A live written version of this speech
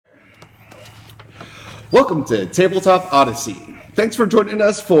Welcome to Tabletop Odyssey. Thanks for joining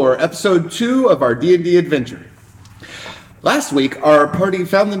us for episode 2 of our D&D adventure. Last week, our party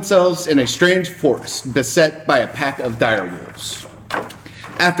found themselves in a strange forest beset by a pack of direwolves.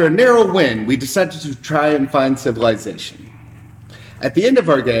 After a narrow win, we decided to try and find civilization. At the end of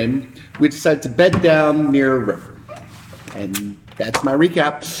our game, we decided to bed down near a river. And that's my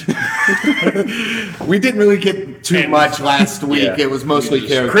recap. We didn't really get too much last week. Yeah. It was mostly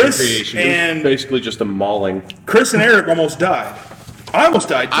character Chris creation. and Basically just a mauling. Chris and Eric almost died. I almost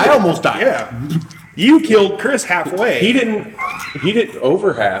died. Too. I almost died. Yeah. You killed Chris halfway. He didn't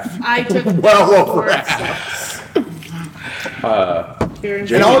over half. I took Well, over four half. steps.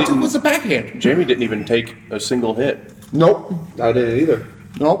 And all it took was a backhand. Jamie didn't even take a single hit. Nope. I didn't either.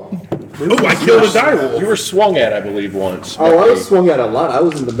 Nope. Oh, I killed a direwolf. You were swung at, I believe, once. Oh, I was swung at a lot. I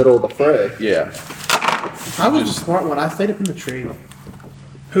was in the middle of the fray. Yeah. I was a smart one. I stayed up in the tree.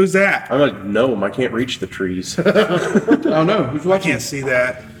 Who's that? I'm a gnome. I can't reach the trees. Oh no, who's I watching? can't see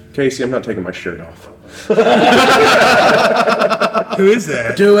that. Casey, I'm not taking my shirt off. Who is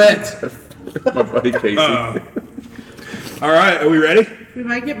that? Do it. My buddy Casey. All right, are we ready? We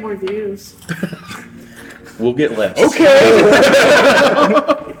might get more views. We'll get less. Okay.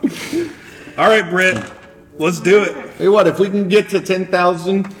 All right, Britt. Let's do it. Hey, what if we can get to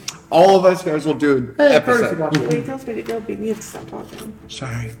 10,000? All of us guys will do an episode. When he tells me to go, we need to stop talking.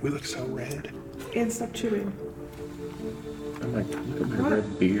 Sorry, we look so red. And stop chewing. I'm like, look at my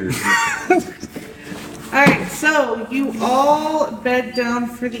red beard. Alright, so you all bed down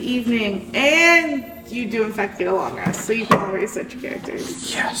for the evening. And you do in fact get a long rest, so you can already set your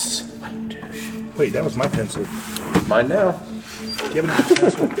characters. Yes. Wait, that was my pencil. Mine now. Do you have another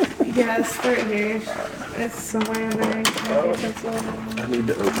pencil? Yes, right here. It's somewhere in there. Pencil. I need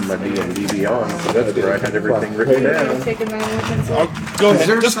to open my D&D Beyond, so that's where I had everything written down. Take another pencil. Go Is ahead.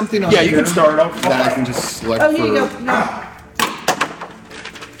 there Just, something on yeah, you here can start off. that I can just select Oh, here you for? go. No.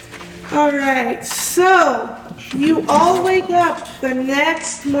 Alright, so you all wake up the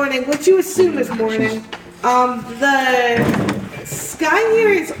next morning, what you assume is morning. The sky here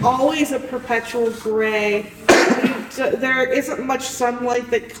is always a perpetual gray. There isn't much sunlight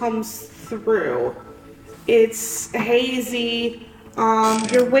that comes through. It's hazy.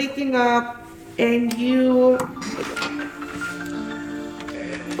 You're waking up and you're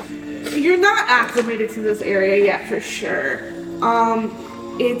not acclimated to this area yet for sure.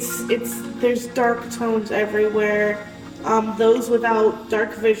 There's dark tones everywhere. Those without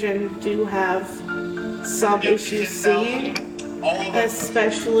dark vision do have some issues seeing,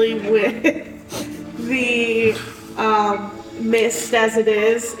 especially with the mist as it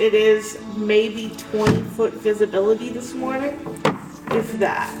is. It is maybe 20-foot visibility this morning, if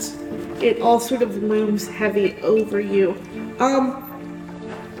that. It all sort of looms heavy over you.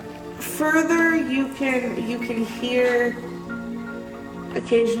 Further, you can hear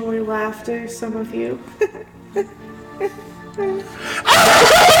occasionally laughter, some of you.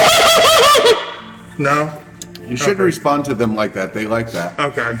 No? You shouldn't respond to them like that. They like that.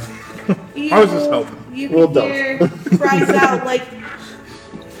 Okay. You, I was just helping. You Well can done. hear cries out, like,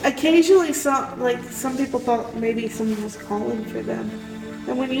 occasionally some people thought maybe someone was calling for them.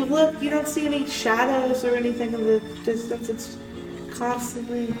 And when you look, you don't see any shadows or anything in the distance. It's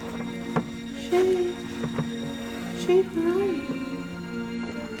constantly, Shade, where are you?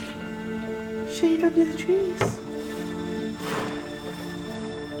 Shade under the trees.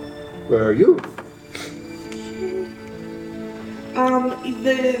 Where are you?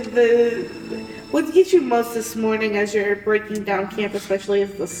 What gets you most this morning as you're breaking down camp especially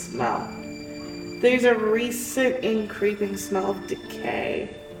is the smell. There's a recent and creeping smell of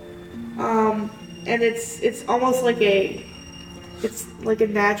decay. And it's almost like a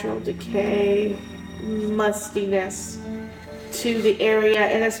natural decay, mustiness to the area,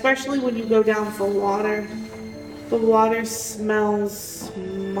 and especially when you go down for water, the water smells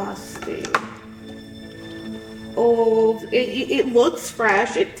musty. Old. It looks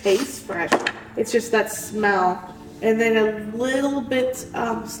fresh. It tastes fresh. It's just that smell, and then a little bit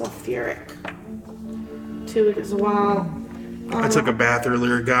sulfuric to it as well. I took a bath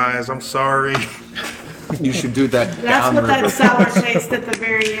earlier, guys. I'm sorry. You should do that That's what downriver. that sour taste at the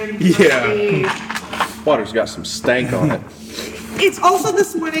very end. Yeah. Be. Water's got some stank on it. It's also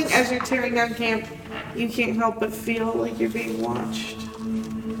this morning as you're tearing down camp, you can't help but feel like you're being watched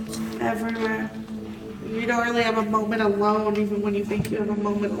everywhere. You don't really have a moment alone, even when you think you have a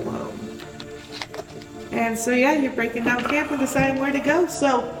moment alone. And so yeah, you're breaking down camp and deciding where to go.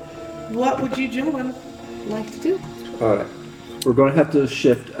 So, what would you gentlemen like to do? Alright. We're going to have to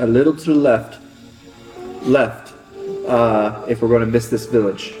shift a little to the left, if we're going to miss this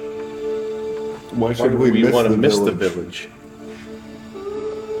village. Why Why should would we we miss want the to miss the village?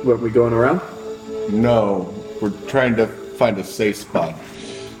 village? What, we going around? No, we're trying to find a safe spot.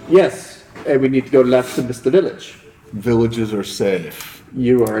 Yes. And we need to go left to miss the village. Villages are safe.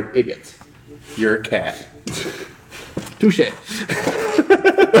 You are an idiot. You're a cat. Touche.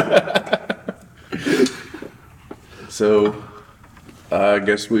 So, I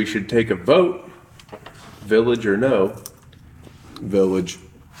guess we should take a vote. Village or no? Village.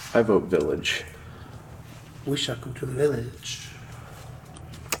 I vote village. We shall go to the village.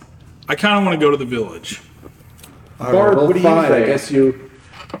 I kind of want to go to the village. Bard, Well, what do you fine. I think? guess you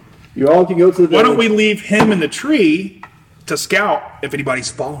all can go to the village. Why don't we leave him in the tree to scout if anybody's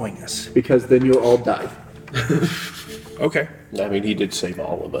following us? Because then you'll all die. Okay. I mean, he did save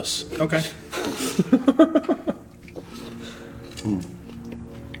all of us. Okay.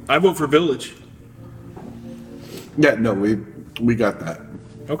 I vote for village. Yeah, no, we got that.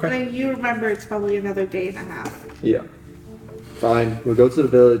 Okay. And you remember it's probably another day and a half. Yeah. Fine. We'll go to the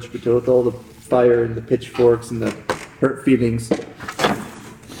village. We deal with all the fire and the pitchforks and the hurt feelings.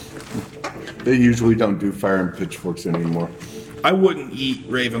 They usually don't do fire and pitchforks anymore. I wouldn't eat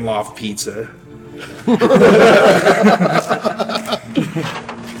Ravenloft pizza.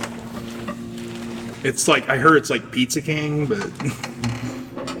 It's like, I heard it's like Pizza King, but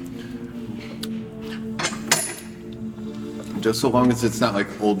Just so long as it's not like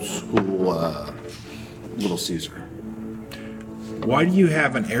old school Little Caesar. why do you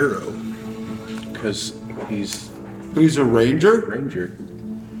have an arrow? Because he's He's a ranger? ranger.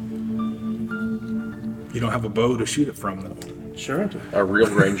 You don't have a bow to shoot it from, though. Sure I do. A real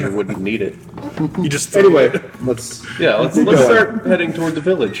ranger wouldn't need it. You just throw Anyway, it. let's. Yeah, let's start heading toward the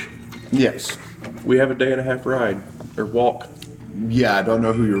village. Yes. We have a day and a half ride. Or walk. Yeah, I don't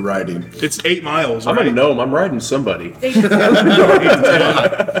know who you're riding. It's 8 miles, I'm right? a gnome. I'm riding somebody. In Got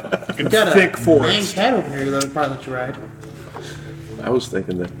a thick dang forest. cat over here that'll probably let you ride. I was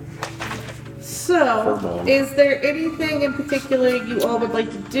thinking that. So, Furball. is there anything in particular you all would like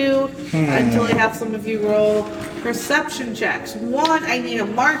to do until I have some of you roll perception checks? One, I need a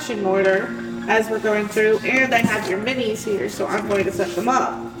marching order as we're going through, and I have your minis here, so I'm going to set them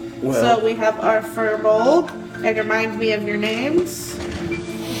up. So we have our Furball, and remind me of your names.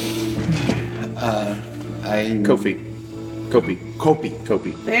 I'm Kofi. Kopi. Kopi.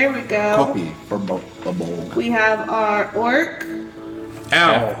 Kopi. There we go. Kopi for bowl. We have our Orc. Ow.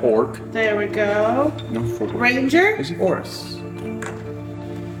 Half orc. There we go. No, for Ranger. Is he Horse.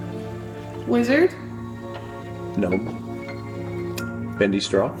 Wizard. gnome? Bendy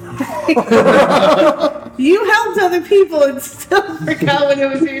straw. You helped other people and still forgot when it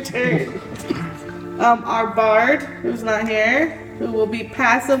was your turn. Our Bard, who's not here, who will be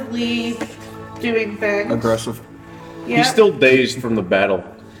passively doing things. aggressive. Yep. He's still dazed from the battle.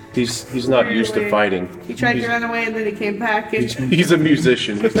 He's not used to fighting. He tried to run away and then he came back. And, He's a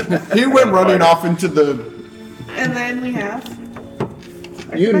musician. He went running off into the. and then we have.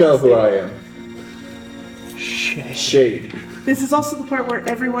 You know who I am. Shade. This is also the part where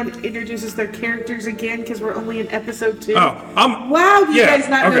everyone introduces their characters again because we're only in episode 2. Oh, I'm Wow, you Yeah, guys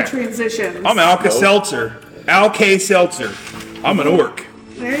not know okay. transitions. I'm Alka Seltzer. Alka Seltzer. I'm an orc.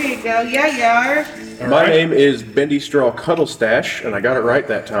 There you go. Yeah, you are. My name is Bendy Straw Cuddlestash, and I got it right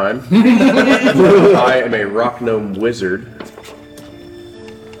that time. I am a rock gnome wizard.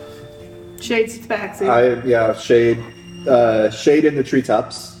 Shades Tabaxi. Shade. Shade in the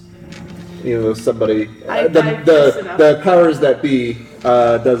treetops. You know, somebody. I the messed it up. the powers that be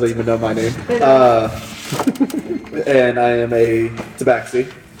doesn't even know my name. And I am a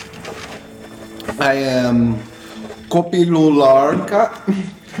tabaxi. I am Kopi Lularka.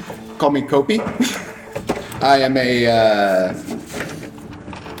 Call me Kopi. I am a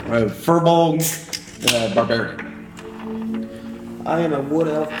Furball barbarian. I am a wood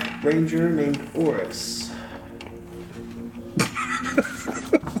elf ranger named Oris.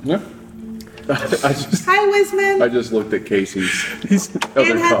 Yeah. Hi, Wisman. I just looked at Casey's He's other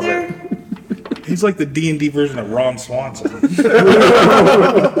and Heather. comment. he's like the D&D version of Ron Swanson.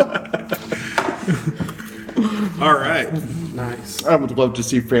 All right. Nice. I would love to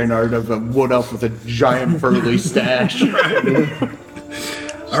see fan art of a wood elf with a giant burly stash.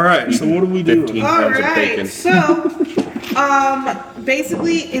 All right. So what do we do? 15 All pounds of right. bacon. So,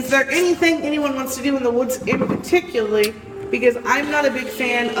 basically, is there anything anyone wants to do in the woods in particularly? Because I'm not a big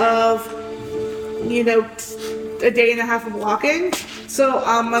fan of, a day and a half of walking. So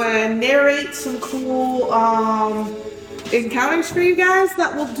I'm gonna narrate some cool encounters for you guys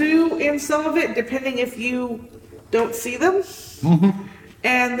that we'll do in some of it, depending if you don't see them.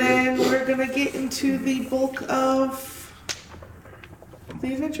 And then we're gonna get into the bulk of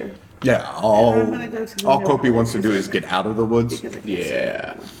the adventure. Yeah, I'm gonna go to the all middle. Kopi wants to do is get out of the woods. Because I can't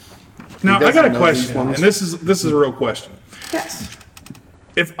Yeah. Now, He I got a doesn't know these question, ones. and this is a real question. see. Yes.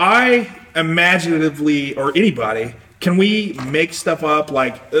 If I imaginatively, or anybody, can we make stuff up?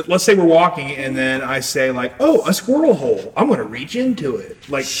 Like, let's say we're walking, and then I say like, "Oh, a squirrel hole. I'm gonna reach into it."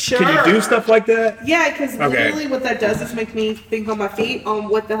 Like, can you do Sure. stuff like that? Yeah, because Okay. literally what that does is make me think on my feet on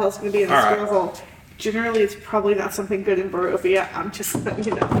what the hell's going to be in the All right. squirrel hole. Generally, it's probably not something good in Barovia. I'm just letting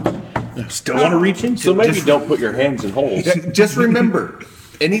you know. Still want to reach into So it. maybe Just- don't put your hands in holes. Just remember,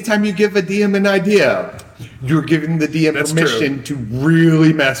 anytime you give a DM an idea, you're giving the DM That's permission to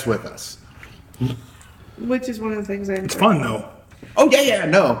really mess with us. Which is one of the things I enjoy. It's fun though. Oh yeah,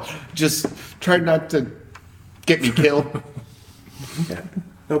 no. Just try not to get me killed.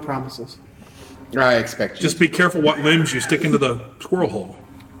 No promises. I expect you. Just be careful what limbs you stick into the squirrel hole.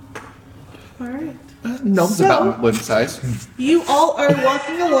 All right. Gnomes So- about limb size. You all are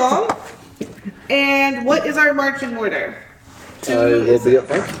walking along, and what is our marching order? I will be up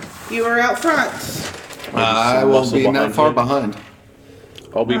front. You are out front. I will muscle be not behind far him. behind.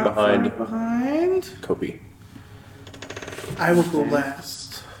 I'll be Out behind far behind. Kopi. I will go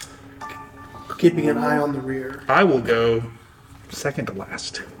last, keeping an eye on the rear. I will go second to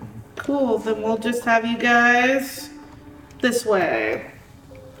last. Cool. Then we'll just have you guys this way.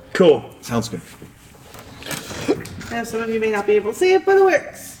 Cool. Sounds good. Now, some of you may not be able to see it, but it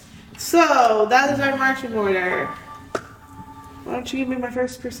works. So, that is our marching order. Why don't you give me my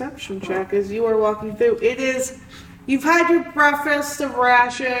first perception check as you are walking through? It is, you've had your breakfast, the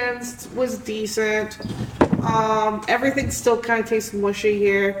rations was decent. Everything still kind of tastes mushy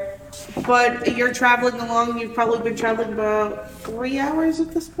here. But you're traveling along, you've probably been traveling about 3 hours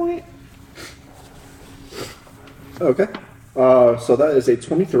at this point. Okay. So that is a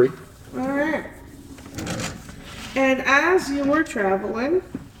 23. Alright. And as you were traveling,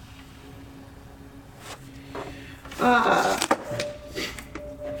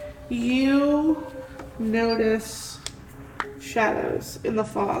 you notice shadows in the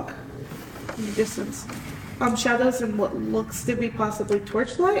fog in the distance. Shadows in what looks to be possibly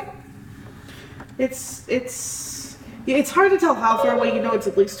torchlight. It's hard to tell how far away. You know it's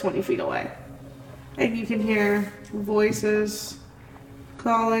at least 20 feet away. And you can hear voices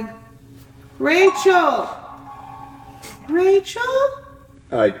calling, Rachel! Rachel?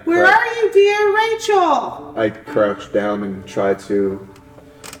 Where are you, dear Rachel? I crouch down and try to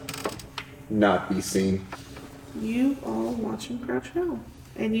not be seen. You all watch him crouch down.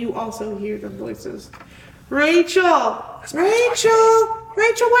 And you also hear the voices. Rachel! Rachel!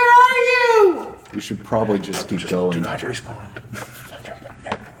 Rachel, where are you? We should probably just keep going.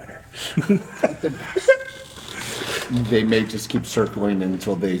 They may just keep circling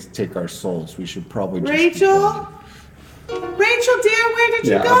until they take our souls. We should probably just keep Rachel? Rachel, dear, where did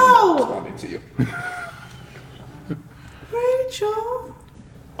you I'm go? responding to you. Rachel?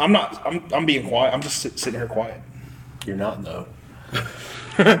 I'm being quiet. I'm just sitting here quiet. You're not though.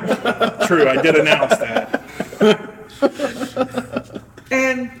 True, I did announce that.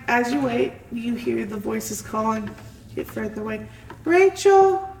 And as you wait, you hear the voices calling. Get further away.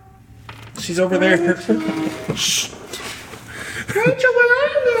 Rachel? She's over there. Rachel, where are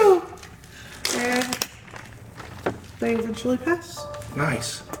you? And they eventually pass.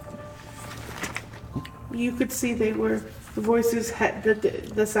 Nice. You could see they were the voices had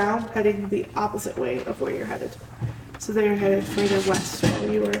the sound heading the opposite way of where you're headed. So they are headed further west while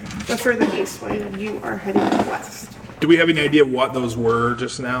you are, or further east while you are heading west. Do we have any idea what those were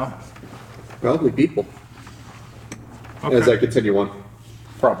just now? Probably people. Okay. As I continue on.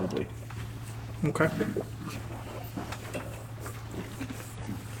 Probably. Okay.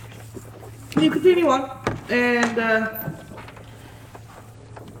 You continue on, and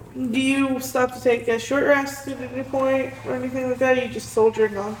do you stop to take a short rest at any point or anything like that? Or are you just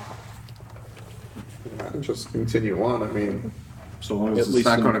soldiering on? Just continue on. I mean, So long At as it's least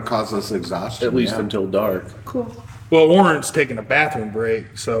not in- going to cause us exhaustion. At least yeah. until dark. Cool. Well, Oren's taking a bathroom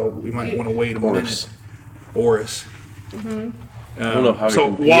break, so we might want to wait a minute. Oris. I don't know how he So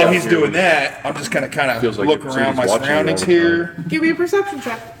can pee while out he's here doing with- that, I'm just gonna kind of Feels like look if around my somebody's watching you all surroundings the here. Give me a perception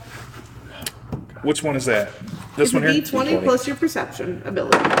check. Which one is that? This It's one a here. D20 plus your perception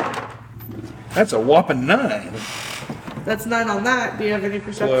ability. That's a whopping 9. That's 9 on that. Do you have any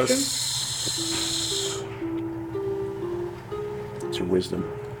perception? Plus It's your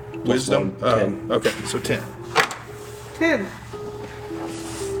wisdom. wisdom. Plus 10. Okay, so 10. 10.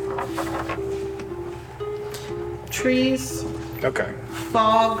 Trees, Okay.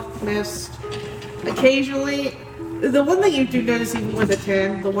 fog, mist. Occasionally, the one thing you do notice even with a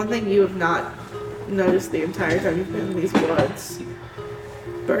 10, the one thing you have not noticed the entire time you've been in these woods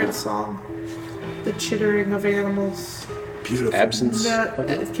bird song, the chittering of animals, Beautiful. Absence.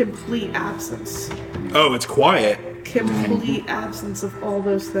 the complete absence. Oh, it's quiet. Complete absence of all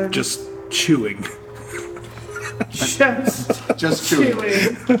those things. Just chewing. Just chewing.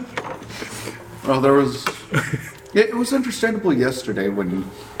 chewing. Well, there was. It was understandable yesterday when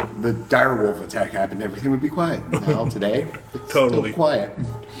the dire wolf attack happened. Everything would be quiet. Now today, it's Totally. still quiet.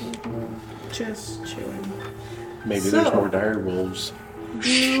 Just chewing. Maybe So- there's more dire wolves.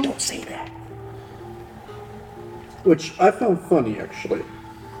 You Don't say that. Which I found funny, actually.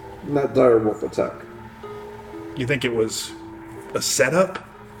 That dire wolf attack. You think it was a setup?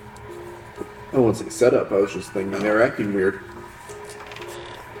 I won't say setup, I was just thinking they're acting weird.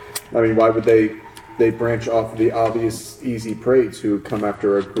 I mean, why would they branch off the obvious easy prey to come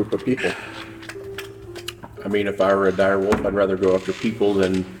after a group of people? I mean, if I were a dire wolf, I'd rather go after people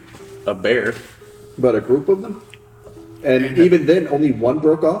than a bear. But a group of them? And even then, only one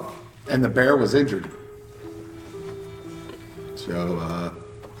broke off? And the bear was injured. So,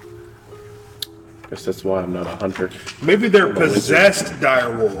 Guess that's why I'm not a hunter. Maybe they're possessed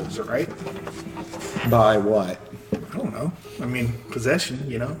dire wolves, right? by what? I don't know. I mean, possession,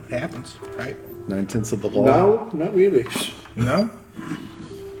 happens, right? 9/10 of the law. No, not really. No?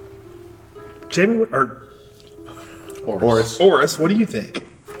 Jamie, or Oris, what do you think?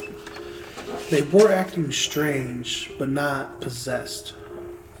 They were acting strange, but not possessed.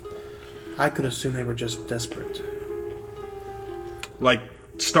 I could assume they were just desperate. Like,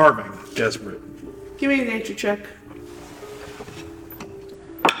 starving, desperate. give me a nature check.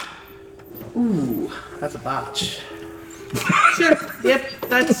 Ooh, that's a botch. Sure. Yep.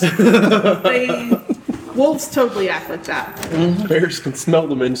 That's wolves totally act like that. Bears can smell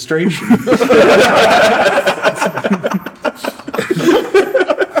the menstruation.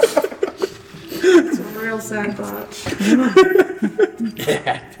 It's a real sad botch. It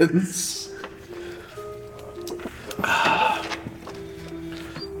happens.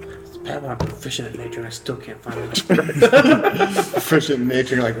 It's bad when I'm proficient at nature and I still can't find it. Efficient in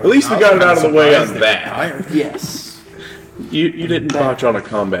nature. Like, At least we got it out of the way on that. Yes. You didn't botch on a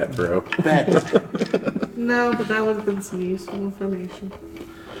combat, bro. No, but that would have been some useful information.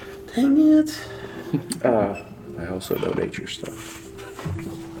 Dang it. I also know nature stuff.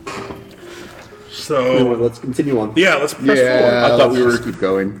 So, Anyway, let's continue on. yeah, let's press Yeah, forward. I thought we let's were- just keep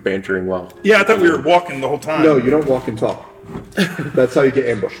going. Bantering while. Yeah, I thought we were walking the whole time. No, you don't walk and talk. That's how you get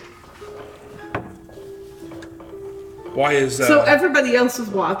ambushed. Why is So everybody else was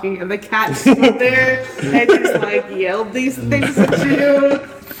walking, and the cat stood there and just like yelled these things at you.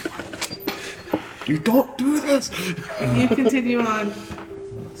 You don't do this. You continue on.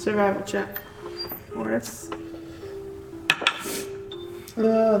 Survival check. Morris.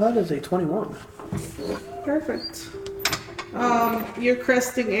 That is a 21. Perfect. You're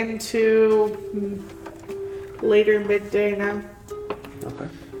cresting into later midday now. Okay.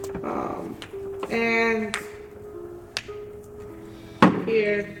 And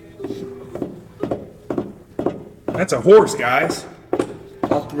here. That's a horse, guys.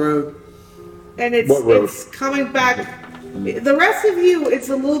 Off the road. And it's What road? it's coming back. The rest of you, it's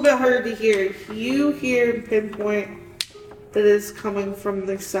a little bit harder to hear. You hear and pinpoint that is coming from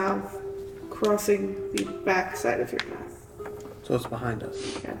the south, crossing the back side of your path. So it's behind us.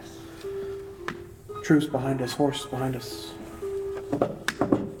 Yes. Troops behind us, horse behind us.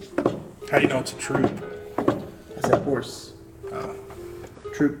 How do you know it's a troop? I said horse. Oh.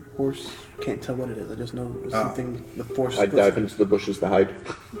 Troop, horse. Can't tell what it is. I just know it's something the force. I dive into the bushes to hide.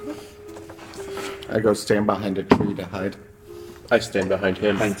 I go stand behind a tree to hide. I stand behind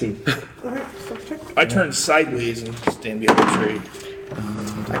him. 19. Alright, so check. I turn sideways and stand behind the tree.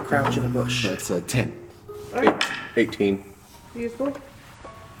 I crouch in a bush. That's a 10. Alright, 18. useful.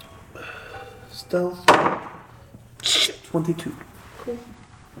 Stealth. 22.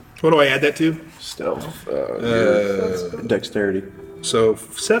 What do I add that to? Stealth. Your dexterity. So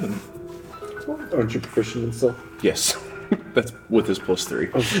 7. Aren't you proficient in stuff? Yes. That's with his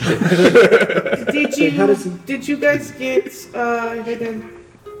 +3. Did you how does he- did you guys get hidden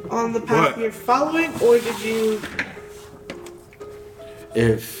on the path What? you're following, or did you?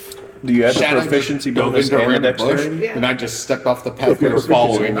 If Do you add the Shadow proficiency just dove bonus into a and the random bush, dexterity? Yeah. and I just stepped off the path we were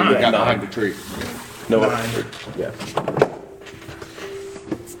following and we got Nine. behind a tree. No. 9. Yeah.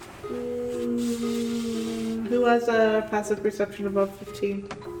 Who has a passive perception above 15?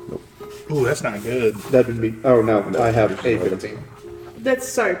 Ooh, that's not good. That would be. Oh no, I have a 15. That's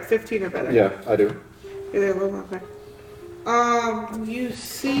sorry, 15 or better. Yeah, I do. Either one, okay. You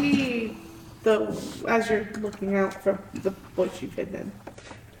see as you're looking out from the bush you've hidden in,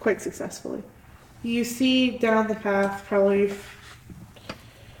 quite successfully. You see down the path, probably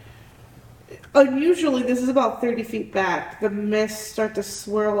Unusually, this is about 30 feet back. The mists start to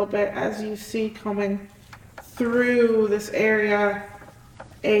swirl a bit as you see coming through this area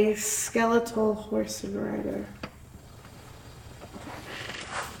a skeletal horse and rider.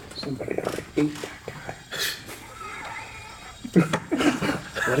 Somebody already ate that guy.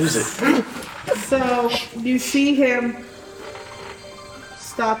 What is it? So you see him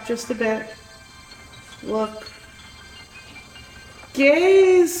stop just a bit, look,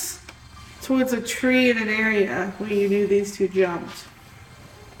 gaze towards a tree in an area where you knew these two jumped.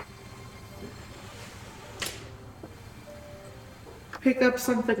 Pick up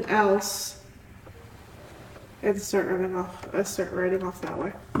something else and start riding off that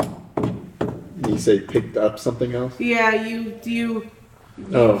way. You say picked up something else? Yeah, you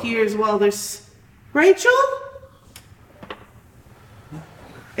Oh. hear as well. There's Rachel,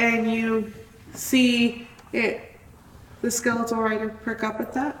 and you see it. The skeletal rider prick up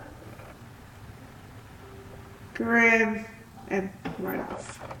at that, grin, and ride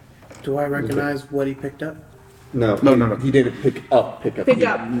off. Do I recognize what he picked up? No. He didn't pick up. Pick He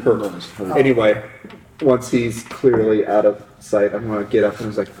up. hurt. Anyway, once he's clearly out of sight, I'm gonna get up and I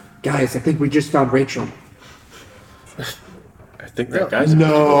was like, guys, I think we just found Rachel. I think that guy's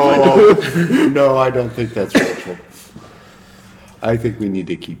No, no, I don't think that's Rachel. I think we need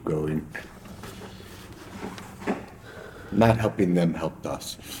to keep going. Not helping them helped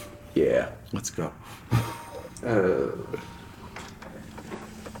us. Yeah. Let's go.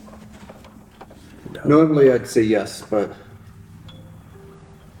 Normally I'd say yes, but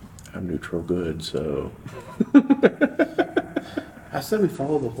I'm neutral good, so. I said we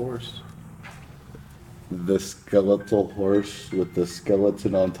follow the horse. The skeletal horse with the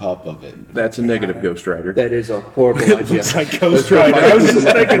skeleton on top of it. That's a negative, Ghost Rider. that is a horrible idea. Looks like Ghost Rider. I was just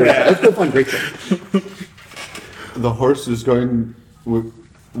thinking that. Let's go find Rachel. The horse is going.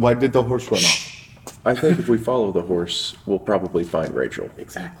 Why did the horse run off? I think if we follow the horse, we'll probably find Rachel.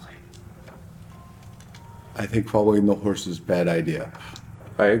 Exactly. I think following the horse is a bad idea.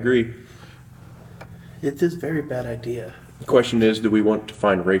 I agree. It is a very bad idea. The question is, do we want to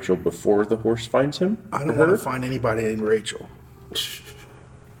find Rachel before the horse finds him? I don't want to find anybody named Rachel.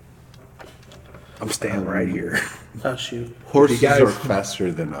 I'm standing right here. Oh shoot. Horses You guys- are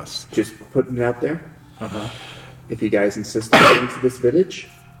faster than us. Just putting it out there. If you guys insist on going to this village,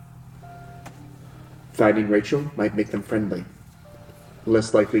 finding Rachel might make them friendly.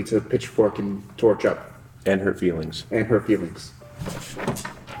 Less likely to pitchfork and torch up, And her feelings. and her feelings.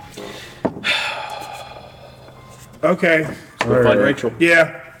 Okay. We'll find Rachel.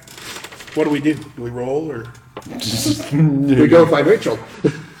 Yeah. What do? Do we roll or? We go find Rachel.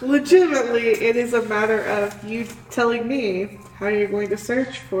 Legitimately, it is a matter of you telling me how you're going to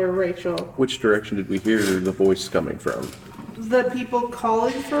search for Rachel. Which direction did we hear the voice coming from? The people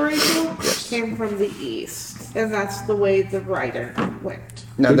calling for Rachel Yes. came from the east, and that's the way the rider went.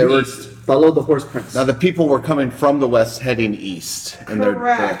 Now they were. Follow the horse prints. Now the people were coming from the west, heading east in their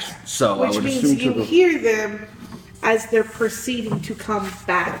Correct. direction. So I Which would means assume you to the. hear them as they're proceeding to come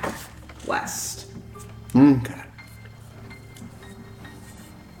back west. Okay.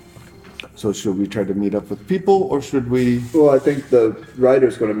 So should we try to meet up with people, or should we? Well, I think the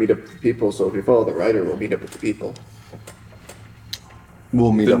rider's going to meet up with the people, so if we follow the rider, we'll meet up with the people.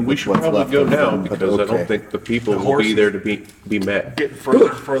 We'll meet up Then we with should what's probably left go of now them, but because I okay. don't think the people The will be horses- there to be met. Getting further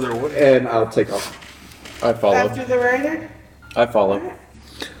and further away. And I'll take off. I follow. After the rider? I follow. All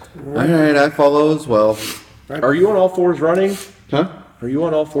right, I follow as well. Are you on all fours running? Huh? Are you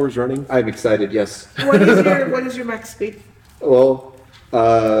on all fours running? I'm excited, yes. What is your max speed? Well,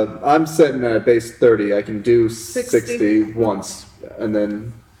 I'm setting at base 30. I can do 60. 60 once. And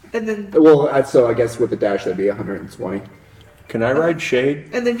then, And then so I guess with the dash, that'd be 120. Can I ride Shade?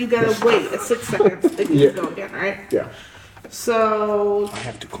 you gotta wait 6 seconds to Yeah. go again, right? Yeah. So I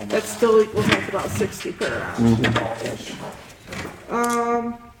have to call my. that still equals like about 60 per round.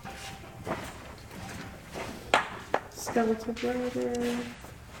 Skeleton rider.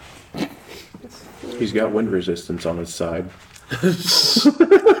 He's got wind resistance on his side.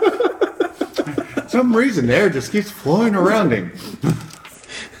 Some reason the air just keeps flowing around him.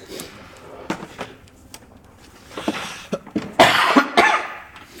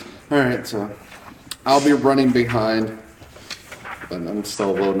 All right, so I'll be running behind, but I'm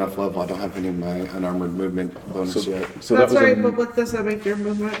still low enough level. I don't have any of my unarmored movement bonus yet. So that That's was right, a, but what does that make your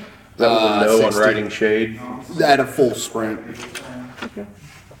movement? that was a no on 60. riding Shade. At a full sprint. Okay.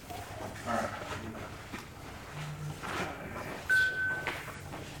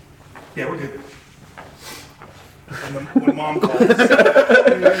 Yeah, we're good. When mom calls.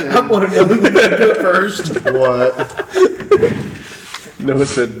 I want to know who's gonna do it first. What? Noah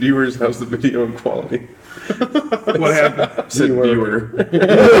said, viewers, how's the video quality? What happened? I said viewer.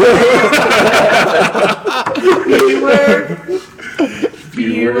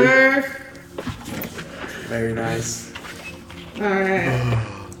 Viewer. Very nice. Alright.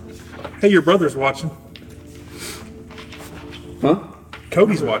 Hey, your brother's watching. Huh?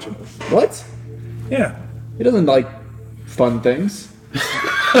 Cody's watching. What? Yeah. He doesn't like fun things. Way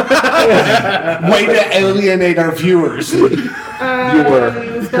to alienate our viewers. You were.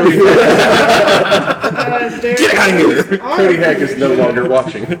 Get out of here. Cody Hack is no longer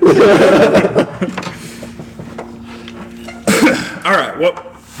watching. All right. What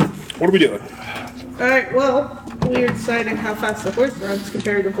are we doing? Alright, well, we're deciding how fast the horse runs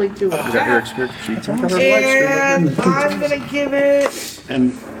comparatively to a Is that your cat. experience sheet? And I'm gonna give it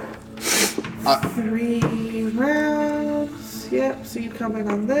And 3 rounds. Yep, so you come in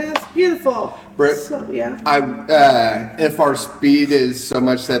on this. Beautiful. Britt? So, yeah. if our speed is so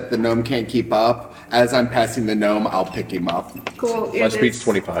much that the gnome can't keep up, as I'm passing the gnome, I'll pick him up. Cool. My It speed's is-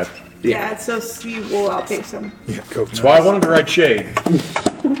 25. Yeah, so you will outpace him. Yeah, Cody. That's why I wanted to ride Shade.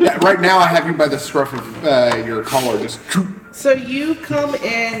 Yeah, right now I have you by the scruff of your collar, just. So you come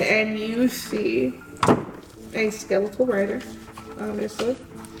in and you see a skeletal rider, obviously.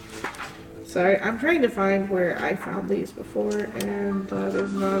 Sorry, I'm trying to find where I found these before, and that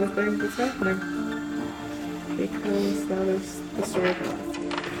is not a thing that's happening. Because that is the story path.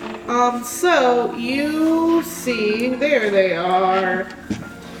 So you see, there they are.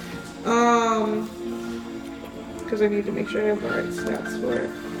 Because I need to make sure I have the right stats for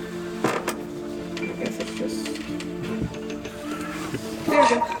it. I guess it's just. There we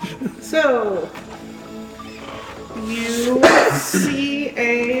go. So, you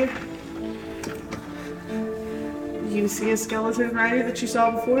see a skeleton rider that you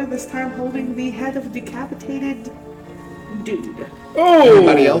saw before, this time holding the head of a decapitated dude.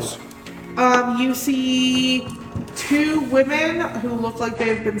 Anybody else? You see 2 women who look like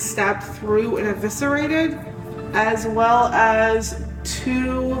they've been stabbed through and eviscerated, as well as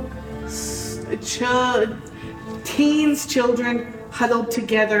 2 children huddled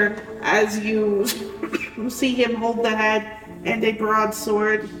together as you see him hold the head and a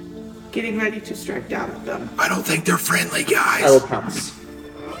broadsword, getting ready to strike down at them. I don't think they're friendly, guys. I will pounce.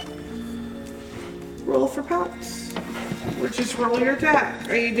 Roll for pounce. Which is roll your attack.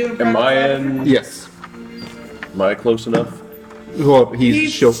 Are you doing Am I pounce? in? Yes. Am I close enough? Well,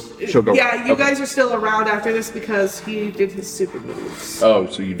 she'll go. Yeah, you Okay. guys are still around after this because he did his super moves. Oh,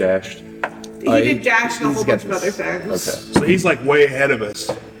 so you dashed? He did dash and a whole he's got bunch of other this. things. Okay. So he's like way ahead of us,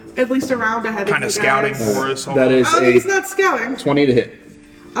 At least a round ahead kind of of you scouting guys. for us. That is He's a not scouting. 20 to hit.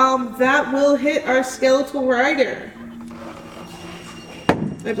 That will hit our skeletal rider.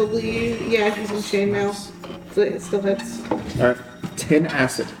 I believe. Yeah, he's in chainmail. So it still hits. Alright. 10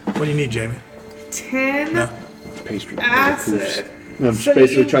 acid. What do you need, Jamie? 10 No. Pastry. acid. I'm just So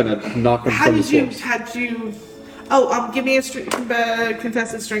basically you- trying to knock him How from did his you? horse. How'd you? Oh, give me a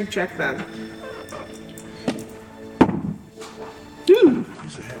contested strength check then.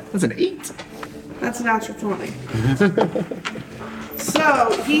 That's an 8. That's a natural 20.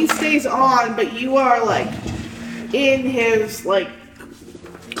 So he stays on, but you are like in his like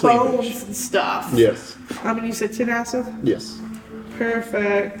bones and stuff. Yes. How many you said 10 acid? Yes.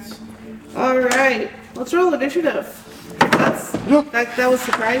 Perfect. All right, let's roll initiative. That was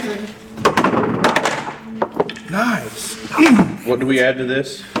surprising. Nice. What do we add to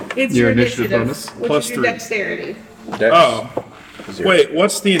this? It's Your your initiative initiative, bonus? which Plus is your 3. dexterity. Dex? Oh, 0. wait.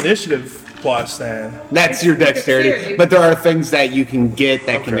 What's the initiative plus then? That's your dexterity, Dexterity. but there are things that you can get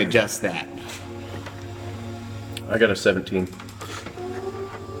that can Okay. adjust that. I got a 17.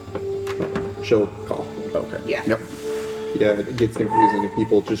 She'll call. Okay. Yeah. Yep. Yeah, it gets confusing if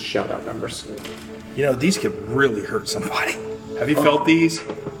people just shout out numbers. You know, these could really hurt somebody. Have you felt these?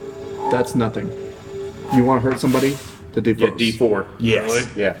 That's nothing. You want to hurt somebody? To do Yeah, D4. Yes. Really?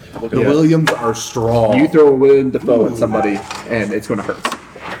 Yeah. Look The at that. Williams are strong. You throw a William Defoe at somebody, and it's going to hurt.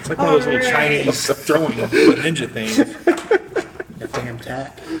 It's like one of those little Alright. Chinese throwing ninja things. Damn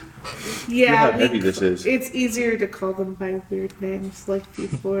tack. Yeah, how heavy this is. It's easier to call them by weird names like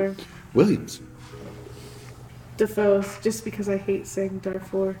before. Williams. Defoe's, just because I hate saying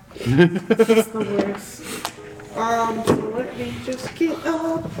Darfur. It's the worst. So let me just get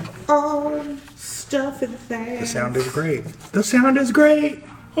up on stuff and things. The sound is great. The sound is great.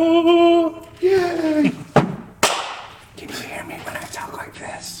 Oh, Yay! Can you hear me when I talk like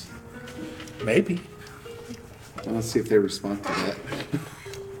this? maybe. Let's see if they respond to that.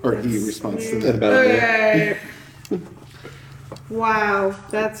 Or he responds to that. About there. Alright. Wow,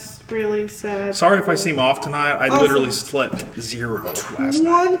 that's really sad. Sorry if I seem off tonight. I Awesome. literally slept 0 last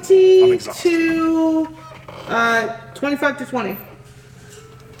night. I'm exhausted. 25 to 20.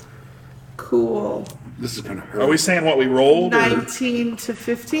 Cool. This is gonna hurt. Are we saying what we rolled? Or 19 to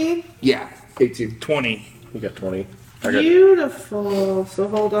 15. Yeah, 18. 20. You got 20. I got Beautiful. So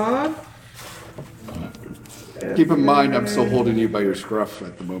hold on. Keep in mind, I'm still holding you by your scruff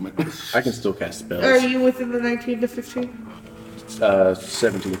at the moment. I can still cast spells. Are you within the 19 to 15?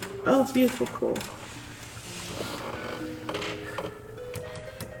 17. Oh, beautiful. Cool.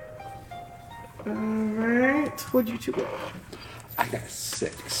 Alright. What'd you two get? I got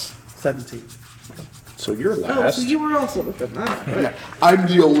 6. 17. So you're Oh, last. so you were also within that. Yeah, I'm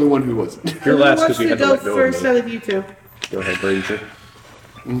the only one who wasn't. You're Who last wants because we to had to go let go first of me. out of you two? Go ahead, Brazier.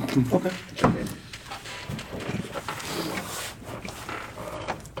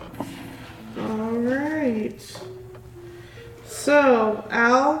 Alright. So,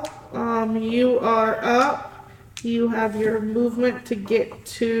 Al, you are up. You have your movement to get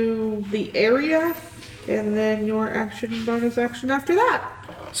to the area, and then your action and bonus action after that.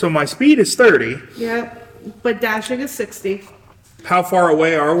 So my speed is 30. Yep. But dashing is 60. How far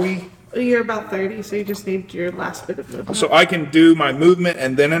away are we? You're about 30, so you just need your last bit of movement. So I can do my movement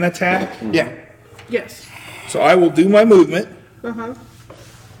and then an attack? Yeah. Yes. So I will do my movement, Uh-huh.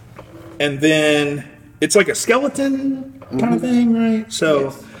 and then it's like a skeleton kind of thing, right?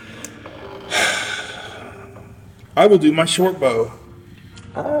 So I will do my short bow.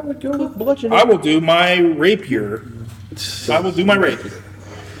 I would go with bludgeoning. I will do my rapier. I will do my rapier.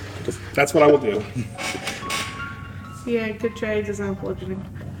 That's what I will do. Yeah, good try. It doesn't have bludgeoning.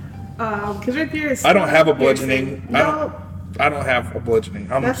 Because rapier is. I don't have a piercing. bludgeoning. No, I don't have a bludgeoning.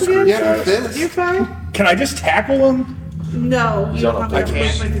 I'm that's screwed. good. Yeah, this. You're fine. Can I just tackle him? No, you don't have I the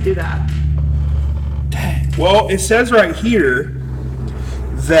can't. movement to do that. Well, it says right here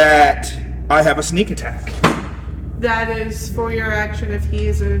that I have a sneak attack. That is for your action if he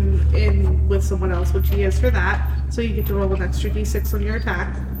is in with someone else, which he is for that. So you get to roll an extra d6 on your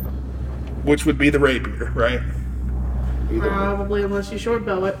attack. Which would be the rapier, right? Probably, unless you short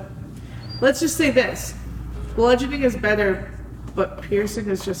bow it. Let's just say this: bludgeoning is better, but piercing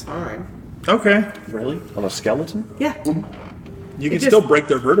is just fine. Okay. Really? On a skeleton? Yeah, You can It still just- break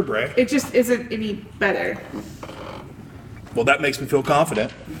their vertebrae. it just isn't any better. Well, that makes me feel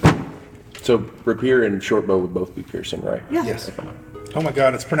confident. So rapier and short bow would both be piercing, right? Yeah. Yes. Oh my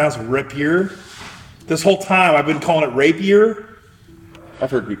god, it's pronounced rapier. This whole time I've been calling it rapier. I've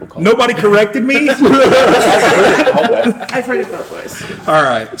heard people call Nobody corrected me. it that. I've heard it both ways. All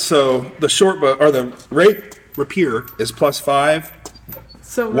right, so the short bow or the rapier is +5,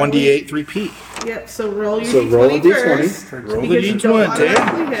 So roll- 1d8, 3p. Yep. So roll your So d20 roll a d20. first, Roll the because you don't d20, Ted.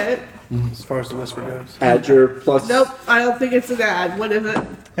 automatically hit. As far as the whisper goes. Add your plus. Nope, I don't think it's an ad. What is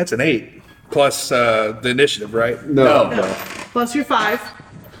it? That's an 8 plus the initiative, right? No. No. Plus your 5.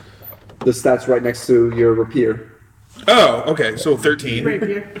 The stats right next to your rapier. Oh, okay, so 13.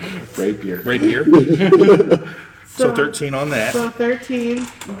 Rapier. Rapier. Rapier. So 13 on that. So 13.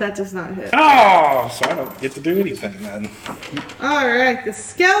 That does not hit. Oh, so I don't get to do anything then. All right, the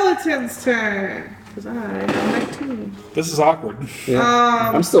skeleton's turn. Because I have 19. This is awkward.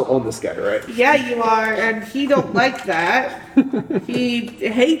 Yeah. I'm still on this guy, right? Yeah, you are, and he don't like that. He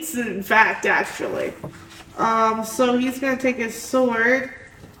hates it, in fact, actually. So he's gonna take his sword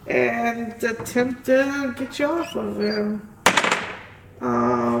and attempt to get you off of him.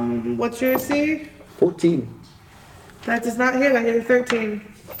 What's your AC? 14. That does not hit. I hit a 13.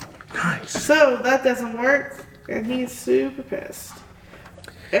 Nice. So that doesn't work, and he's super pissed.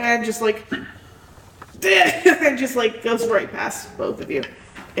 And just like, and just like goes right past both of you.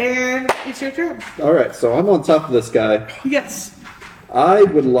 And it's your turn. All right, so I'm on top of this guy. Yes. I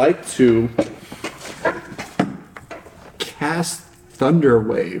would like to cast Thunder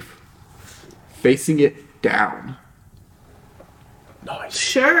Wave, facing it down. Nice.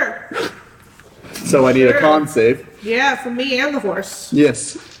 Sure. So I need a Sure. con save. Yeah, for me and the horse.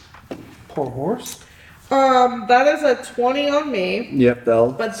 Yes. Poor horse. That is a 20 on me, Yep,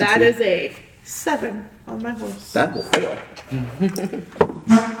 that'll. but that is a 7 on my horse. That will fail.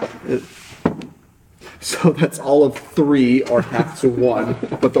 So that's all of 3 are half to 1.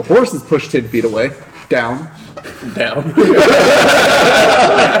 But the horse is pushed 10 feet away. Down. Down. Down,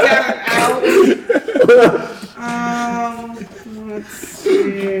 out. Let's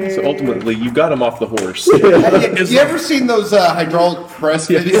see. So ultimately, you got him off the horse. Is, You ever seen those hydraulic press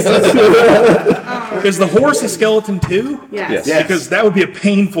videos? is the horse a skeleton too? Yes. Yes. Yes. Because that would be a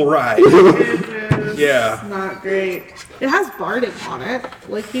painful ride. It is. Yeah. not great. It has Barding on it.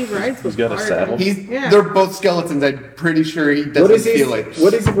 Like he rides with He's got a Barding. saddle. Yeah. They're both skeletons. I'm pretty sure he What doesn't is he? feel it.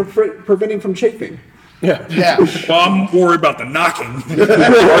 What is he preventing from chafing? Yeah. Yeah. Well, I'm worried about the knocking.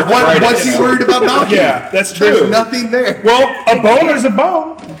 What's he worried about knocking? Yeah, that's There's true. nothing there. Well, a bone is a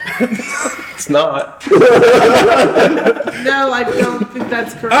bone. It's not. No, I don't think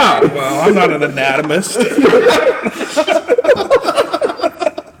that's correct. Ah, well, I'm not an anatomist.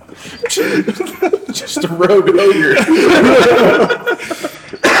 Just a rogue ogre.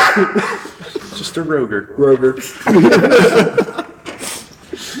 Just a roger.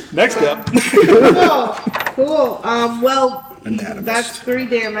 Next up. Cool. Well, that's 3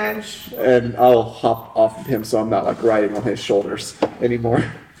 damage. And I'll hop off of him so I'm not like riding on his shoulders anymore.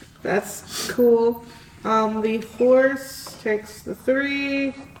 That's cool. The horse takes the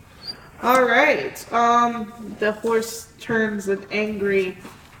 3. All right. The horse turns an angry,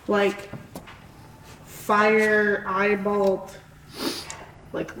 like, fire eyeballed,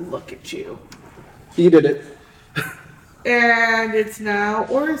 like, look at you. You did it. And it's now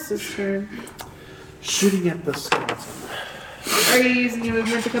Oris's turn. Shooting at the skeleton. Are you using your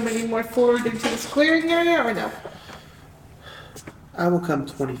movement to come any more forward into this clearing area or no? I will come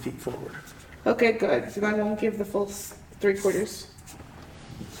 20 feet forward. Okay, good. So I won't give the full 3/4.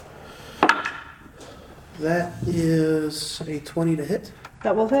 That is a 20 to hit.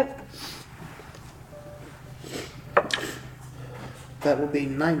 That will hit. That will be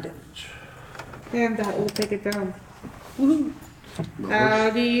 9 damage. And that will take it down. Woohoo. How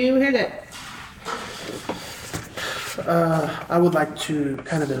do you hit it? I would like to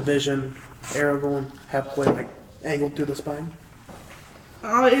kind of envision arrow going halfway, like angled through the spine.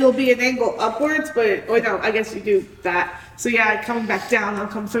 It'll be an angle upwards, but oh no, I guess you do that. So yeah, coming back down, I'll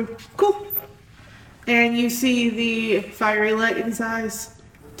come through. Cool. And you see the fiery light in his eyes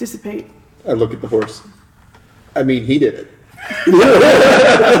dissipate. I look at the horse. I mean, he did it.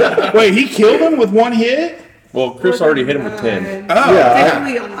 Wait, he killed him with 1 hit? Well, Chris already hit him with 10. Oh, Yeah.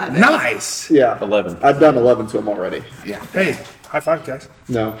 Technically 11. nice. Yeah. 11. I've done 11 to him already. Hey, high five, guys.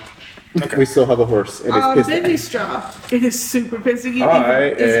 No. We still have a horse. And it's pissed at Bendy me. Straw. It is super pissing you.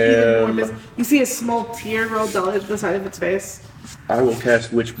 I Even more am- pissed. You see a small tear roll down the side of its face. I will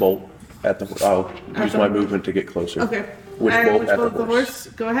cast Witch Bolt at the. I'll use my movement to get closer. Okay. Witch And Bolt which at bolt the horse.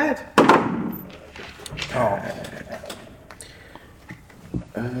 Go ahead. Oh,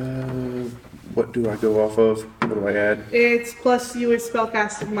 What do I go off of? What do I add? It's plus your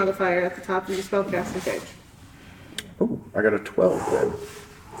spellcasting modifier at the top of your spellcasting page. Oh, I got a 12 then.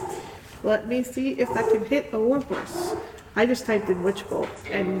 Let me see if that can hit a warhorse. I just typed in witch bolt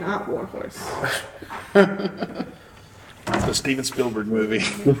and not warhorse. it's a Steven Spielberg movie.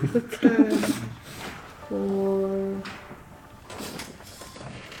 4.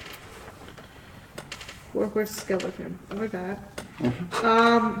 Warhorse skeleton. Or that.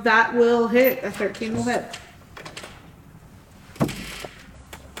 That will hit. A 13 will hit.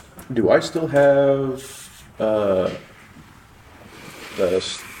 Do I still have the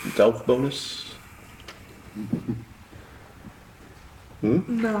stealth bonus?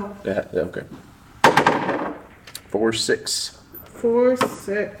 No. Yeah, okay. 4, 6. 4,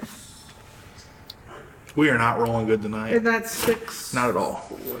 6. We are not rolling good tonight. And that's 6. Not at all.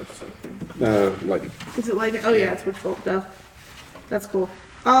 Like, Is it lightning? Oh yeah, it's witch bolt though. That's cool.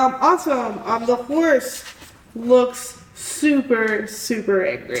 Awesome. The horse looks super, super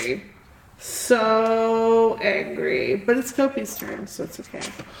angry. So angry. But it's Kopi's turn, so it's okay.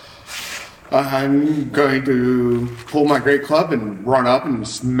 I'm going to pull my great club and run up and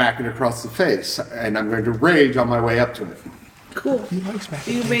smack it across the face. And I'm going to rage on my way up to it. Cool.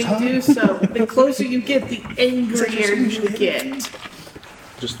 You may do so. The closer you get, the angrier you get.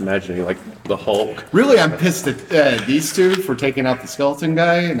 Just imagining like the Hulk. Really, I'm pissed at these two for taking out the skeleton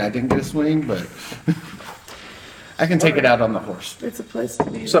guy, and I didn't get a swing, but I can take it out on the horse. It's a place to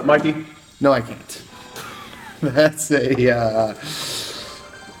be. What's up, Mikey? No, I can't. That's a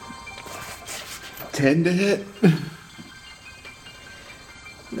 10 to hit.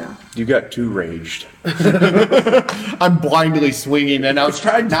 No. You got 2 raged. I'm blindly swinging, and I was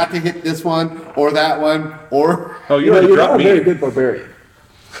trying not to hit this one or that one or. Oh, you had to you're drop not a me. very good barbarian.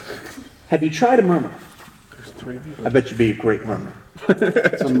 Have you tried a murmur? I bet you'd be a great murmur.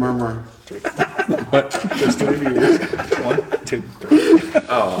 It's a murmur. There's 3 of you. 1, 2, 3.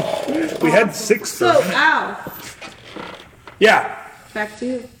 Oh. We had 6. So, ow. Yeah. Back to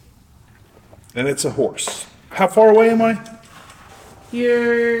you. And it's a horse. How far away am I? We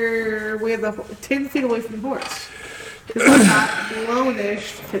have the 10 feet away from the horse. Because it's not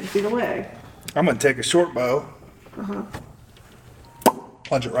blown-ish 10 feet away. I'm going to take a short bow.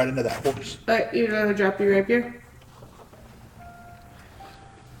 plunge it right into that horse. You're gonna drop your rapier?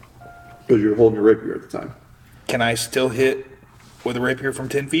 Because you're holding your rapier at the time. Can I still hit with a rapier from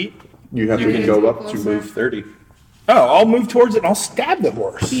 10 feet? You have You to can go get up To to closer. move 30. Oh, I'll move towards it and I'll stab the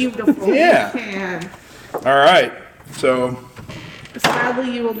horse. Beautiful. Yeah. You can. All right. So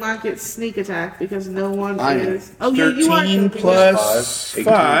Sadly, you will not get sneak attack because no one I am. is. Oh, yeah, you are. 13 cooking. plus 5,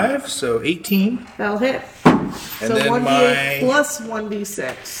 5, so 18. That'll hit. And So then 1d8 my plus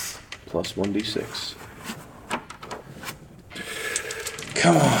 1d6. Plus 1d6.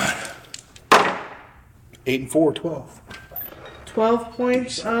 come on. 8 and 4, 12. 12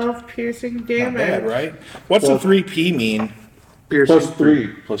 points of piercing Not damage. bad, right? What's the 3P mean? plus 3.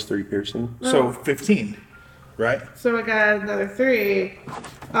 Plus 3 piercing. So 15, right? So I got another 3.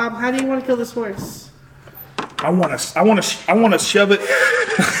 How do you want to kill this horse? I want to shove it.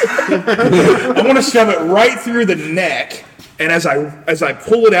 I want to shove it right through the neck, and as I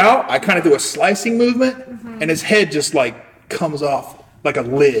pull it out, I kind of do a slicing movement, and his head just like comes off like a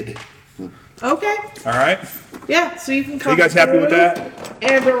lid. Okay. All right. Yeah, so you can come You guys happy with through that?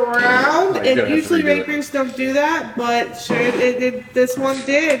 And around, You're and gonna have to usually redo it. rapiers don't do that, but sure, this one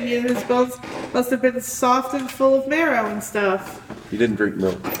did. His bones must have been soft and full of marrow and stuff. You didn't drink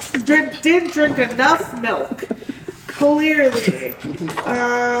milk. Didn't drink enough milk. Clearly.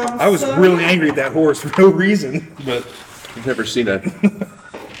 I was really angry at that horse for no reason, but I've never seen a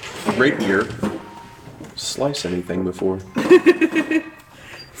rapier slice anything before.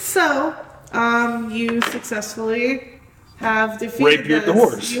 So, you successfully have defeated Rapiered the this.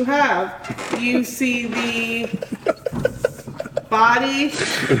 horse. You have. You see the body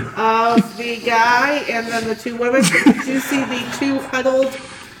of the guy and then the 2 women. You see the 2 huddled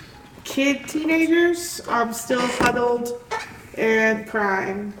teenagers, still huddled and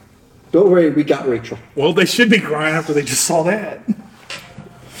crying. Don't worry, we got Rachel. well, they should be crying after they just saw that.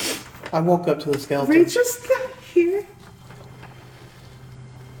 I woke up to the skeleton. Rachel's not here.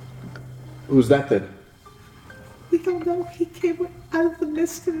 Who's that then? We don't know. He came out of the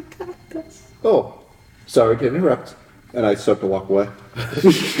mist and attacked us. Oh, sorry to interrupt. And I start to walk away.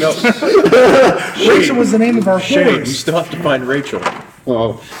 No, Rachel was the name of our Shane, you horse. still have to find Rachel.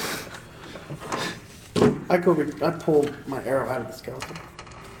 Oh, I pulled my arrow out of the skeleton.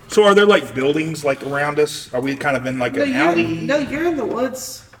 So are there like buildings like around us? Are we kind of in like No, an alley? you're in the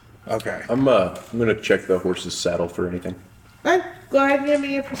woods. Okay. I'm gonna check the horse's saddle for anything. Alright, go ahead and give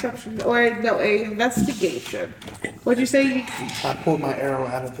me a perception, or no, a investigation. What'd you say? I pulled my arrow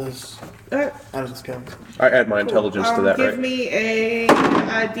out of the skeleton. I add my intelligence to that, Give right? me a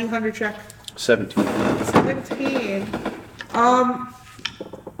D100 check. 17. 17.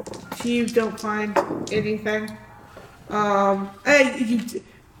 You don't find anything.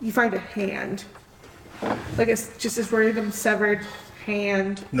 You find a hand. Like it's just this random severed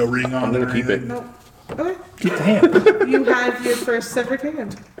hand. No ring on I'm it gonna or keep anything? it. Nope. Okay. Keep the hand. You have your first severed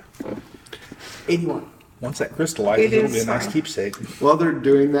hand. 81. Once that crystallizes, It it'll is be a nice fine. keepsake. While they're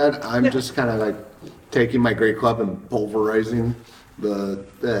doing that, I'm just kind of like taking my great club and pulverizing the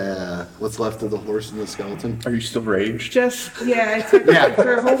what's left of the horse and the skeleton. Are you still raged? Just, yeah, it took Yeah.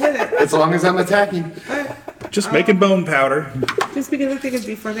 for a whole minute. As long as I'm attacking. Alright. Just making bone powder. Just because I think it'd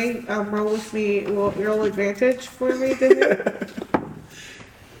be funny, roll with me, roll advantage for me to hit.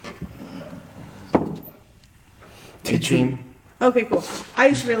 18. Okay, cool. I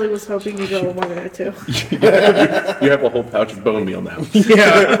just really was hoping you'd roll a 1 and a 2. You have a whole pouch of bone meal now.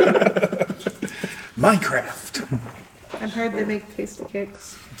 Yeah. Minecraft. I've heard they make tasty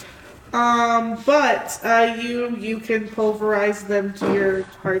cakes. But you can pulverize them to your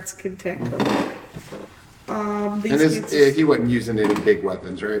heart's content. And These kids, he wasn't using any big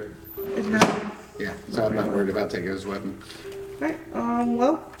weapons, right? no. Yeah, so I'm not worried about taking his weapon. Right.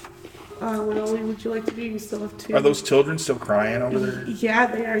 What else would you like to do? You still have 2. Are those children still crying over there? Yeah,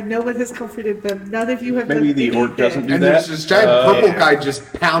 they are. No one has comforted them. None of you have. Maybe done the orc anything. doesn't do And that. there's this giant purple guy just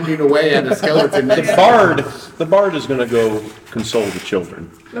pounding away at a skeleton. The bard is gonna go console the children.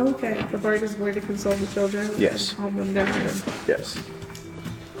 Okay, the bard is going to console the children. Yes. And calm them down and Yes.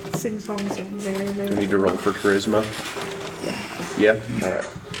 sing songs of merry, I merry. need to roll for charisma. Yeah. All right.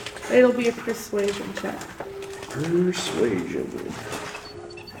 It'll be a persuasion check. Persuasion.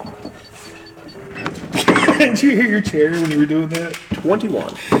 Did you hear your chair when you were doing that?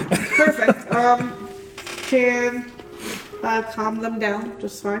 21. Perfect. Can calm them down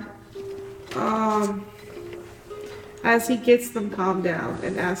just fine. As he gets them calmed down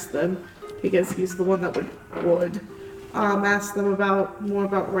and asks them, because he's the one that would ask them more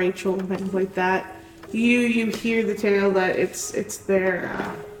about Rachel and things like that. You hear the tale that it's their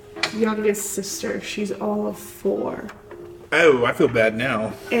youngest sister. She's all of 4. Oh, I feel bad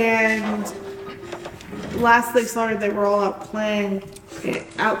now. And last they saw her, they were all out playing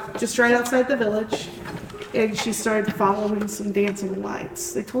out just right outside the village. And she started following some dancing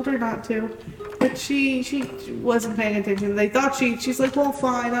lights. They told her not to, but she wasn't paying attention. They thought she's like, well,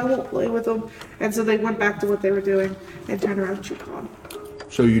 fine, I won't play with them. And so they went back to what they were doing and turned around and she gone.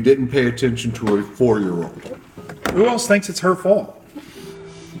 So you didn't pay attention to a 4-year-old? Who else thinks it's her fault?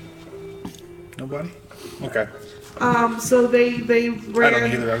 Nobody? Okay. So they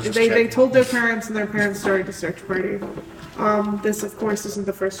ran. either, I was just They checking. told their parents, and their parents started a search party. This, of course, isn't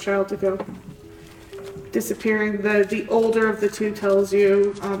the first child to go disappearing. The older of the two tells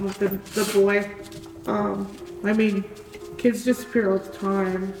you, the boy. I mean, kids disappear all the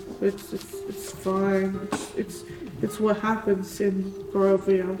time. It's fine. It's what happens in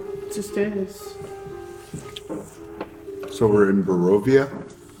Barovia. It just is. So we're in Barovia?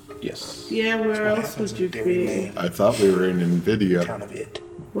 Yes. Yeah, where else would you be? I thought we were in NVIDIA. Town of it.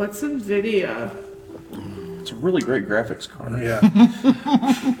 What's NVIDIA? It's a really great graphics card. Yeah.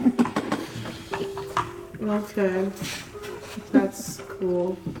 Okay. That's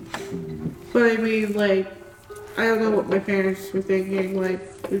cool. But I mean, like, I don't know what my parents were thinking. Like,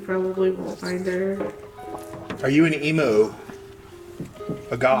 we probably won't find her. Are you an emo?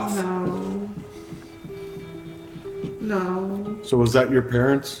 A goth? No. No. So was that your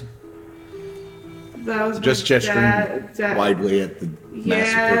parents? That was Just my gesturing dad. widely at the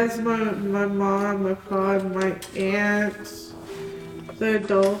Yes, massacre. my mom, my pa, and my aunt. The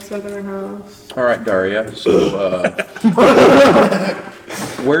adults at our house. All right, Daria. So,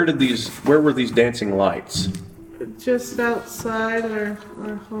 where were these dancing lights? Just outside our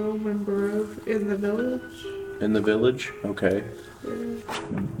home in Barov, in the village. In the village? Okay.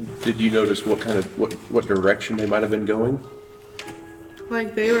 Did you notice what direction they might have been going?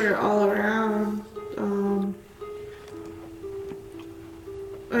 Like, they were all around.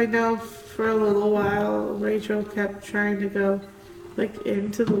 I know for a little while Rachel kept trying to go like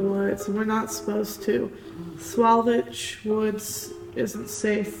into the woods, and we're not supposed to. Swalvich Woods isn't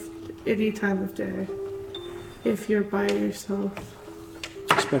safe any time of day if you're by yourself.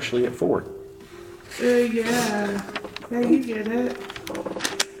 Especially at 4. Yeah, you get it.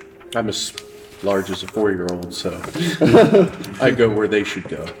 I'm as large as a 4-year-old, so I go where they should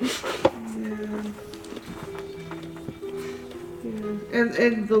go. Yeah.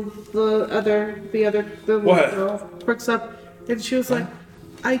 And the little What? girl perks up, and she was like,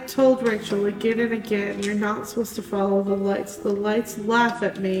 I told Rachel again and again, you're not supposed to follow the lights. The lights laugh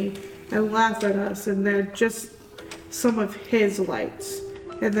at me and laugh at us, and they're just some of his lights,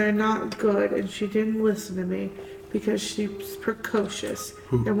 and they're not good. And she didn't listen to me because she's precocious,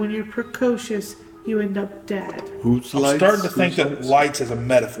 and when you're precocious, you end up dead. Who's I'm lights? starting to think that lights is a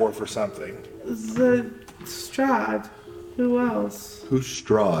metaphor for something. The Strahd. Who else? Who's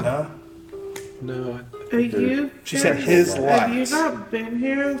Strahd? Huh? No, Are you? She said his Have you lights. not been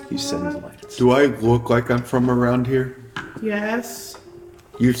here? he sends before? lights. Do I look like I'm from around here? Yes.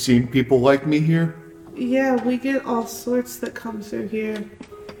 You've seen people like me here? Yeah, we get all sorts that come through here.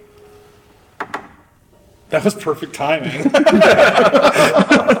 That was perfect timing.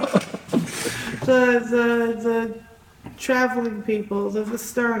 The traveling people, the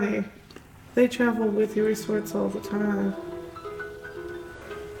Vistani, they travel with your sorts all the time.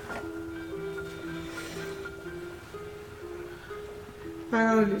 I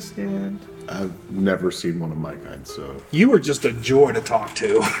don't understand. I've never seen one of my kind, so. You were just a joy to talk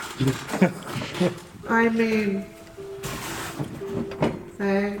to. I mean,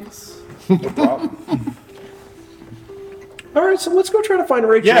 thanks. No problem. All right, so let's go try to find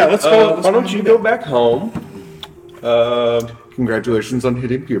Rachel. Yeah, let's go. Why don't you go back home? Congratulations on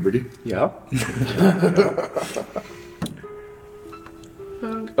hitting puberty. Yeah.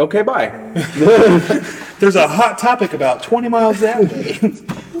 Okay, bye. There's a hot topic about 20 miles that way.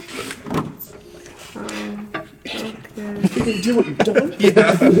 Okay. Do what you've done.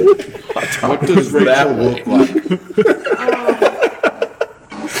 Yeah. What does Rachel look like?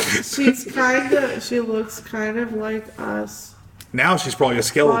 She looks kind of like us. Now she's probably a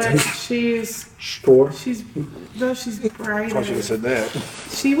skeleton. But she's Store. she's I should have brighter. said that.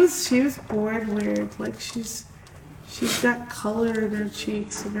 She was born weird. Like she's got color in her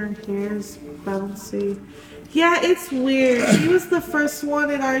cheeks and her hair's bouncy. Yeah, it's weird. She was the first one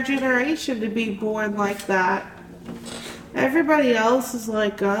in our generation to be born like that. Everybody else is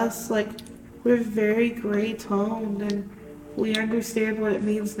like us. Like we're very gray toned and we understand what it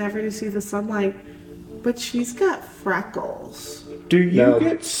means never to see the sunlight. But she's got freckles. Do you No.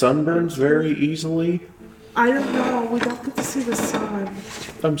 get sunburns very easily? I don't know. We don't get to see the sun.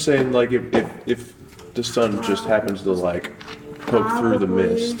 I'm saying, like, if The sun just happens to like poke through the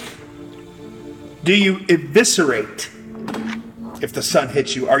mist. Do you eviscerate if the sun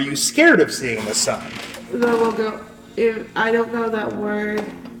hits you? Are you scared of seeing the sun? Then we'll go. If I don't know that word,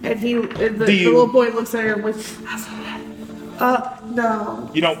 and the you- little boy looks at her with, no.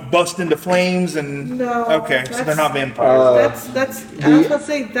 You don't bust into flames and No, okay, so they're that's- not vampires. That's. I was about to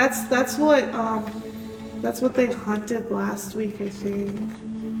say that's what they hunted last week. I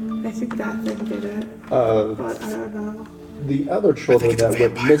think that thing did it, but I don't know. The other children it's a that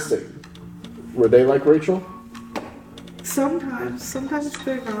went vampire. missing, were they like Rachel? Sometimes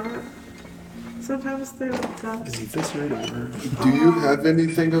they're not. Sometimes they're like that. Is he eviscerated or? Do you have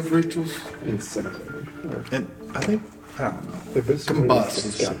anything of Rachel's? Incinerate. And I think I don't know.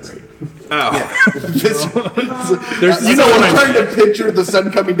 Combust. Oh, You know what I'm trying to picture the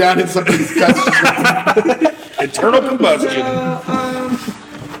sun coming down and somebody's guts. internal combustion.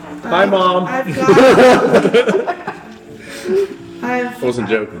 Hi, Mom. I've got. I wasn't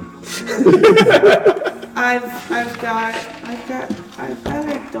joking. I've got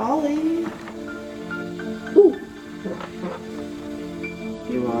a dolly.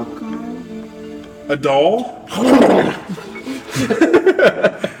 You're welcome. A doll?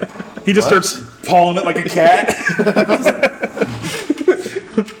 He just starts pawing it like a cat.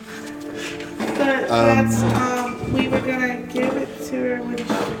 But that's we were gonna give it to her when she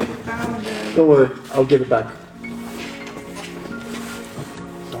found it. Don't worry, I'll give it back.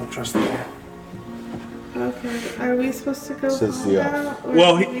 Don't trust the cat. Okay, are we supposed to go Says home the now, or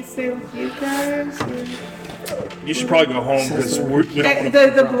Well, can we stay with you guys? Or? You should probably go home because we don't want And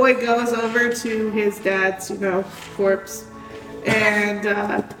to. the boy goes over to his dad's, corpse,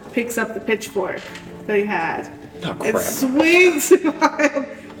 and picks up the pitchfork that he had, and swings it on him.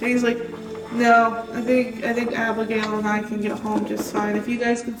 And he's like, "No, I think Abigail and I can get home just fine. If you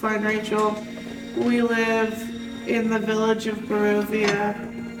guys can find Rachel, we live in the village of Barovia,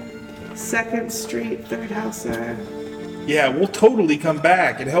 2nd Street, 3rd house in. Yeah, we'll totally come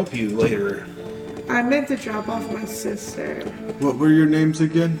back and help you later. I meant to drop off my sister, What were your names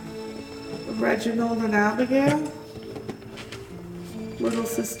again? Reginald and Abigail. Little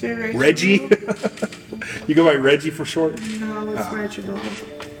sister Rachel. Reggie? You go by Reggie for short? No, it's Reginald.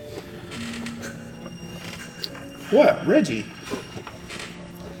 What? Reggie?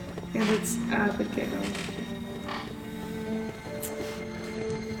 And it's Abigail.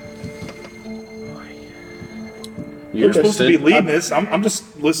 You're supposed to be sent- leading this. I'm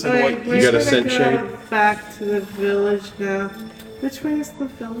just listening to Alright, what we're got a gonna scent go shade? back to the village now. Which way is the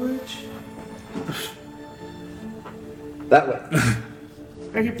village? That way.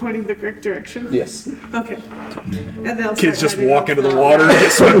 Are you pointing the correct direction? Yes. Okay. And they'll kids start just heading walk up into the the water and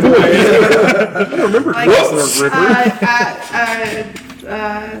get swept away. Like,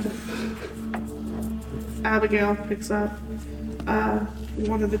 Abigail picks up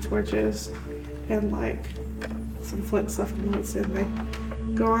one of the torches and some flint stuff and lights in. They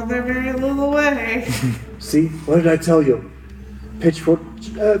go on their very little way. See, what did I tell you?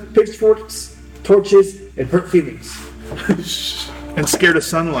 Pitchforks, torches, and hurt feelings. And scared of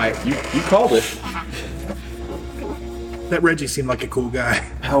sunlight. You called it. That Reggie seemed like a cool guy.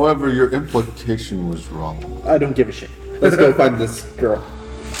 However, your implication was wrong. I don't give a shit. Let's go find this girl.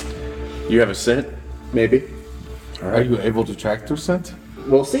 You have a scent? Maybe. Are you able to track their scent?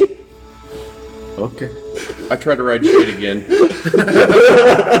 We'll see. Okay. I tried to ride Shade again.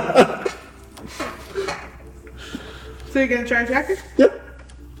 So you're gonna try to track her? Yep.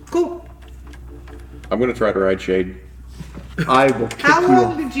 Cool. I'm gonna try to ride Shade. I will kick How you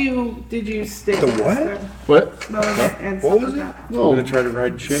long off. did you stay? The with what? them? What? Moment and What stuff was like it? that. I'm gonna try to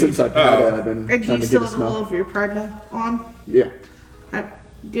ride Shade. Since I've had it, I've been And trying do you to still get a have all smell. of your partner on? Yeah.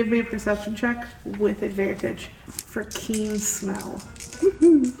 Give me a perception check with advantage for keen smell.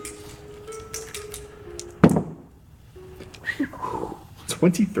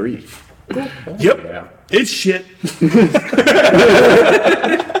 23. Yep. Yeah. It's shit.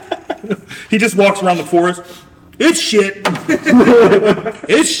 He just walks around the forest. It's shit.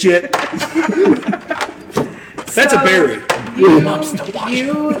 It's shit. That's a So, berry. You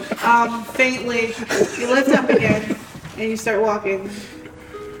faintly, you lift up again, and you start walking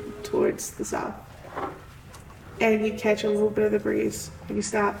towards the south. And you catch a little bit of the breeze, and you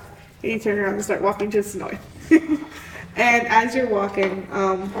stop, and you turn around and start walking to the north. And as you're walking,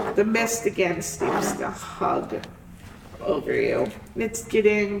 the mist again seems to hug over you. It's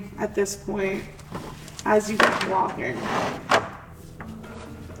getting, at this point, as you keep walking,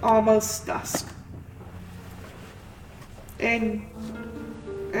 almost dusk. And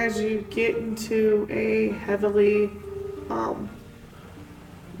as you get into a heavily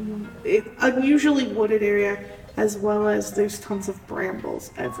unusually wooded area, as well as there's tons of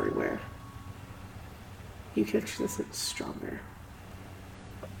brambles everywhere. You catch this, it's stronger.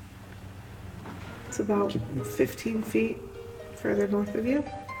 It's about 15 feet further north of you.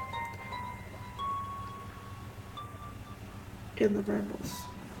 In the brambles.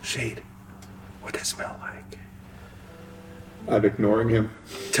 Shade, what does it smell like? I'm ignoring him.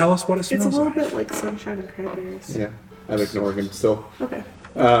 Tell us what it It's smells a little like. bit like sunshine and cranberries. Yeah, I'm ignoring him still. Okay.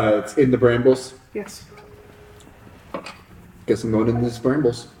 It's in the brambles. Yes. Guess I'm going in these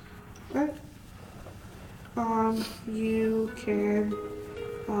brambles. Alright. You can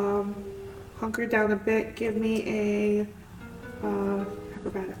hunker down a bit. Give me a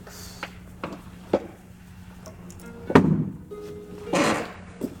acrobatics.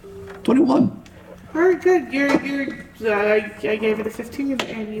 $21. Alright, good. I gave it a 15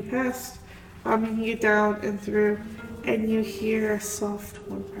 and you passed. You get down and through and you hear a soft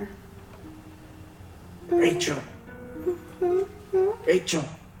whimper. Rachel. Rachel.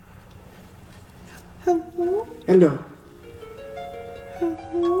 Hello? Hello.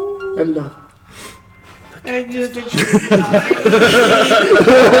 Hello? Hello. And you eventually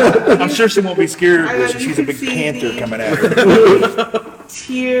I'm sure she won't be scared I because know, you she's a can big see panther the- coming at her.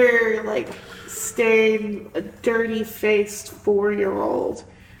 tear like stained, a dirty faced 4-year-old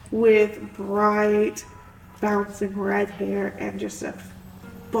with bright bouncing red hair and just a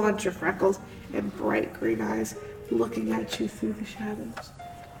bunch of freckles and bright green eyes looking at you through the shadows.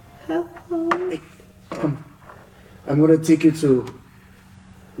 Hello. I'm gonna take you to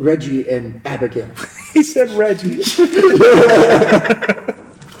Reggie and Abigail. He said Reggie.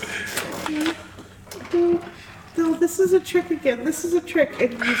 No, this is a trick again. This is a trick,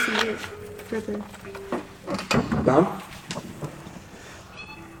 and you see it further. Mom?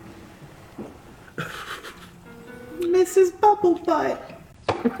 Mrs. Bubblebutt.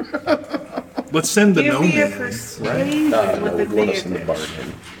 Let's send the Give gnome me a in. persuasion No, with we want to send the advantage. bard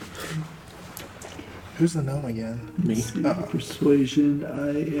in. Who's the gnome again? Me. Persuasion, I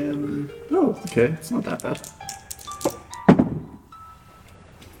am... Oh, okay. It's not that bad.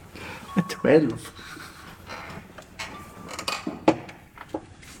 A 12.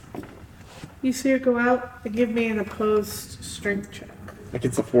 You see her go out and give me an opposed strength check. Like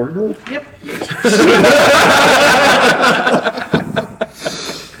it's a 4-year-old? Yep.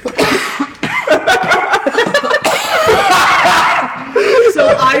 So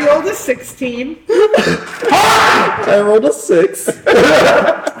I rolled a 16, I rolled a 6.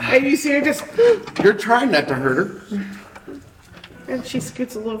 and you see her just, You're trying not to hurt her. and she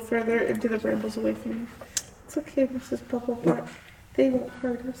scoots a little further into the brambles away from you. It's okay, Mrs. Bubblebutt. They won't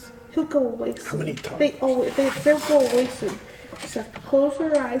hurt us. He'll go away soon. many times? They'll go away soon. Just have to close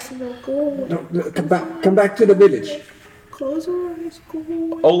her eyes and they'll go away. No, come back to the village. Close her eyes, go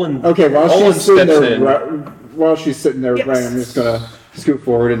away. Olin. Okay, while Olin she's sitting steps there, in. while she's sitting there, Yes. Brian, I'm just gonna scoot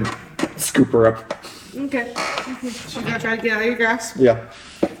forward and scoop her up. Okay. She's gonna try to get out of your grasp. Yeah.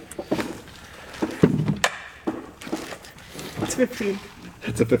 It's 15.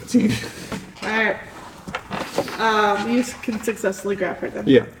 It's a 15. Alright. You can successfully grab her then.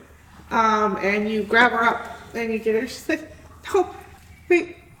 Yeah. And you grab her up and you get her. She's like, no,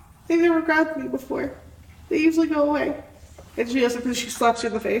 they never grabbed me before. They usually go away. And she goes up and she slaps you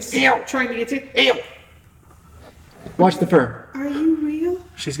in the face. Trying to get you. Watch the fur. Are you real?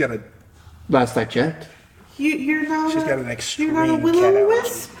 She's got a Last I checked. You're not. She's got an You're extreme not a cat will-o' allergy.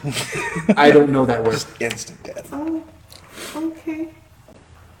 wisp. I don't know that word. Instant death. Oh, okay.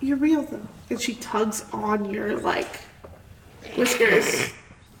 You're real though. And she tugs on your whiskers.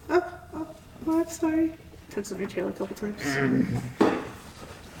 Oh, I'm sorry. Tugs on your tail a couple times.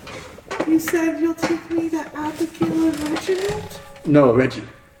 You said you'll take me to Abigail and Reginald? No, Reggie.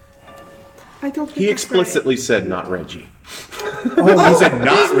 I don't think He that's explicitly said not Reggie. Oh, he said right.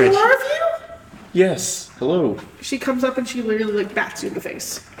 not There's Reggie. more of you? Yes. Hello. She comes up and she literally bats you in the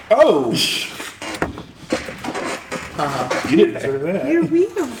face. Oh. You didn't deserve that. You're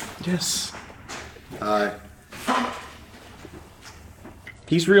real. Yes. Hi.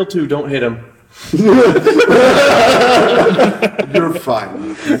 He's real too. Don't hit him. You're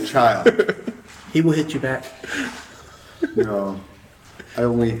fine. You're a child. He will hit you back. No. I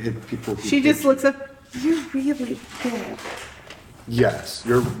only hit people who She just looks up. You're really big. Yes,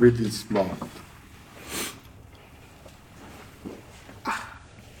 you're really small.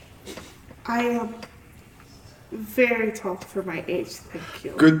 I am very tall for my age, thank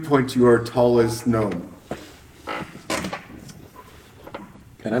you. Good point, you are tall as gnome.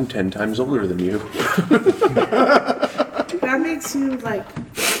 And I'm 10 times older than you. That makes you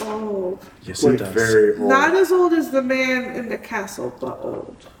old. old. Yes, it does. Very old. Not as old as the man in the castle, but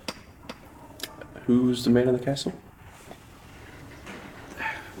old. Who's the man in the castle?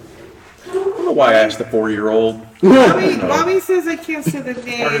 I don't know why I asked the 4-year-old. Mommy says I can't say the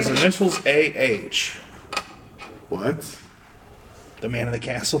Are his name. initials A.H.? What? The man in the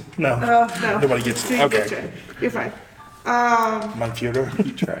castle? No. Oh, no. Nobody gets See, it. Okay. good try. You're fine. Mein Führer.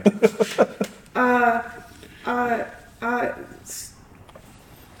 Try.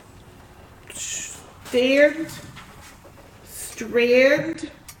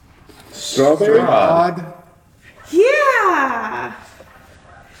 Strand? Strawberry? Odd. Yeah!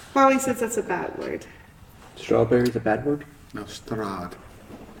 Mommy says that's a bad word. Strawberry's a bad word? No, Strad.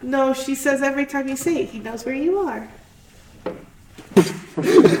 No, she says every time you say it, he knows where you are.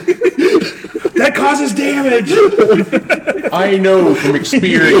 That causes damage! I know from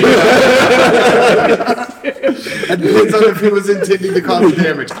experience. It depends on if he was intending to cause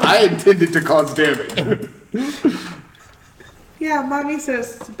damage. I intended to cause damage. Yeah, Mommy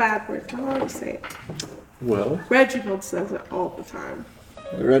says it's a bad word. Don't always say it. Well, Reginald says it all the time.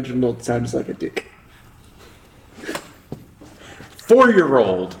 Reginald sounds like a dick.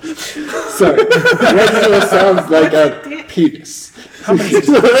 4-year-old. Sorry. Reginald sounds like a penis.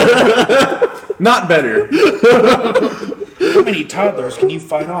 Not better. How many toddlers can you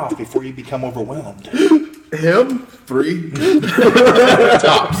fight off before you become overwhelmed? Him? 3?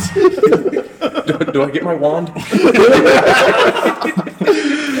 Tops. Do I get my wand?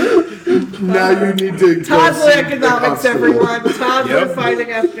 Now you need to go Toddler see the economics, constable. everyone. Toddler Yep.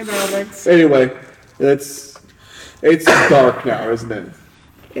 fighting economics. Anyway, it's dark now, isn't it?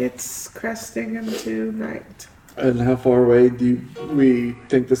 It's cresting into night. And how far away do we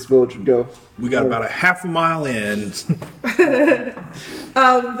think this village would go? We got about a half a mile in.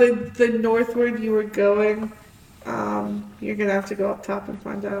 The northward you were going, you're gonna have to go up top and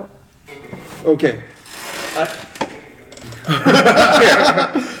find out. Okay.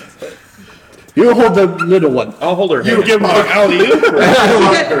 You hold the little one. I'll hold her hand. Give him an alley.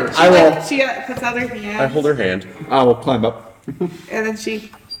 I will. She puts out her hand, I hold her hand. I will climb up. and then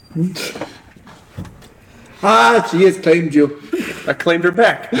she. Ah, she has claimed you. I claimed her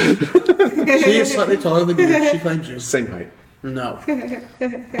back. She is slightly taller than you. She claims you. Same height. No.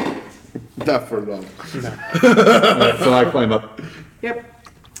 Not for long. So I climb up. Yep.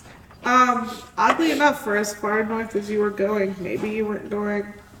 Oddly enough, for as far north as you were going, maybe you weren't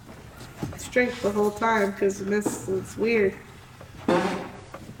going straight the whole time, because this is weird.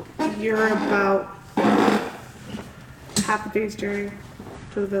 You're about half a day's journey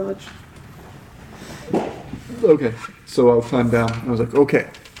to the village. Okay, so I'll climb down. I was like, okay,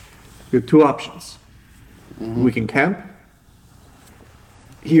 we have two options. We can camp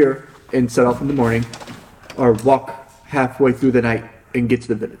here and set off in the morning, or walk halfway through the night and get to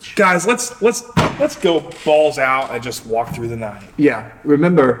the village. Guys, let's go balls out and just walk through the night. Yeah,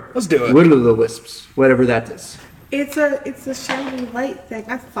 remember, Let's do it. Will-o'-the-wisps, whatever that is. It's a shiny light thing.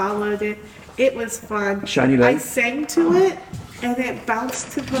 I followed it. It was fun. Shiny I light? sang to it, and it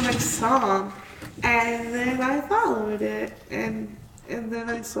bounced to the next song, and then I followed it, and then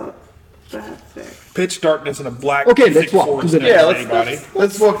I saw that thing. Pitch darkness and a black Okay, let's thick walk. forest Yeah, next to let's- anybody.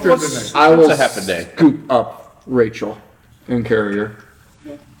 Let's walk through the night. I will a half a day. scoop up Rachel and carry her.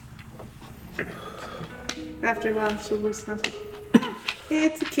 After a while, she'll lose nothing.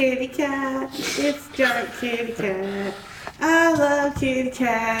 It's a kitty cat. It's a giant kitty cat. I love kitty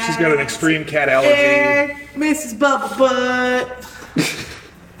cats. She's got an extreme cat allergy. And Mrs. Bubble Butt.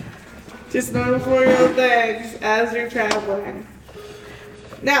 Just normal 4-year-old things as you're traveling.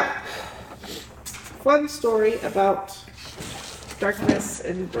 Now, fun story about darkness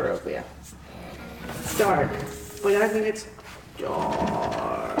in Barovia. It's dark, but I mean it's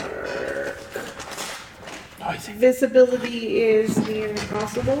dark. Visibility is near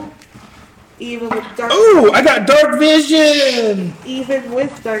impossible, even with dark. Ooh, I got dark vision. Even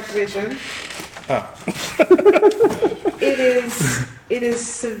with dark vision, Oh. it is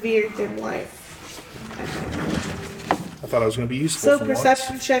severe dim light. I thought I was going to be useful. So for once.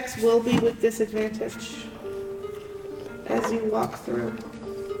 perception checks will be with disadvantage as you walk through.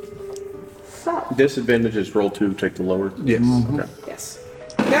 So, Disadvantage is roll 2, take the lower. Yes. Okay. yes.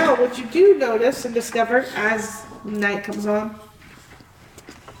 Now, what you do notice and discover as night comes on,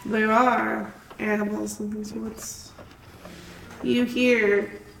 there are animals in these woods. You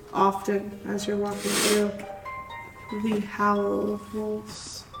hear often as you're walking through the howl of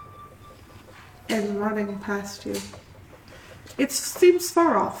wolves and running past you. It seems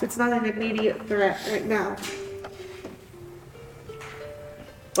far off. It's not an immediate threat right now.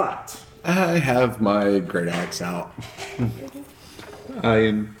 But I have my great axe out.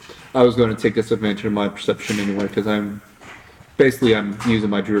 I was going to take disadvantage of my perception anyway because I'm using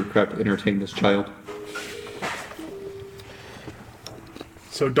my druidcraft to entertain this child.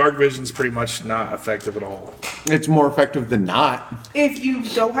 So dark vision's pretty much not effective at all. It's more effective than not. If you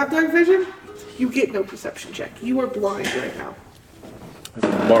don't have dark vision, you get no perception check. You are blind right now.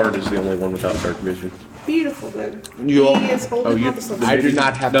 Bard is the only one without dark vision. Beautiful then. You- He is holding on to something. I do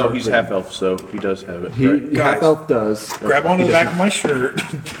not have No, dark he's vision. half elf, so he does have it. He Right? half elf does. Grab onto the back of my shirt.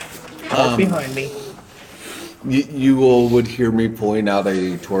 Right behind me. You all would hear me pulling out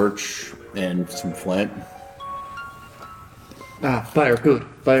a torch and some flint. Fire, good.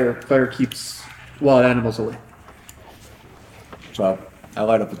 Fire keeps wild animals away. So I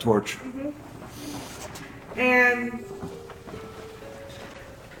light up the torch. And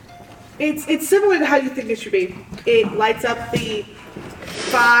it's similar to how you think it should be. It lights up the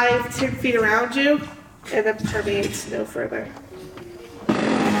 5-10 feet around you and then permeates no further.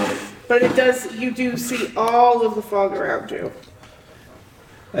 But you do see all of the fog around you.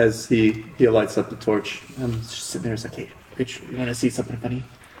 As he lights up the torch, I'm just sitting there. It's like, hey, Rich, you want to see something funny?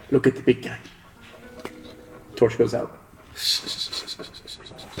 Look at the big guy. Torch goes out.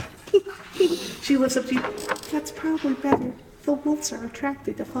 She lifts up to you. That's probably better. The wolves are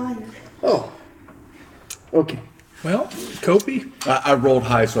attracted to fire. Oh. Okay. Well, Kopi, I rolled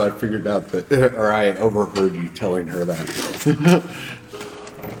high, so I figured out that, or I overheard you telling her that.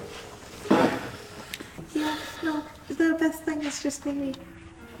 Yeah, no, the best thing is just maybe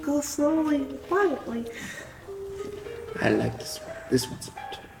go slowly and quietly. I like this one. This one's better.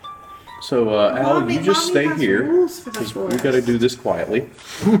 So, Al, Mommy- you just Mommy stay has here. rules for the We forest. gotta do this quietly.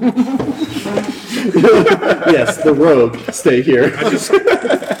 Yes, the rogue. Stay here. I just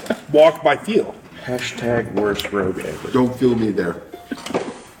walk by feel. Hashtag worst rogue ever. Don't feel me there.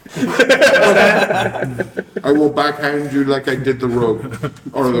 I will backhand you like I did the rogue.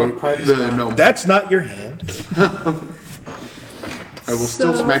 Or the gnome. That's not your hand. I will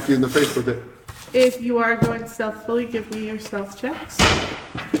still So- smack you in the face with it. If you are going stealthily, give me your stealth checks.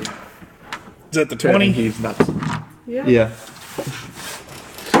 Is that the 20? He's nuts. Yeah. Yeah.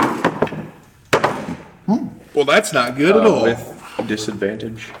 Well, that's not good at all. With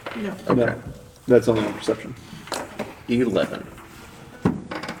disadvantage. No. No, that's only on perception. 11.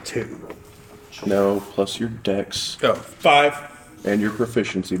 2. No, plus your dex Oh, 5. and your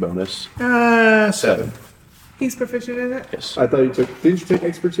proficiency bonus. 7. He's proficient in it. Yes. I thought did you take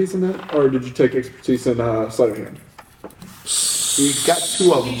expertise in that? Or did you take expertise in sleight of hand? You got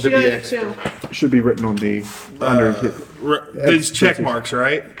two of them You to should be have extra. two. It should be written on the under These check marks,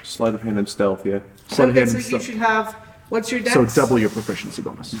 right? Sleight of hand and stealth, yeah. sleight of Okay, hand so and you stuff. should have. What's your dex? So double your proficiency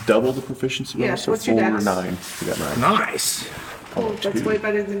bonus. Double the proficiency Yeah, bonus, so what's your 4 or dex? 9. You got 9. Nice. Oh, that's way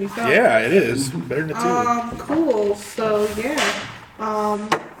better than you thought. Yeah, it is. Better than 2. Cool. So yeah.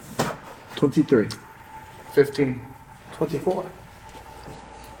 23. 15. 24.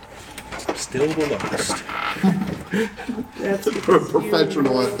 Still the lowest. That's We're a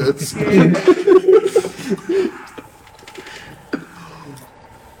professional at this.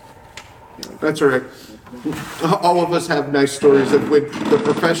 That's all right. All of us have nice stories of when the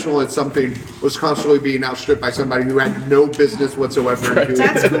professional at something was constantly being outstripped by somebody who had no business whatsoever. in doing it.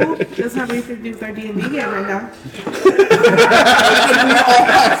 That's cool. Doesn't have anything to do with our D&D game right now.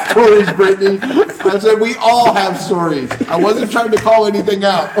 Stories, Brittany. I said we all have stories. I wasn't trying to call anything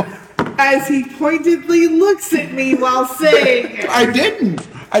out. As he pointedly looks at me while saying it. I didn't.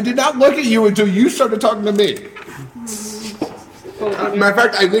 I did not look at you until you started talking to me. Matter of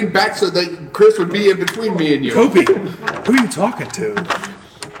fact, I leaned back so that Chris would be in between me and you. Kopi, who are you talking to?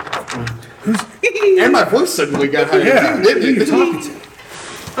 And my voice suddenly got higher. Yeah, too, who are didn't you it? talking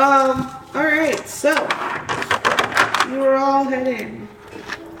to? Alright, so. You are all heading.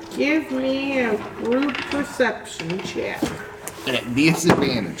 Give me a group perception check. At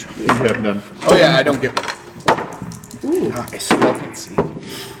disadvantage. You have none. Oh yeah, I don't get one. Nice. Let's see.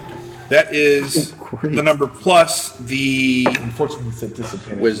 That is great. the number plus the Unfortunately, it's a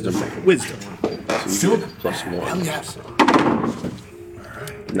disadvantage. Wisdom. wisdom. So you get plus 1. Yes.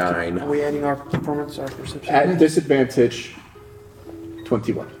 9. Are we adding our performance, our perception? At disadvantage,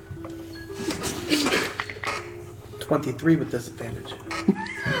 21. 23 with disadvantage.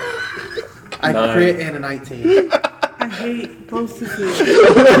 I 9. crit and a 19. I hate both of you.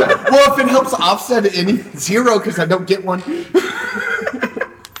 Well, if it helps offset any 0, because I don't get one.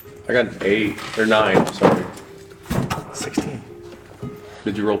 I got an 8. Or 9, sorry. 16.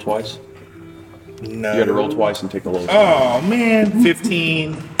 Did you roll twice? No. You gotta roll twice and take the lowest. Oh, man.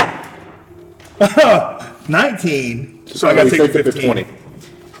 15. 19. So I gotta take the 15. 20.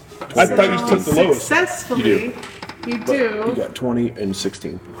 I thought you took the lowest. Successfully You You do. got 20 and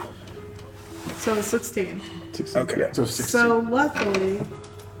 16. So it's 16. Okay. So 16. So luckily,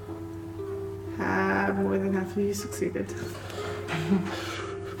 more than half of you succeeded.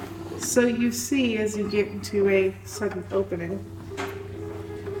 So you see, as you get into a sudden opening,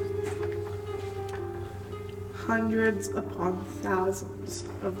 hundreds upon thousands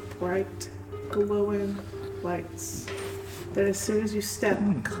of bright, glowing lights that as soon as you step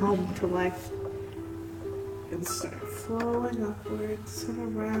come to life and start flowing upwards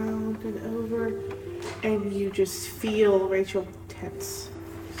and around and over, and you just feel Rachel tense.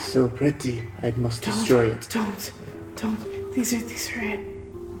 So pretty, I must destroy it. Don't. These are it.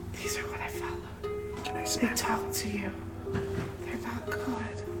 These are what I followed. They talk to you. They're not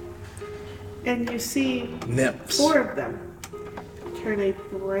good. And you see Nymphs. 4 of them turn a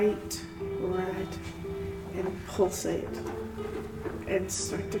bright red and pulsate and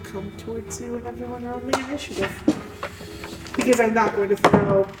start to come towards you and everyone on the initiative. Because I'm not going to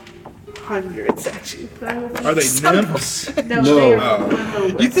throw hundreds at you. But I will Are they some- nymphs? No, they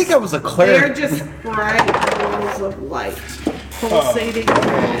are You think I was a They're cleric? just bright balls of light, pulsating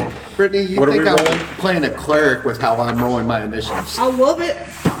red. Brittany, you What are think we I'm rolling? playing a cleric with how I'm rolling my initiatives? I love it.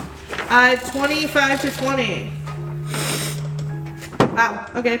 25 to 20. Wow.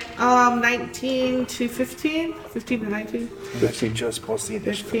 Okay. 19 to 15. 15 to 19. 15 just plus the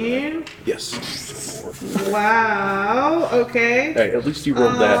initiative. 15. Yes. Wow. Okay. Hey, at least you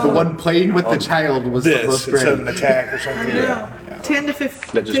rolled that. The one playing with the child was the This most instead of brave. an attack or I something. know. 10 to 15.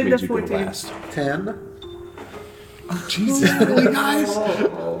 That just 10 means to you go 14. last. 10? Oh, Jesus, really, guys?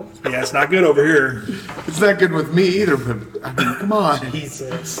 Yeah, it's not good over here. It's not good with me either, but I mean, come on.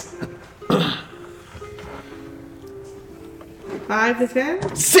 Jesus. 5 to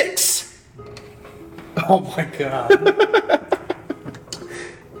 10. 6. Oh my god.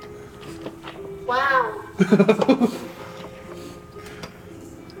 Wow.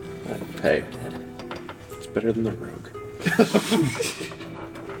 Hey, it's better than the rogue.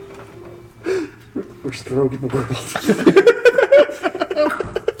 Worst rogue in the world.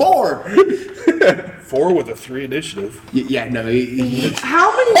 4! 4 with a 3 initiative. Yeah, no, he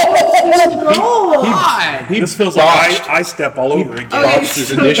How many did you roll? This feels like I step all over again. Okay, Botched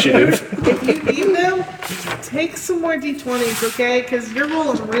his initiative. If you need them, take some more d20s, okay? Because you're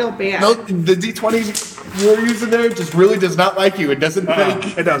rolling real bad. No, the D20 you're using there just really does not like you. It doesn't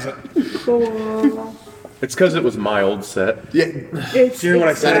think. It doesn't. Cool. It's because it was my old set. Yeah. It's, Do you hear what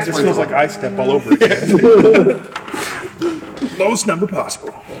I said? It just feels like I step all over again. Lowest number possible.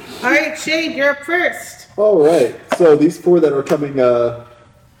 All right, Shade, you're up first. All right. So these 4 that are coming at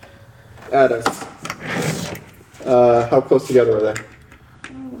us. How close together are they?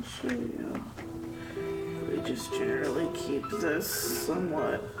 I'll show you. We just generally keep this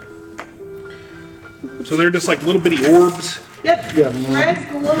somewhat. So they're just like little bitty orbs. Yep. Yeah. Red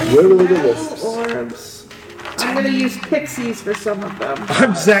glowing Literally the metal wisps. orbs. I'm gonna use pixies for some of them.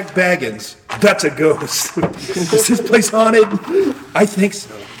 I'm Zach Baggins. That's a ghost. Is this place haunted? I think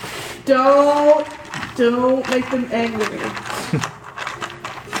so. Don't make them angry.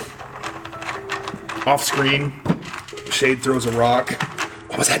 Off screen, Shade throws a rock.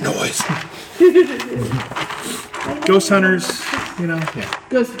 What was that noise? Ghost hunters, you know, yeah.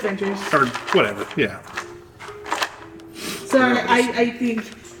 Ghost Adventures. Or whatever, yeah. Sorry, I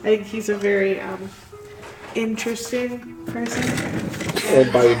think he's a very interesting person.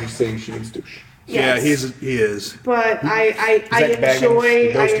 And by interesting, she means douche. Yeah, Yes. he is. But I Zach Baggins, the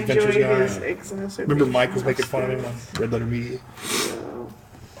enjoy Ghost Adventures guy. his excellence. Remember Mike was making fun of him on Red Letter Media?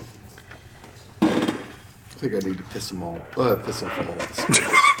 I think I need to piss them all. Piss off all of us.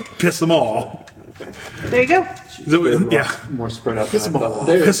 Piss them all. There you go. Yeah, More spread out. Piss 'em all.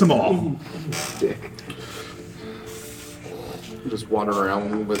 piss them all. Dick. Just wander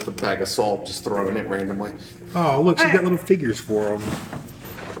around with a bag of salt, just throwing it randomly. Oh, look, she's got little figures for them.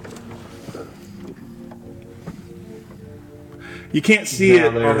 You can't see Yeah, it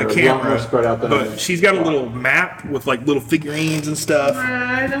on the they're a lot more camera, spread out than but she's got a little map with like little figurines and stuff.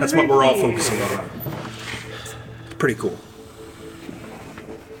 That's what we're all focusing on. Pretty cool.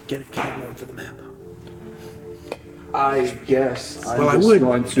 Get a camera for the map. I guess I'm Well, I just would.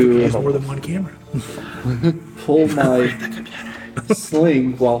 going Use more to than one camera. pull my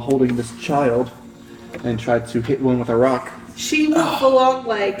sling while holding this child and try to hit one with a rock. She will full on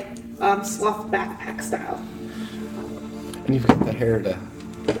like sloth backpack style. And you've got the hair to.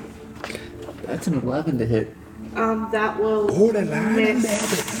 That's an 11 to hit. That will Borderline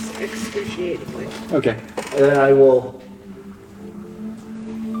miss excruciatingly. Okay, and then I will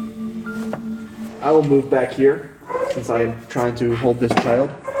move back here since I'm trying to hold this child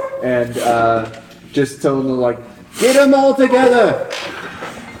and just tell them like Get them all together!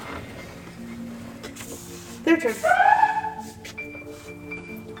 Their turn.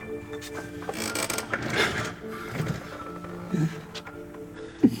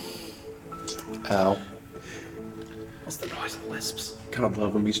 Ow. What's the noise of lisps? Kind of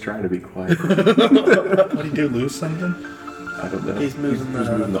love him. He's trying to be quiet. What do you do? Lose something? I don't know. He's moving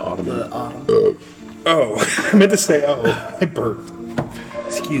the ottoman. The ottoman. Oh, I meant to say, oh, I burped.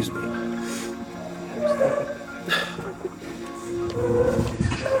 Excuse me.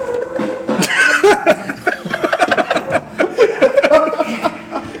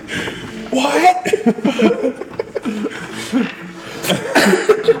 What?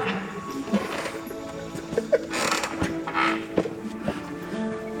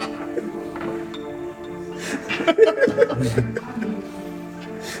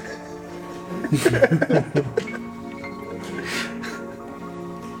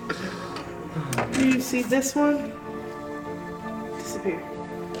 Do you see this one? Disappear.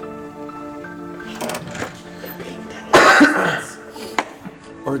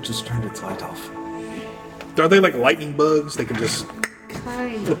 Or it just turned its light off. Are they like lightning bugs? They can just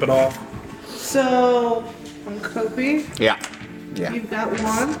Kind flip of. it off. So, on Kobe, Yeah. Yeah. you've got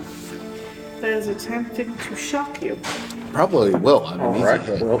one that is attempting to shock you. Probably will. I mean, All he's a right.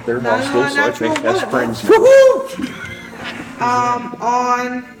 hit. Well, they're Not hostile, on so I natural think that's one. friends.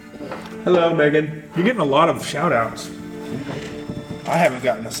 On Hello, Megan. You're getting a lot of shout outs. I haven't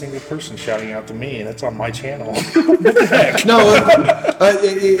gotten a single person shouting out to me, and it's on my channel. No,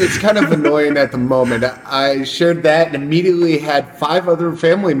 it's kind of annoying at the moment. I shared that and immediately had 5 other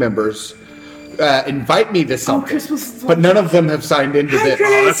family members invite me to something. Christmas. But none of them have signed into Hi, this. Chris.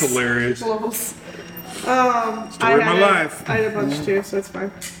 Oh, that's hilarious. Close. Story of my life. I had a bunch too, so it's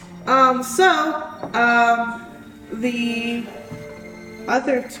fine. The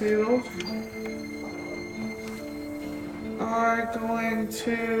other 2 are going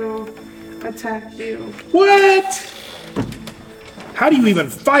to attack you. What? How do you even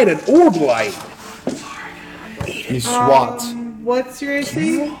fight an orb light? He swats. What's your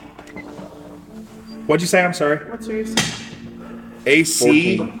AC? What'd you say? I'm sorry. What's your AC?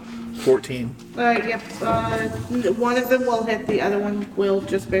 AC 14. Yep. One of them will hit, the other one will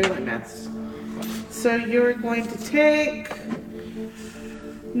just barely miss. So you're going to take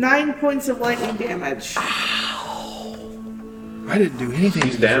 9 points of lightning damage. I didn't do anything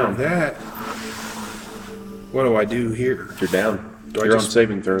He's to deserve down. that. What do I do here? You're down. Do I You're just- on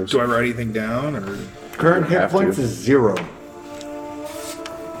saving throws. Do I write anything down or? Current hit have to. points is 0.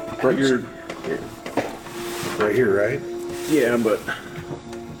 Right, you're. Right here, right? Yeah, but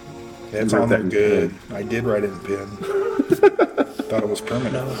That's wrote on that there in good. I did write it in pen. Thought it was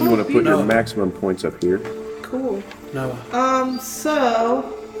permanent. you want to put No. your maximum points up here. Cool. No.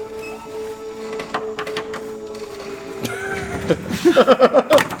 So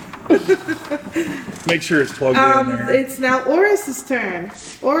Make sure it's plugged in there. it's now Oris's turn.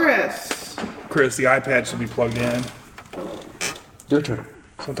 Oris. Chris, the iPad should be plugged in. Your turn.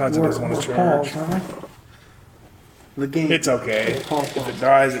 Sometimes it doesn't want to Pause, charge. huh? The game. It's okay. Pause, If it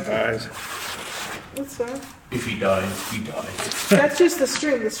dies, it dies. What's that? If he dies, he dies. That's just the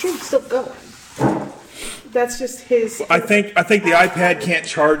stream. The stream's still going. That's just his. I think the iPad can't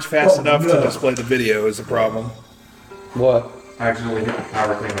charge fast enough to display the video is the problem. What? I accidentally hit the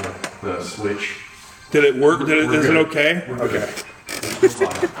power thing on the switch. Did it work? Is it good. okay? We're good.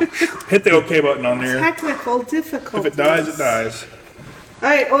 Okay. Hit the OK button on there. Technical If difficulties. it dies, it dies. All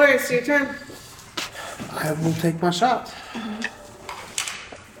right, Oris, your turn. I will take my shot.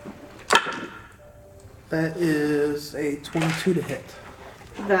 That is a 22 to hit.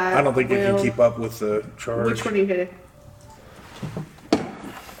 That I don't think you can will- keep up with the charge. Which one are you hitting?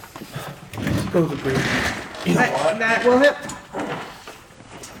 Go with the green. That will hit.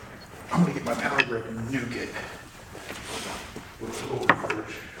 I'm gonna get my power grip and nuke it.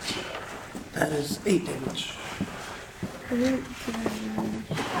 That is 8 damage.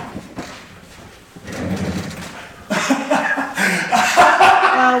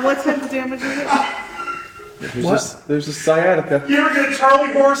 What type of damage is it? There's a sciatica. You ever get a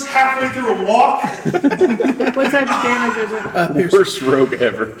Charlie horse halfway through a walk? What type of damage is it? Pierce. Worst rogue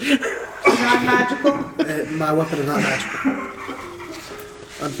ever. Non-magical? My weapon is not magical.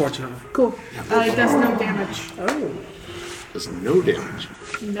 Unfortunately. Cool. It does no damage. There's no damage.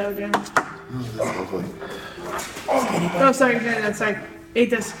 No damage. That's lovely. Oh, sorry. No, sorry. It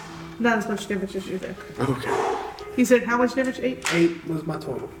does not as much damage as you did. Okay. You said how much damage? 8? 8 was my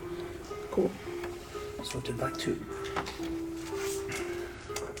total. Cool. So it did by 2.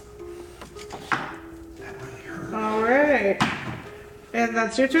 All right. And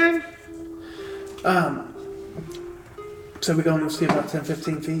that's your turn? So we gonna see about 10,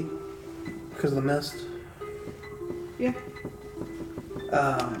 15 feet because of the mist. Yeah.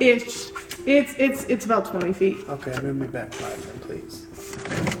 It's about 20 feet. Okay, move me back 5 then, please.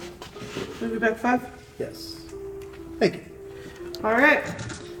 Move it back 5. Yes. Thank you. All right.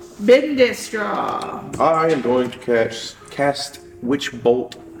 Bendistraw. I am going to cast Witch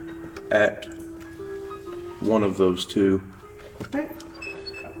Bolt at one of those two. Okay.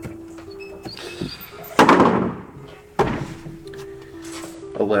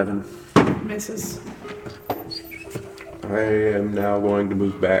 $11. Misses. I am now going to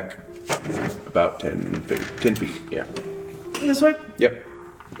move back about 10 feet. Yeah. This way. Yep.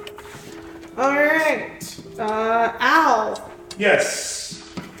 All right. Owl.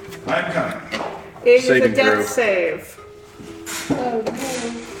 Yes. I'm coming. It is a Saving death throw. save.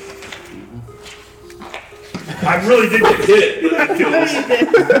 I really did get hit.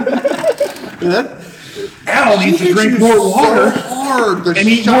 Al needs to drink more water Hard. The and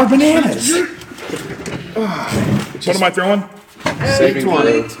eat more shot- bananas. What am I throwing? Saving throw.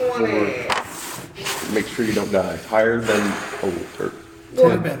 D20. Make sure you don't die. Higher than or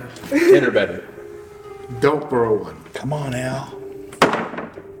 10 better. 10 or better. Don't throw one. Come on, Al.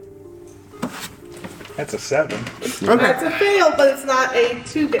 That's a 7. That's a fail, but it's not a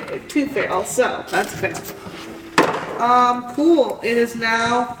two fail, so that's a fail. Cool. It is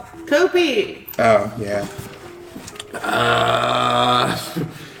now Kopi. Oh, yeah.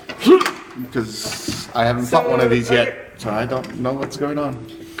 Because I haven't fought one of these yet, so I don't know what's going on.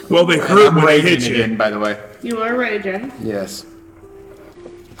 Well, they hurt I'm when they hit raging you. again, by the way. You are raging. Yes.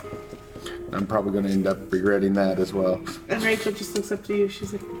 I'm probably going to end up regretting that as well. And Rachel just looks up to you.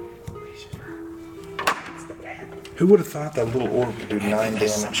 She's like, Who would have thought that little orb would do 9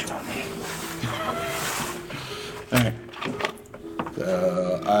 damage? Alright.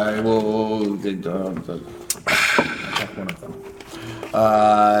 I will attack one of them.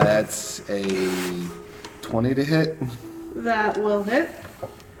 That's a 20 to hit. that will hit.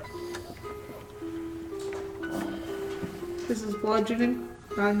 This is bludgeoning,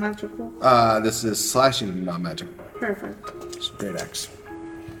 non-magical. This is slashing, not magic. Perfect. Straight axe.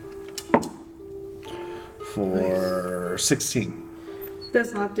 For 16.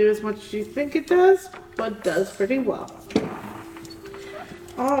 Does not do as much as you think it does, but does pretty well.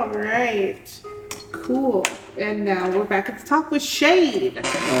 Alright. Cool. And now we're back at the top with Shade.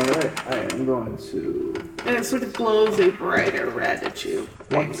 Alright, I am going to And it sort of glows a brighter red at you.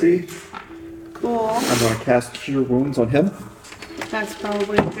 see. Cool. I'm going to cast Cure Wounds on him That's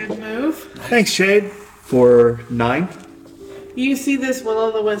probably a good move. Thanks, Shade. for 9. You see this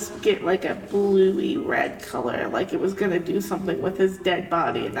will-o'-the-wisp get like a bluey red color, like it was gonna do something with his dead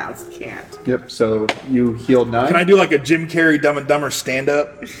body and now it can't. Yep, so you healed 9. Can I do like a Jim Carrey Dumb and Dumber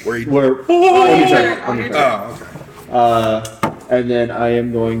stand-up? Where you... We're On your turn, turn, on your Oh, okay. And then I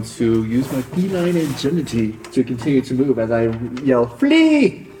am going to use my feline agility to continue to move as I yell,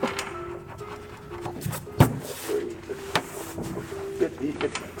 "Flee!" 50,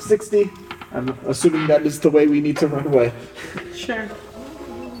 60. I'm assuming that is the way we need to run away. Sure.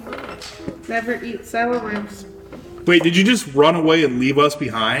 Never eat sour worms. Wait, did you just run away and leave us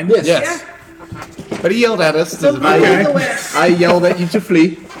behind? Yes. But he yelled at us. So will-o'-the-wisp. I yelled at you to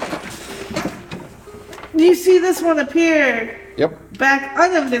flee. You see this one appear Yep. back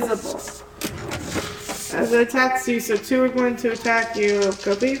uninvisible. As it attacks you, so 2 are going to attack you,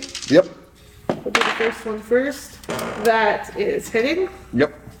 Kopi. Yep. We'll do the first one first. That is hitting.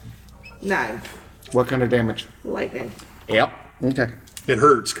 Yep. 9. What kind of damage? Lightning. Yep. Okay. It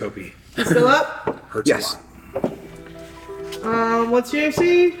hurts, Kopi. You still up? Hurts Yes. a lot. What's your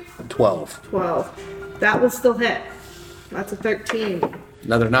AC? 12. 12. That will still hit. That's a 13.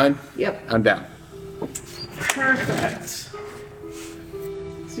 Another 9. Yep. I'm down. Perfect.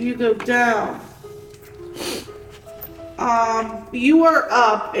 So you go down. You are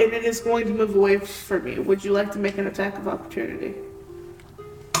up, and it is going to move away from you. Would you like to make an attack of opportunity?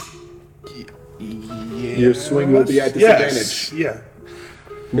 Your swing will be at disadvantage Yes. Yeah.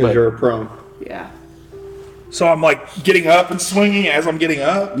 because you're prone. Yeah. So I'm like getting up and swinging as I'm getting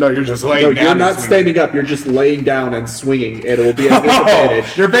up? No, you're just laying No, down. you're and not swinging. standing up. You're just laying down and swinging. It will be at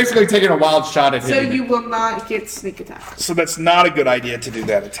disadvantage. You're basically taking a wild shot at So hitting. you will not get sneak attack. So that's not a good idea to do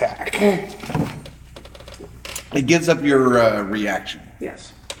that attack. It gives up your reaction.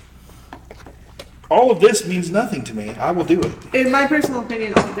 Yes. All of this means nothing to me. I will do it. In my personal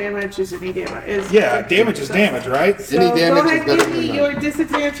opinion, all damage is any damage. Yeah, damage is damage, right? So Any damage go is ahead and better give me than your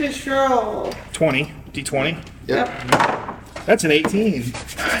disadvantage roll. 20. D20. Yep. That's an 18.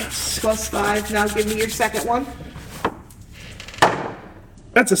 Plus 5. Now give me your second one.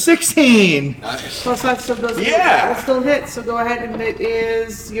 That's a 16. Plus that still does Yeah. it'll still hit, so go ahead and it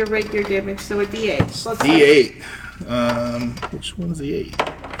is your regular damage, so a D8. Plus D8. Which one's the 8?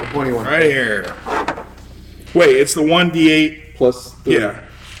 21. Right here. Wait, it's the 1D8. Plus 3. Yeah.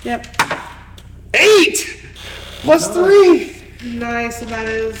 Yep. 8 plus 3. Nice, and that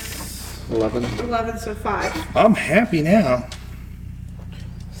is 11. 11, so 5. I'm happy now.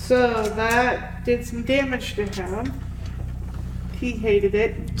 So that did some damage to him. He hated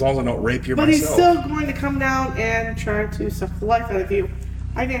it. As long as I don't rape you But myself. he's still going to come down and try to suck the life out of you.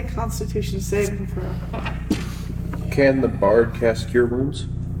 I need a Constitution saving throw. Can the bard cast Cure Wounds?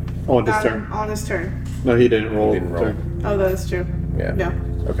 On his turn. On his turn. No, he didn't roll. He didn't roll. Turn. Oh, that is true. Yeah. No.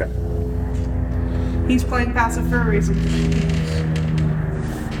 Okay. He's playing passive for a reason.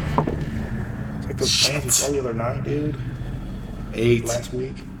 It's like those plans we saw the other night, dude. 8. Last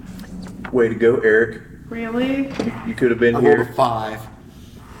week. Way to go, Eric. Really? You could have been I rolled a here. 5.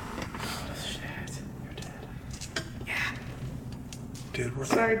 Dude,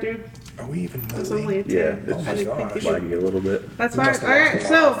 Sorry, dude. are we even It was moving? only a 10. Yeah, I it's didn't think you should. lagging a little bit. That's We fine. must have Alright, lost a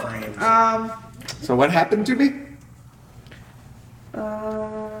so, lot of frames. So what happened to me?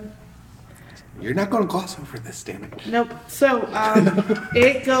 You're not going to gloss over this, damn it. Nope. So,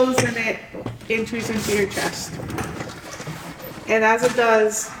 it goes and it enters into your chest. And as it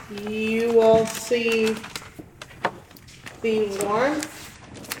does, you will see the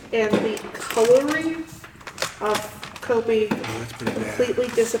warmth and the coloring of Kobe completely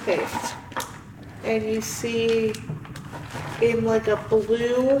dissipate. And you see in like a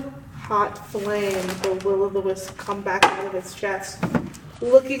blue hot flame the will-o'-the-wisp come back out of his chest,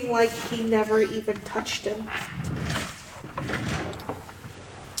 looking like he never even touched him.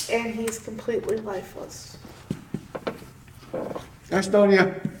 And he's completely lifeless. Nice knowing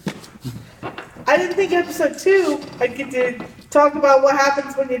you. I didn't think episode 2 I'd get to talk about what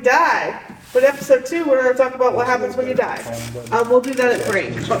happens when you die. But episode 2 we're going to talk about what happens when you die. We'll do that at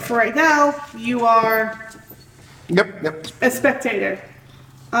 3. But for right now, you are Yep. a spectator.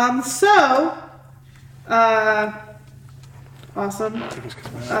 Awesome.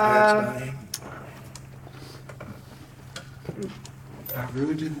 I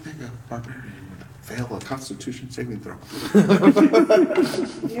really didn't think a barbarian would fail a Constitution saving throw.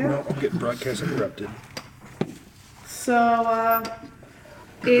 Yeah. No, I'm getting broadcast interrupted. So,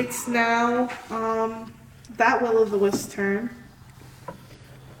 it's now, that will-o'-the-wisp turn.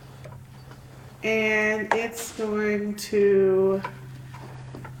 And it's going to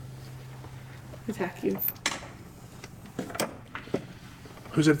attack you.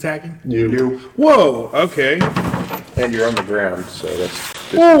 Who's attacking? You. Whoa, okay. And you're on the ground, so that's.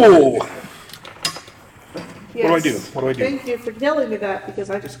 Whoa! Yes. What do I do? What do I do? Thank you for telling me that because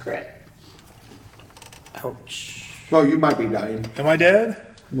I just crit. Ouch. Well, you might be dying. Am I dead?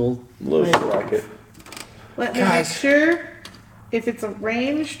 Well, Looks like it. Let me Guys. make sure if it's a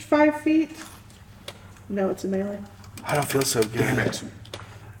ranged 5 feet. No, it's a melee. I don't feel so good.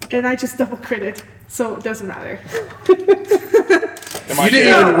 And I just double critted, so it doesn't matter. Am I You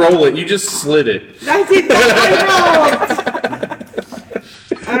didn't dead? even roll it. You just slid it. I did not. I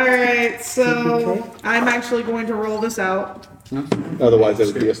rolled. All right, so I'm actually going to roll this out. otherwise it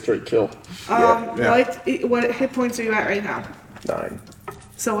would be a straight kill. What hit points are you at right now? 9.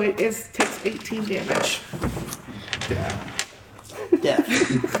 So it takes 18 damage.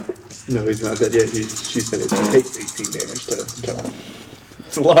 No, he's not dead yet. She said it takes 18 damage to kill him.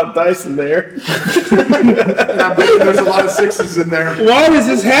 It's a lot of dice in there. I bet there's a lot of 6s in there. Why does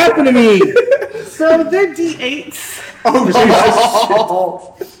this happen to me? So they're D8s.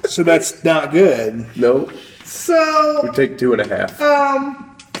 So that's not good. No, So we take 2.5.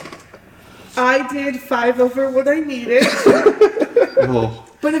 I did 5 over what I needed. Oh,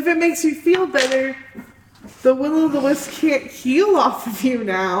 But if it makes you feel better, the will-o'-the-wisp can't heal off of you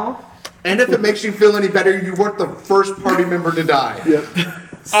now. And if it makes you feel any better, you weren't the first party member to die.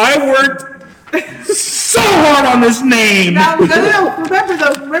 I worked so hard on this name. Now, no. Remember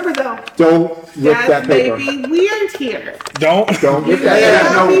though. don't rip that That may paper. be weird here. Don't. You Yeah,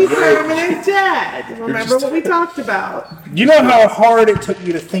 cannot no, be wait. permanent dead. Remember what we talked about. You know how hard it took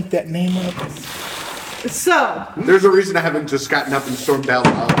me to think that name up? So, There's a reason I haven't just gotten up and stormed out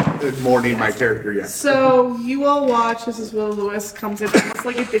and mourning my character yet. you all watch as this will-o'-the-wisp comes in almost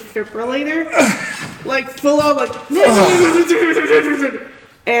like a defibrillator. Like full on like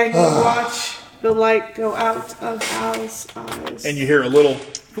and you watch the light go out of Al's eyes. And you hear a little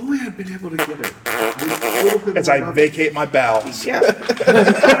If only I'd been able to get it. A little bit as I more- vacate my bowels Yeah.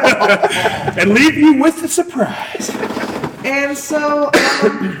 and leave you with the surprise. And so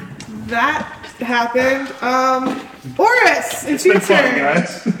that happened. Oris, it's your Been fun, turn.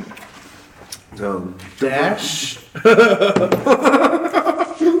 guys. Dash.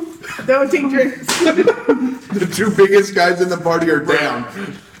 Don't take drinks. The two biggest guys in the party are down.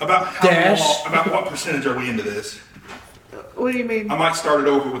 About how Dash. long, about what percentage are we into this? What do you mean? I might start it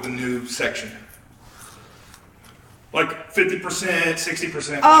over with a new section. Like 50%,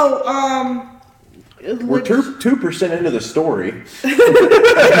 60%. Oh, We're 2% into the story.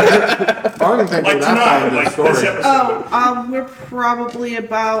 I don't even think like we're that far tonight, into the like story. this episode. we're probably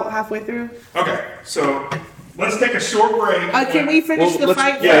about halfway through. Okay, so let's take a short break. Can we finish the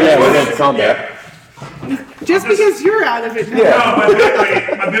fight? Yeah, first? we're into combat. Just because you're out of it now. No,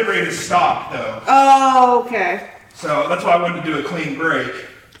 my bit rate is stopped though. Oh, okay. So that's why I wanted to do a clean break.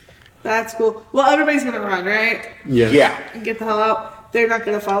 That's cool. Well, everybody's gonna run, right? Yeah. And get the hell out. They're not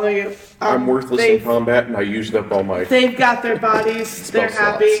gonna follow you. I'm worthless in combat, and I used up all my. They've got their bodies. They're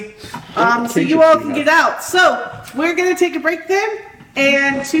Spell happy. So you all can get out. So we're gonna take a break then,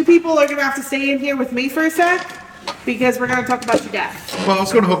 and 2 people are gonna have to stay in here with me for a sec because we're gonna talk about your death. Well, I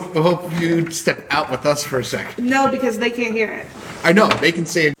was going to hope you'd step out with us for a second. No, because they can't hear it. I know, they can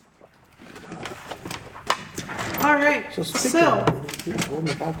say All right. So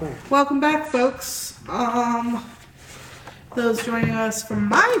welcome back, folks. Those joining us from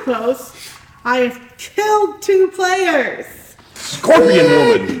my post, I have killed 2 players. Scorpion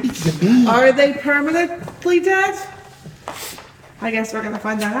woman! Are they permanently dead? I guess we're gonna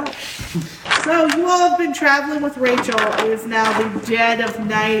find that out. So you all have been traveling with Rachel. It is now the dead of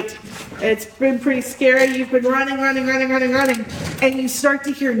night. It's been pretty scary. You've been running, and you start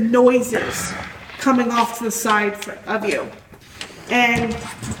to hear noises coming off to the side of you. And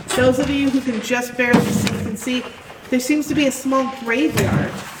those of you who can just barely see can see there seems to be a small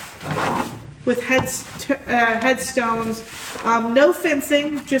graveyard with headstones. No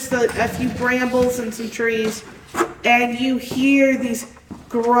fencing, just a few brambles and some trees. And you hear these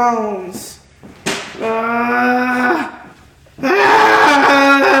groans.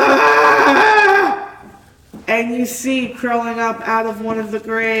 And you see crawling up out of one of the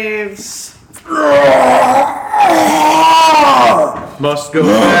graves. Must go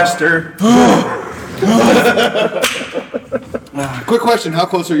faster. Quick question: how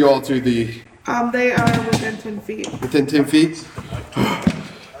close are you all to the? They are within 10 feet. Within 10 feet.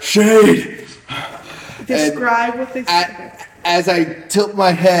 Shade. Describe what they see. as I tilt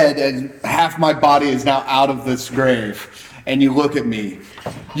my head and half my body is now out of this grave, and you look at me,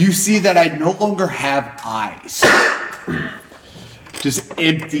 you see that I no longer have eyes. Just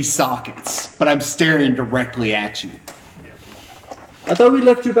empty sockets, but I'm staring directly at you. I thought we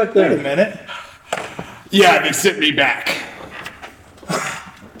left you back Wait a there. minute. Yeah, they sent me back.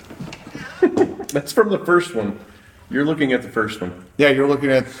 That's from the first one. You're looking at the first one. Yeah, you're looking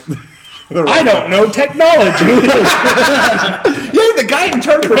at. I don't know technology. Yeah, the guy in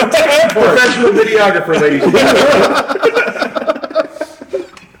charge of protection. Professional videographer, ladies.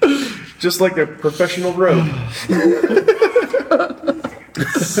 Just like a professional rogue.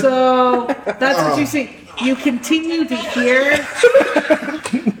 So that's what you see. You continue to hear.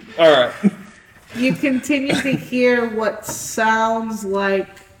 All right. You continue to hear what sounds like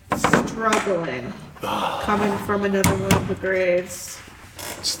struggling coming from another one of the graves.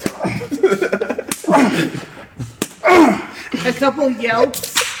 A couple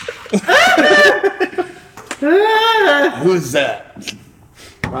yelps. Who's that?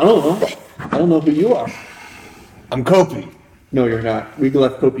 I don't know. I don't know who you are. I'm Kopi. No, you're not. We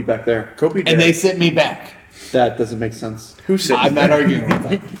left Kopi back there. Kobe And they sent me back. That doesn't make sense. Who sent I'm you not back? arguing with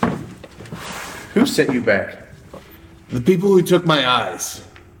them. Who sent you back? The people who took my eyes.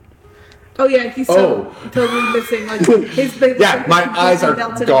 Oh yeah, he's totally missing. Like his big. Yeah, my eyes are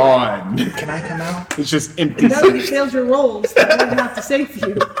melted gone. Can I come out? It's just empty. away. No, you failed your rolls. I didn't have to save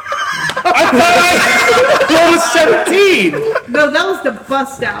you. That was 17. No, that was the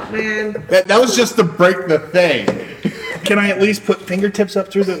bust out, man. That was just to break the thing. Can I at least put fingertips up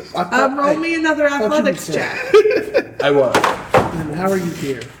through the? Roll me another athletics say. check. I was. And how are you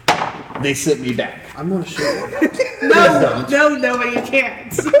here? They sent me back. I'm gonna show you. No, you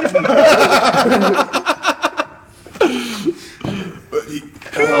can't.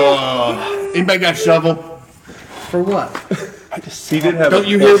 Anybody got a shovel? For what? He did have. Don't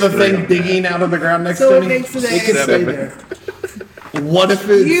you hear the thing digging out of the ground next So to it me? makes it It can a. stay there. What if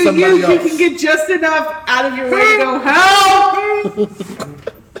it's You somebody else? can get just enough out of your way to go help.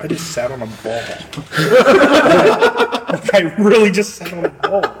 I just sat on a ball. Like, I really just sat on a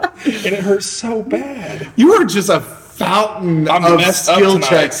ball, and it hurt so bad. You are just a fountain I'm of messed up skill tonight.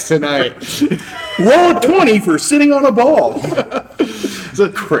 checks tonight. Roll a 20 for sitting on a ball.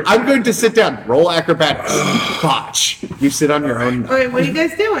 So, I'm going to sit down. Roll acrobatics. Botch. You sit on your own. All right, what are you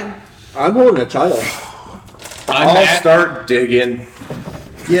guys doing? I'm holding a child. I'll start digging.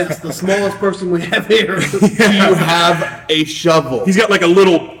 Yes, the smallest person we have here. You have a shovel. He's got like a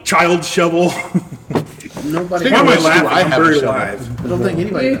little child shovel. Nobody. Speaking Why am I of which, do laughing? I I'm have a very shovel? alive. I don't think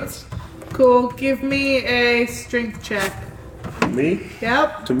anybody does. Cool. Give me a strength check. Me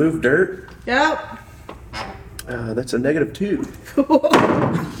Yep. to move dirt. Yep. That's a -2. Cool.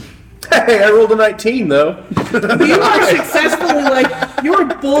 Hey, I rolled a 19 though. You are successfully you're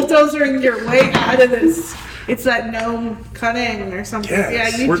bulldozering your way out of this. It's that gnome cunning or something. Yes.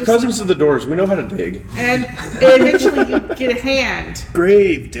 Yeah, you We're just cousins to the doors. We know how to dig. and eventually you get a hand.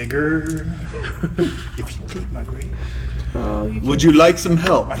 Grave digger. If you dig my grave. Oh, you Would you like some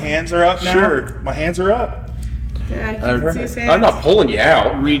help? My hands are up now. Sure. My hands are up. yeah, you can see his hand. I'm not pulling you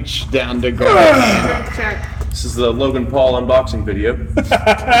out. Reach down to grab. Strength check. This is the Logan Paul unboxing video.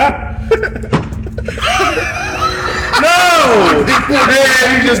 No!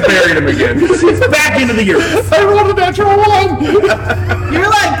 Hey, you just buried him again. Back into the earth. I rolled a natural 1.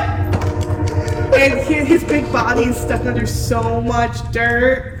 You're and his big body is stuck under so much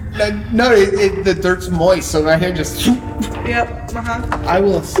dirt. No, the dirt's moist, so my hand just. Yep. I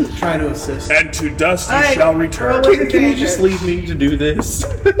will try to assist. And to dust you All right, shall roll return. with Can you advantage. just leave me to do this?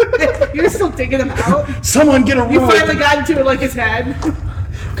 You're still digging him out. Someone get a You rope. finally got into his head.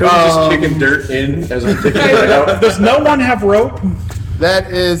 Cody's just kicking dirt in as I'm digging it out. Does no one have rope?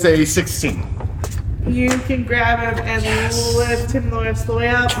 That is a 16. You can grab him and lift him the rest of the way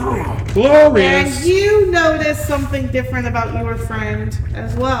up. And Glorious. you notice something different about your friend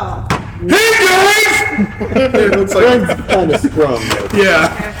as well. Hey guys! It looks like Kind of sprung.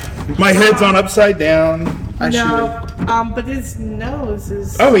 Yeah. My head's on upside down. No, but his nose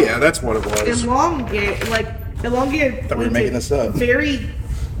is Oh yeah, that's what it was. elongated, elongated. Thought we were pointed, making this up. Very,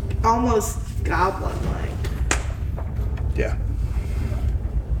 almost goblin-like. Yeah.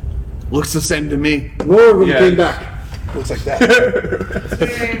 Looks the same to me. More of them Yeah. came back. Looks like that.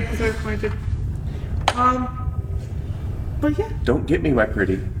 Very sort of pointed. But yeah, Don't get me, my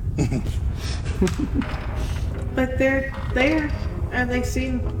pretty. but they're there, and they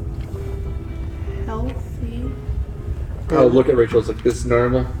seem healthy. Oh, look at Rachel's like, this is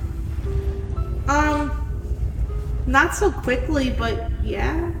normal. Not so quickly, but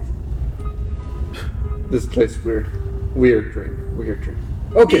yeah. This place weird. Weird dream. Weird dream.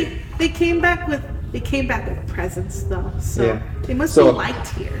 Okay. They came back with presents though, so Yeah. they must So- be liked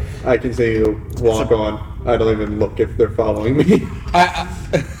here. I continue to walk on. I don't even look if they're following me.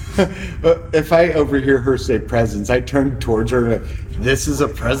 If I overhear her say presents, I turn towards her and this is a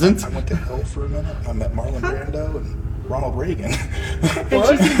present? I went to hell for a minute. I met Marlon Brando and Ronald Reagan.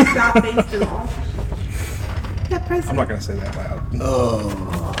 And she seems not phased at all. Yeah, present. I'm not gonna say that loud.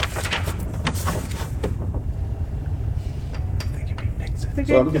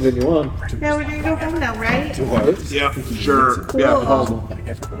 So I'm continuing on. Yeah, we're gonna go home now, right? Yeah. Sure. Cool.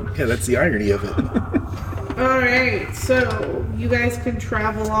 Yeah, that's the irony of it. Alright, so you guys can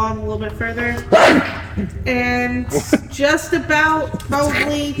travel on a little bit further. And just about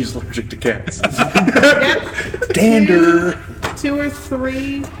probably He's allergic to cats. yep, Dander. two or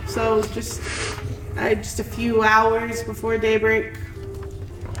three, so just a few hours before daybreak.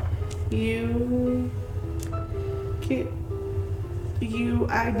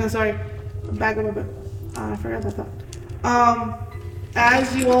 Back up a bit. I forgot about that.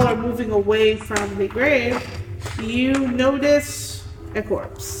 As you all are moving away from the grave, you notice a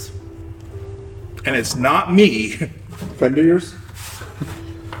corpse. And it's not me. Friend of yours?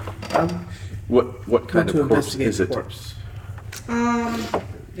 What kind to of corpse investigate is the it? corpse.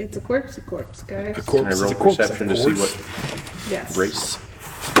 It's a corpse, guys. A Can I corpse is roll a corpse, perception to of see course. what Yes. race?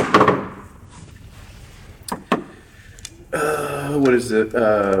 What is it?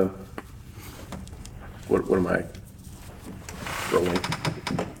 What am I rolling?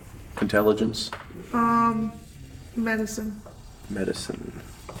 Intelligence? Medicine. Medicine.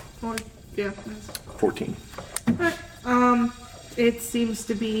 Or, yeah, medicine. 14. Alright, it seems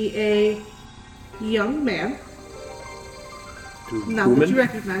to be a young man. Not that Human? you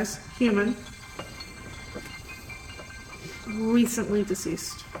recognize. Human. Recently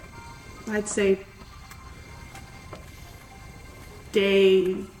deceased. I'd say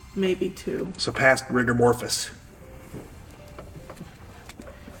day, maybe 2. So past rigor mortis.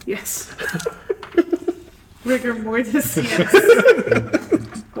 Yes. Rigor mortis, yes.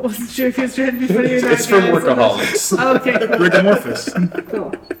 I wasn't sure if he was trying to be funny or not. It's from guys. Workaholics. Okay, cool. Rigor mortis.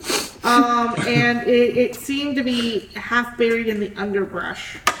 Cool. And it seemed to be half buried in the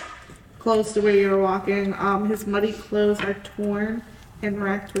underbrush, close to where you were walking. His muddy clothes are torn and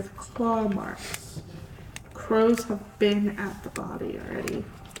racked with claw marks. Crows have been at the body already,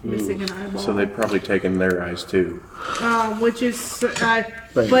 missing an eyeball. So they've probably taken their eyes too. Which is,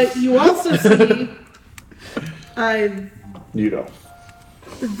 but you also see, You know.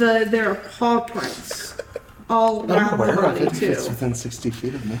 there are paw prints all around the body too. It's within 60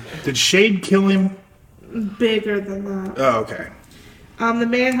 feet of me. Did Shade kill him? Bigger than that. Oh, okay. The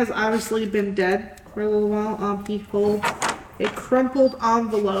man has obviously been dead for a little while. He holds a crumpled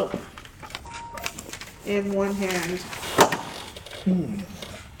envelope in one hand.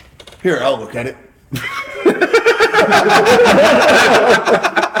 Here, I'll look at it.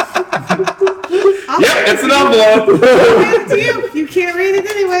 It's an envelope. It's you. You can't read it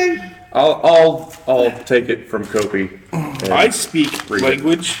anyway. I'll take it from Kopi. I speak Read it.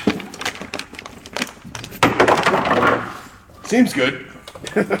 language. Seems good.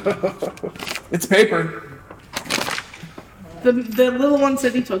 It's paper. The little one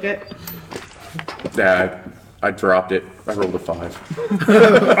said he took it. Nah, I dropped it. I rolled a 5.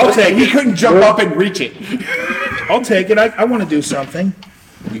 I'll take He it. couldn't jump up and reach it. I'll take it. I want to do something.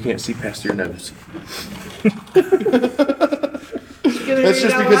 You can't see past your nose. That's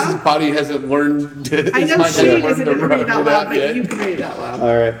just because his body hasn't learned. I his know mind she hasn't isn't learned going to read it out loud, but yet. you can read it out loud.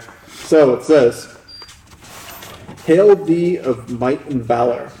 Alright. So it says, Hail thee of might and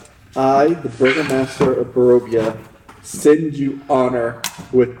valor. I, the burgomaster of Barovia, send you honor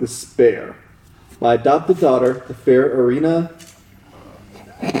with despair. My adopted daughter, the fair Arena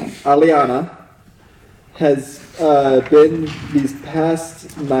Aliana, has been these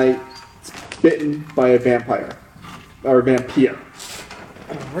past nights bitten by a vampire, or vampire.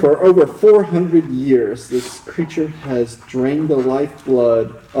 For over 400 years, this creature has drained the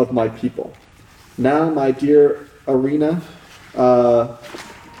lifeblood of my people. Now, my dear Arena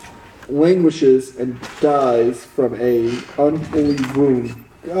languishes and dies from a unholy wound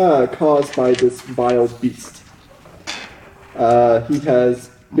caused by this vile beast. He has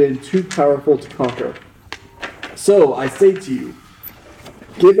been too powerful to conquer. So I say to you,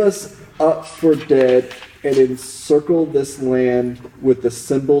 give us up for dead and encircle this land with the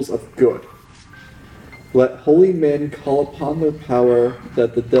symbols of good. Let holy men call upon their power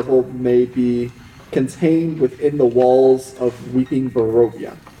that the devil may be contained within the walls of weeping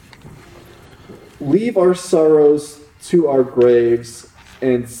Barovia. Leave our sorrows to our graves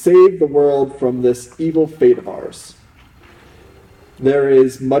and save the world from this evil fate of ours. There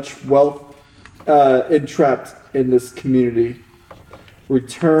is much wealth entrapped in this community.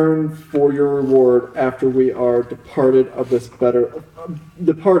 Return for your reward after we are departed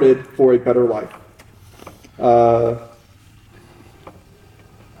for a better life.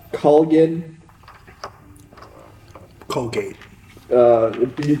 Colgan, Colgate.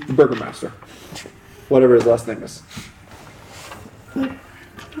 the burgomaster, whatever his last name is.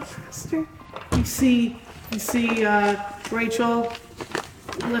 Master. You see Rachel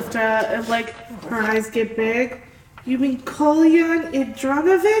lift like her eyes get big. You mean Kolyan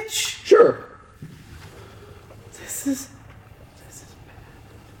Idranovich? Sure. This is bad.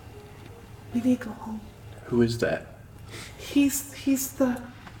 We need to go home. Who is that? He's the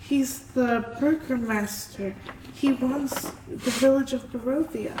burgomaster. He runs the village of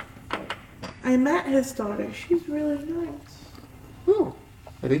Barovia. I met his daughter. She's really nice. Oh,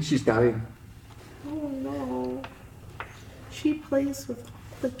 I think she's dying. Oh no. She plays with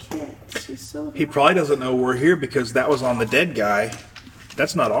the kids. She's so He probably doesn't know we're here because that was on the dead guy.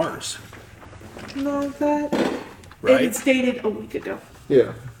 That's not ours, know that. right? It's dated a week ago.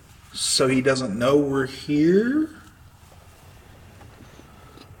 Yeah. So he doesn't know we're here?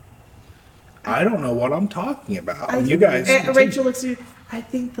 I don't know what I'm talking about. You guys. Rachel looks at you. I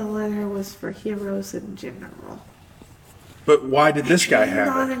think the letter was for heroes in general. But why did this guy have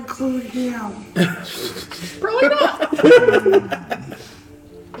Not it? include him. Probably not.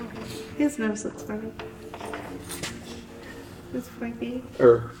 His nose looks funny. It's funky.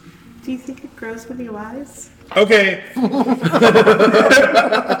 Or Do you think it grows when he lies? Okay. I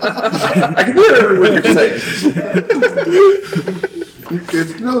can hear what you're saying.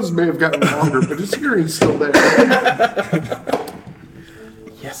 His nose may have gotten longer, but his hearing's still there.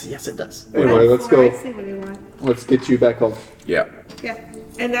 yes, it does. Anyway, let's I go. see what you want. Let's get you back home. Yeah. Yeah.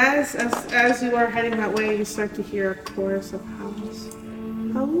 And as you are heading that way, you start to hear a chorus of howls.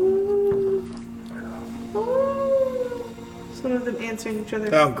 Oh. Oh. Some of them answering each other.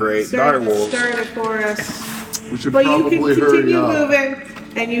 Oh, great. Start Direwolves. a chorus. We should But you can probably hurry continue up. moving,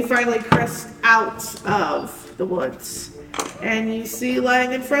 and you finally crest out of the woods. And you see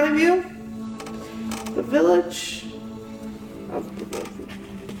lying in front of you the village of Barovia.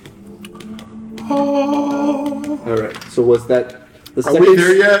 All right. So was that The Are we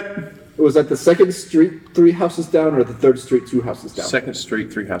there yet? It was at the 2nd Street, 3 houses down, or the 3rd Street, 2 houses down? 2nd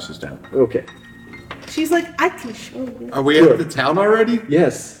Street, 3 houses down. Okay. She's like, I can show you. Are we Sure. at the town already?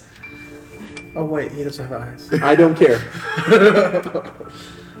 Yes. Oh wait, he doesn't have eyes. I don't care. I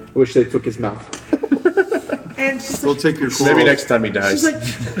wish they took his mouth. And she's We'll like, take your call. Maybe next time he she's dies. like,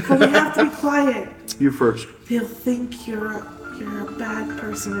 but we have to be quiet. You first. They'll think you're a bad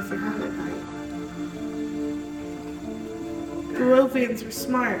person if you're not at night. Barovians are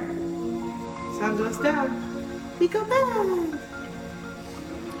smart. Sun goes down. We go back.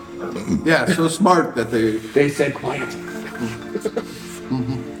 Yeah, so smart that they. They said quiet.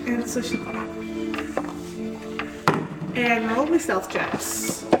 And so she. And roll me stealth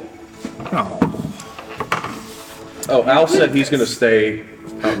checks. Oh, Al said he's gonna stay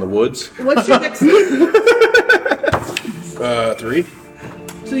out in the woods. What's your next? 3.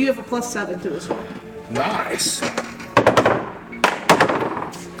 So you have a +7 to this one. Nice.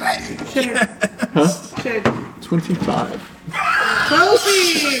 Shit. Shit. 25.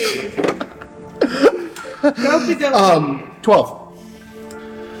 Kofi! Kofi does 12.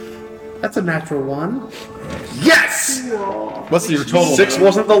 That's a natural 1. Yes! Whoa. What's your total? 6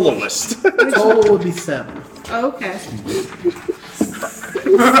 wasn't the lowest. Total would be 7. Okay.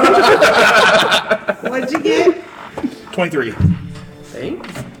 What'd you get? 23.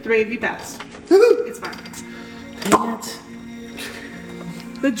 3 of you passed. It's fine.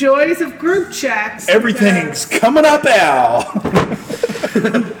 The joys of group checks. Everything's coming up, Al.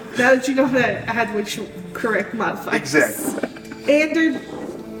 Now that you know that I had which correct modifiers. Exactly. And they're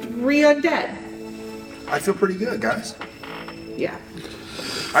 3 undead. I feel pretty good, guys. Yeah.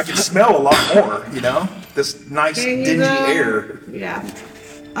 I can smell a lot more, you know? This nice, There you dingy go. air. Yeah.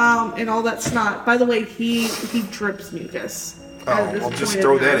 And all that snot. By the way, he drips mucus. Oh, we'll just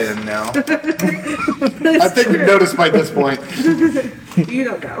throw that in now. I think we've noticed by this point. You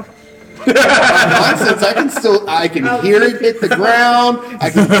don't know. Nonsense. I can hear it hit the ground. I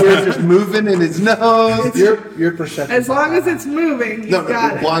can hear it just moving in his nose. Your perception. As long as it's moving, you No,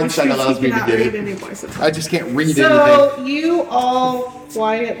 got it. blind sight She allows me to cannot get read it. any voices. I just can't read anything. So you all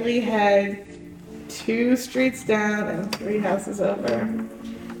quietly head 2 streets down and 3 houses over,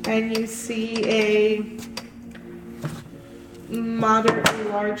 and you see a moderately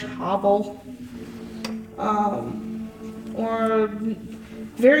large hovel, or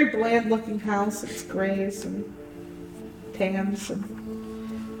very bland-looking house. It's grays and tans, and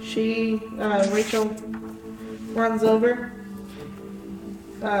Rachel runs over.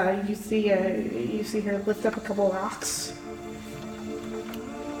 You see her lift up a couple of rocks.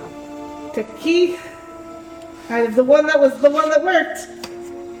 Take the key. Out of the one that worked.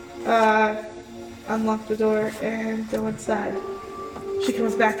 Unlock the door and go inside. She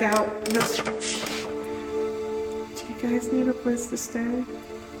comes back out. And goes, do you guys need a place to stay?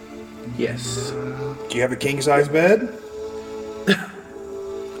 Yes. Do you have a king-size bed?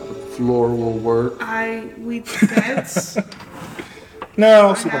 Floor will work. We do beds. No,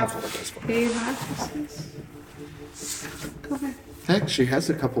 I sleep on the have floor. That's fine. 8 mattresses. Go ahead. Heck, she has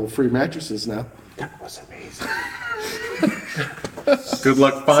a couple of free mattresses now. That was amazing. Good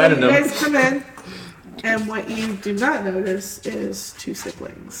luck So finding you them. guys come in, and what you do not notice is 2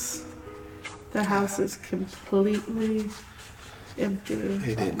 siblings. The house is completely empty,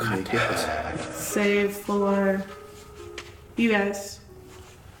 They didn't make it. save for you guys,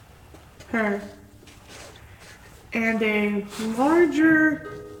 her, and a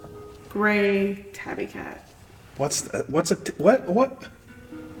larger gray tabby cat. What's a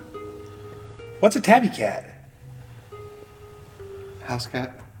tabby cat? House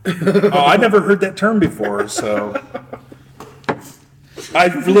cat. Oh, I never heard that term before, so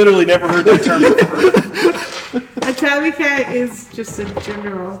I've literally never heard that term before. A tabby cat is just a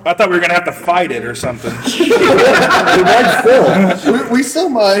general. I thought we were gonna have to fight it or something. We still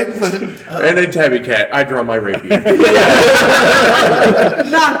might, but And a tabby cat. I draw my rapier.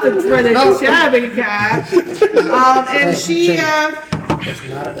 Not the British tabby cat. And she,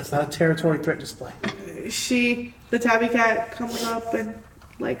 It's not a territory threat display. the tabby cat comes up and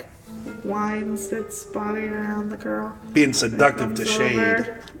like winds its body around the girl. Being seductive to Comes Shade.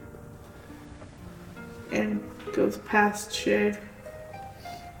 over and goes past Shade,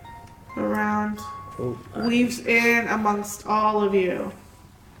 around, weaves in amongst all of you,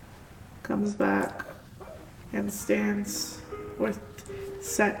 comes back and stands with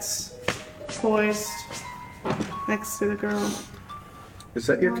sets poised next to the girl. Is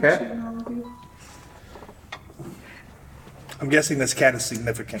that your cat? watching all of you. I'm guessing this cat is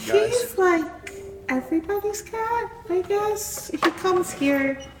significant, guys. He's like everybody's cat, I guess. He comes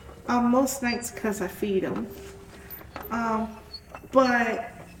here most nights because I feed him.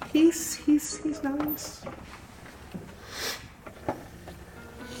 but he's nice.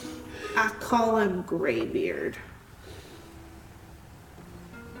 I call him Graybeard.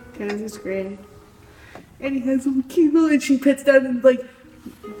 Because he's gray. And he has a little cute little, and she pets down and like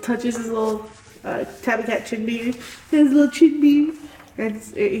touches his little tabby cat chin beard. His little chin beard. And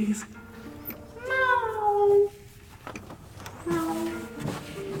he's meow. Meow.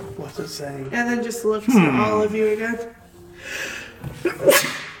 What's it saying? And then just looks at all of you again.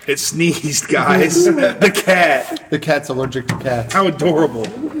 It sneezed, guys. The cat. The cat's allergic to cats. How adorable.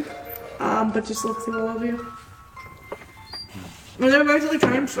 But just looks at all of you. And then eventually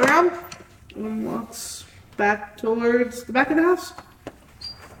turns around and walks back towards the back of the house.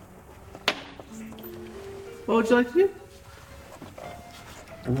 What would you like to do?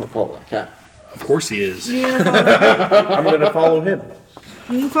 I'm gonna follow that cat. Of course he is. Yeah, I'm going to follow him.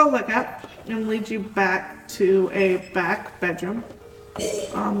 you can follow that cat and lead you back to a back bedroom.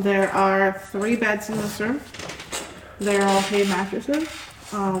 There are 3 beds in this room. They're all hay mattresses.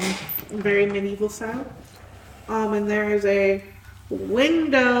 Very medieval style. And there is a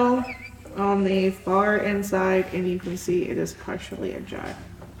window on the far inside, and you can see it is partially ajar.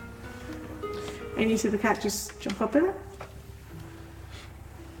 And you see the cat just jump up in it,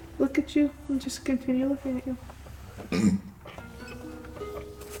 look at you, and just continue looking at you.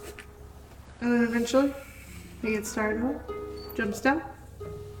 And then eventually, he gets tired of it, jumps down,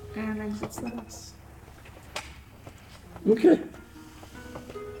 and exits the house. Okay.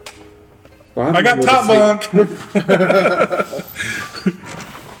 Well, I got I'm top able to bunk.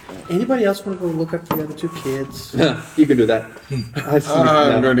 Anybody else want to go look up the other 2 kids? see- You can do that. I see I'm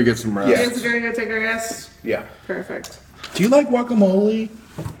now. going to get some rest. Yeah. You guys are gonna go take a rest? Yeah. Perfect. Do you like guacamole?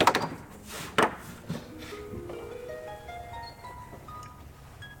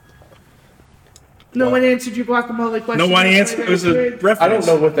 No one answered your guacamole question. No one answered. It was a reference. I don't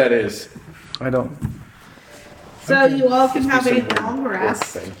know what that is. I don't. So you all can have a Some long weird rest.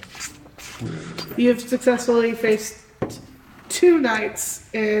 thing. You have successfully faced 2 nights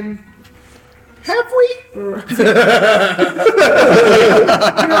in. Have we? You're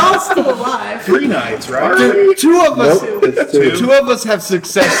all still alive. 3 nights, right? Two of us. Nope, it's 2. Two of us have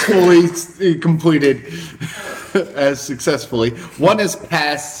successfully completed as successfully. One has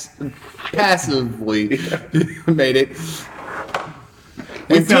passively made it.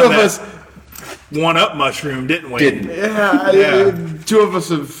 And 2 found of that us One up mushroom, didn't we? didn't. Yeah. 2 of us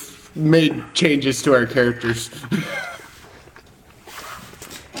have made changes to our characters.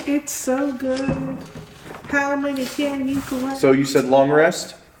 It's so good. How many can you collect? So you said long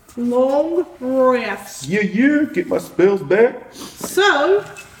rest? Long rest. Yeah. Get my spells back. So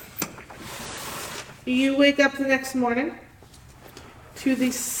you wake up the next morning to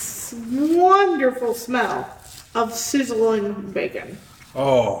the wonderful smell of sizzling bacon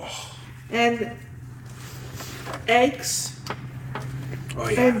Oh. and eggs Oh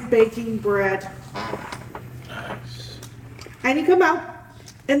yeah. and baking bread. And you come out,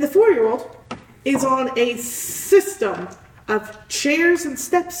 and the 4-year-old is on a system of chairs and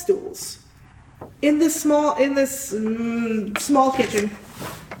step stools in this small kitchen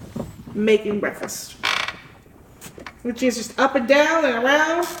making breakfast. Which is just up and down and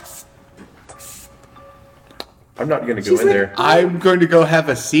around. I'm not going to go She's in like- there. I'm going to go have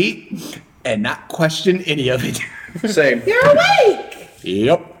a seat and not question any of it. Same. You're awake!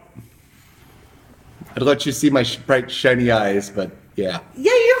 Yep. I'd let you see my bright, shiny eyes, but yeah.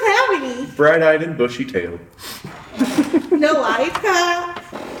 Yeah, you don't have any. Bright-eyed and bushy-tailed. No life.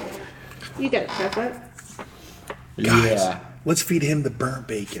 You got it, Peppa. Guys, Yeah. let's feed him the burnt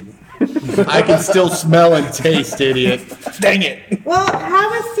bacon. I can still smell and taste, idiot. Dang it! Well,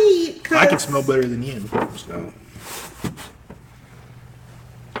 have a seat. I can smell better than you. So.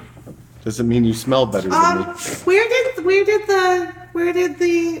 Doesn't mean you smell better than me. Where did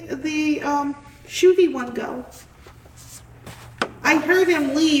the shooty one go? I heard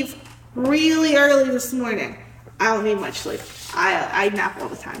him leave really early this morning. I don't need much sleep. I nap all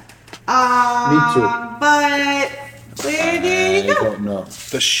the time. Me too. But where did he I go? don't know.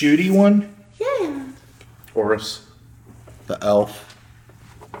 The shooty one? Yeah. Horus. The elf.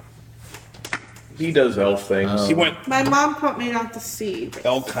 He does elf things. He went My mom taught me not to see.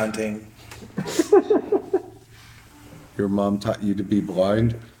 elk hunting. Your mom taught you to be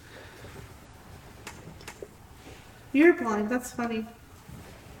blind? You're blind. That's funny.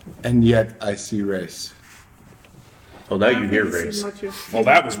 And yet I see race. Well, now I you don't hear really race. see much of- Well,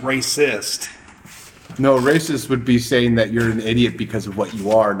 that was racist. No, racist would be saying that you're an idiot because of what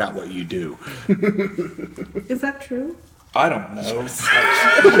you are, not what you do. Is that true? I don't know.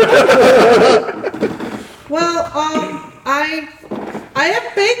 Well, I I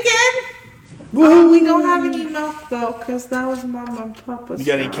have bacon. We don't have any milk though, cause that was Mom and Papa's. You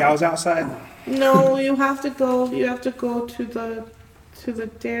got any cows outside? No, you have to go. You have to go to the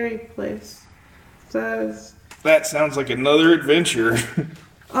dairy place. Says. That sounds like another adventure.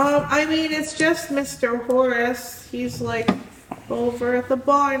 I mean, it's just Mr. Horace. He's like over at the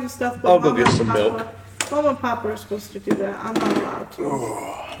bar and stuff. But I'll go Mom get and some Papa- milk. Mom and Papa are supposed to do that. I'm not allowed to.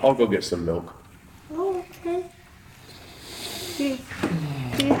 I'll go get some milk. Oh, okay. Do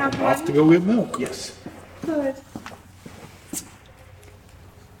you have Off to money? go get milk. Yes. Good.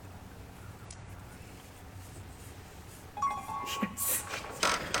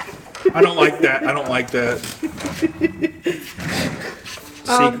 I don't like that. I don't like that.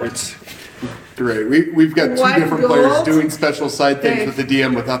 Secrets. Great. We've got two One different players gold. doing special side things Okay. with the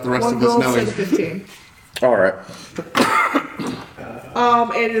DM without the rest One of us gold knowing. for the 15. All right.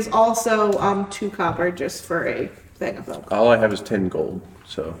 It is also 2 copper just for a thing of milk. All I have is 10 gold,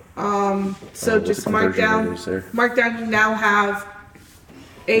 so. So what just the mark conversion down. rate is there. Mark down. You now have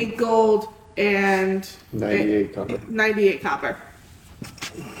 8 gold and 98 copper. 98 copper.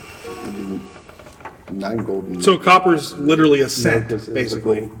 9 gold. And... So copper's literally a This cent, is the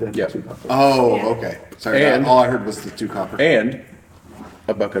basically. gold, then Yep. 2 copper. Oh, Yeah. okay. Sorry. And- all I heard was the 2 copper. And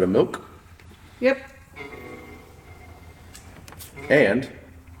a bucket of milk. Yep. And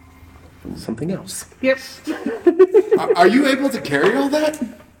something else. Yep. Are you able to carry all that?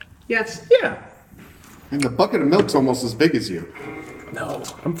 Yes. Yeah. And the bucket of milk's almost as big as you. No,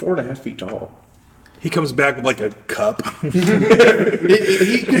 I'm 4.5 feet tall. He comes back with like a cup. He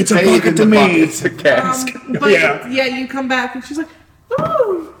could It's a bathe in bucket the to me. bucket. It's a cask. But Yeah. yeah, you come back and she's like,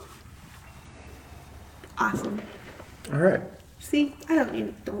 "Ooh, awesome." All right. See, I don't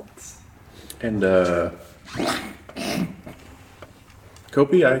need adults. And,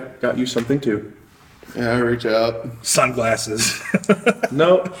 Kopi, I got you something too. Yeah, reach out. Sunglasses.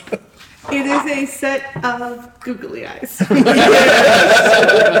 No. It is a set of googly eyes.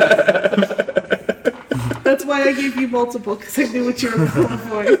 That's why I gave you multiple, because I knew what you were going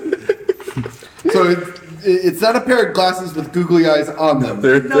for. So it's not a pair of glasses with googly eyes on them.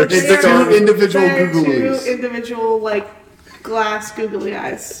 They're, No, they're It's they're- two individual They're googly two eyes. individual, like, glass googly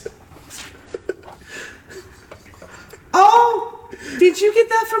eyes. Oh! Did you get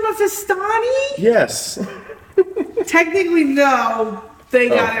that from a Vistani? Yes. Technically, no. They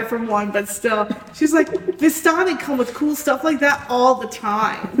got Oh. it from one, but still. She's like, Vistani come with cool stuff like that all the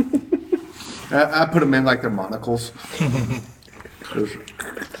time. I put them in like their monocles.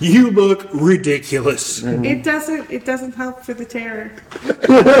 You look ridiculous. It doesn't help for the terror.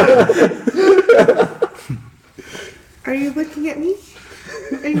 Are you looking at me?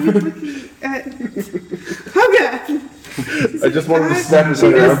 Are you looking at Okay. I just wanted to She snap his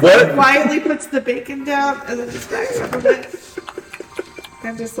just arm. What? quietly puts the bacon down and then just backs up a bit.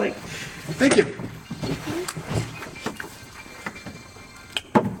 I'm just like, Thank you.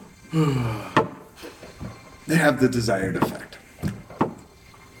 They have the desired effect.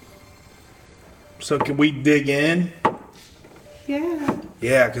 So can we dig in? yeah.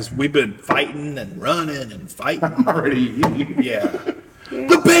 Yeah, because we've been fighting and running and fighting. Already. Yeah.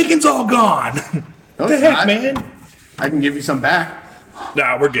 The bacon's all gone. No, the it's heck, not. man? I can give you some back.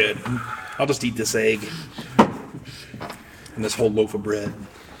 Nah, we're good. I'll just eat this egg and this whole loaf of bread.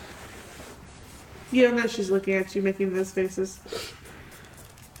 You don't know she's looking at you making those faces.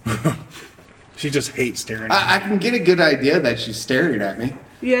 She just hates staring at me. I can get a good idea that she's staring at me.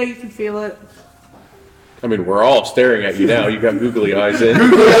 Yeah, you can feel it. I mean, we're all staring at you now. You got googly eyes in.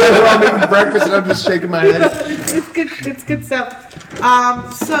 We're all making breakfast and I'm just shaking my head. It's good stuff.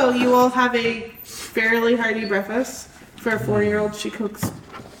 So you all have a fairly hearty breakfast. For a 4-year-old, she cooks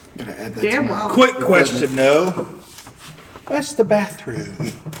Gotta add that damn to my- well. Quick question, though. What's the bathroom?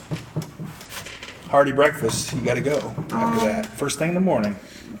 Hearty breakfast. You gotta go after that. First thing in the morning.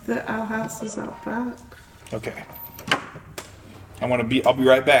 The outhouse is out back. Okay. I'll be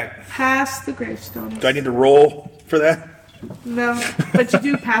right back. Past the gravestones. Do I need to roll for that? No, but you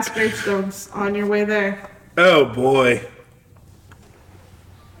do pass gravestones on your way there. Oh boy.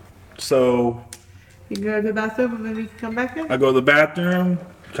 So You can go to the bathroom and then you can come back in. I go to the bathroom,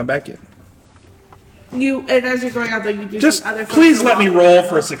 come back in. And as you're going out there, you do Just some other please things. let me roll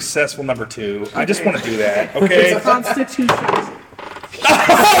for a successful number 2. I just want to do that, okay? Constitution.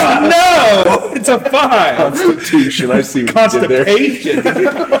 No! It's a 5! Constitution. I see what you did there. Constipation!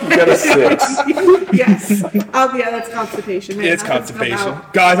 You got a 6. Yes. Yeah, that's constipation. Man, It's that has to come constipation.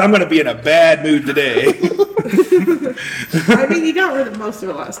 out. Guys, I'm gonna be in a bad mood today. I mean, you got rid of most of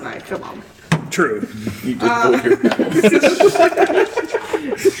it last night. Come on. True. You did pull your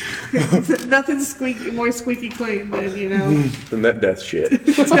Nothing squeaky, more squeaky clean than, And that death shit.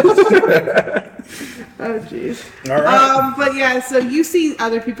 Oh, jeez. All right. But yeah, so you see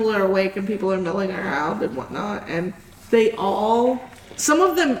other people are awake and people are milling around and whatnot, and some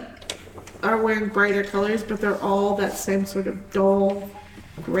of them are wearing brighter colors, but they're all that same sort of dull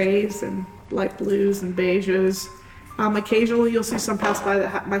grays and light blues and beiges. Occasionally you'll see some pass by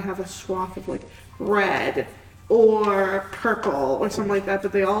that might have a swath of like red or purple or something like that,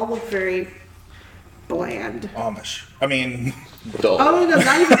 but they all look very bland. Amish. I mean, Dull. Oh no,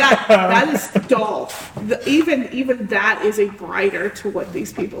 not even that. That is dull. Even that is a brighter to what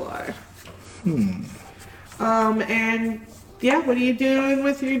these people are. And yeah, what are you doing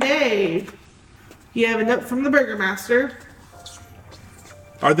with your day? You have a note from the Burgermaster.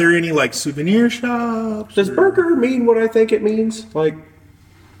 are there any like souvenir shops? Does burger mean what I think it means? Like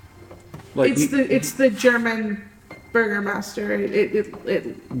It's the German Burgermaster.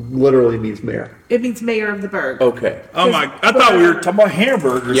 It Literally means mayor. means mayor of the burg. okay. Oh my! I thought we were talking about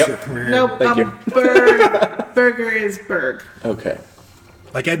hamburgers. Yep. No, Thank you. burger is burg. Okay.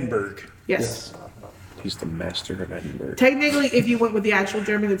 Like Edinburgh. Yes. He's the master of Edinburgh. Technically, if you went with the actual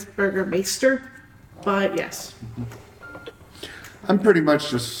German, it's Burgermeister. But yes. I'm pretty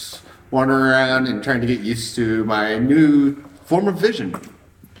much just wandering around and trying to get used to my new form of vision.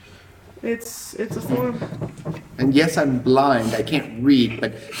 It's a form. And yes, I'm blind. I can't read,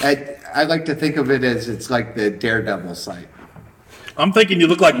 but I like to think of it as it's like the Daredevil sight. I'm thinking you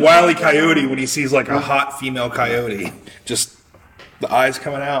look like Wile E. Coyote when he sees like a hot female coyote. Just the eyes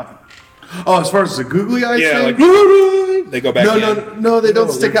coming out. Oh, as far as the googly eyes Yeah, thing? like they go back in. No, they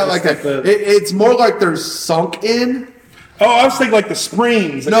don't stick they're out like just that. like It's more like they're sunk in. Oh, I was thinking like the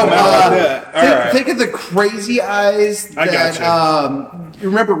springs. That No, come out like that. All right. think of the crazy eyes I that, gotcha. you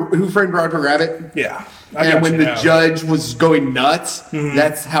remember Who Framed Roger Rabbit? Yeah. And when the now. judge was going nuts,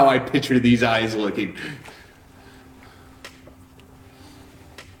 that's how I picture these eyes looking.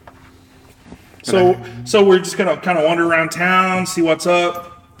 So we're just gonna kind of wander around town, see what's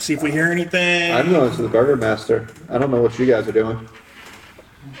up, see if we hear anything. I'm going to the Burgermaster. I don't know what you guys are doing.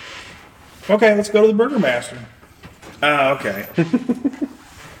 Okay, let's go to the Burgermaster. Oh, okay.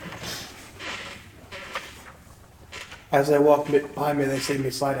 As I walk behind me, they see me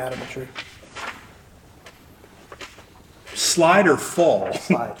slide out of a tree. Slide or fall?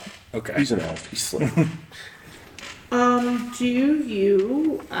 Slide. Okay. He's an elf. He's slick. Do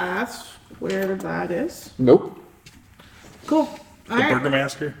you ask where that is? Nope. Cool. The Alright.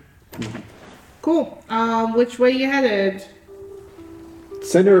 Burgermaster? Cool. Which way you headed?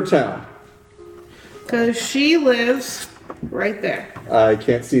 Center of town. Because she lives right there. I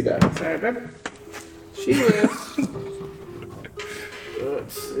can't see that. Sorry, babe. She lives.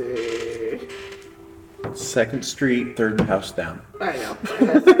 Let's see. 2nd Street, 3rd house down. I know.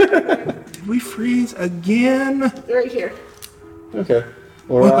 Did we freeze again? Right here. Okay.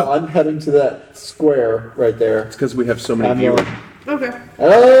 Well, I'm heading to that square right there. It's because we have so many I'm viewers. going. Okay.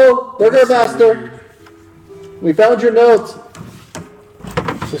 Hello, Burgermaster. We found your note.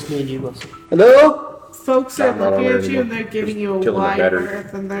 It's just me and you, listen. Hello. Folks are I'm not looking on at there you and anymore. they're giving Just you a killing the wide battery.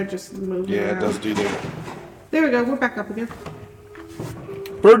 berth and they're just moving Yeah, it around. does do that. There we go. We're back up again.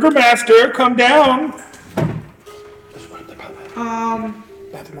 Burgermaster, come down.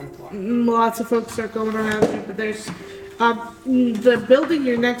 Bathroom on the floor. Lots of folks are going around you, but there's the building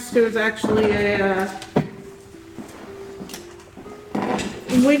you're next to is actually a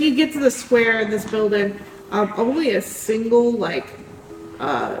when you get to the square in this building, only a single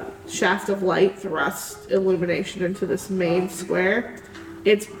shaft of light thrusts illumination into this main square.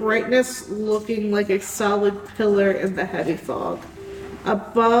 Its brightness looking like a solid pillar in the heavy fog.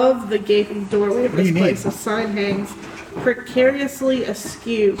 Above the gaping doorway of What do this you place, need? a sign hangs precariously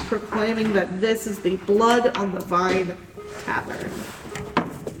askew, proclaiming that this is the Blood on the Vine Tavern.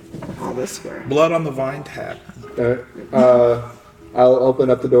 On this square. Blood on the Vine Tap. I'll open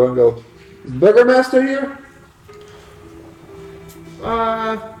up the door and go, is Burgermaster here?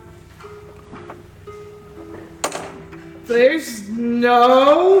 There's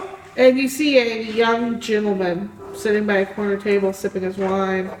no. And you see a young gentleman sitting by a corner table sipping his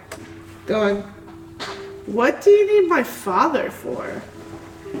wine, going, "What do you need my father for?"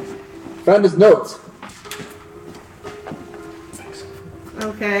 Found his notes.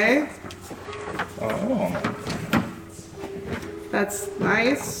 Okay, Oh. that's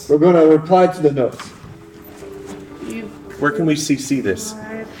nice. We're going to reply to the notes. You. Where can we CC this?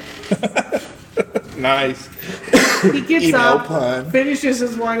 Nice. He gets Email up, pun. finishes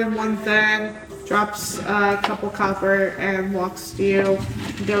his wine in one thing, drops a couple copper, and walks to you.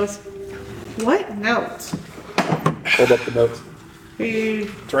 He goes, "What note?" Hold up the notes. He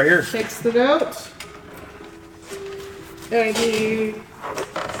It's right here. takes the note and he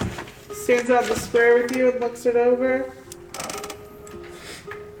stands on the square with you and looks it over.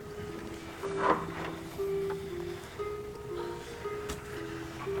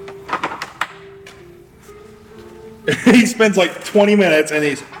 He spends like 20 minutes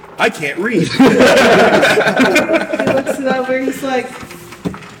and I can't read. He looks it over. He's like,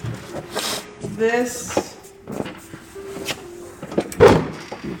 this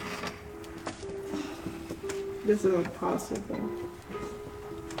is impossible.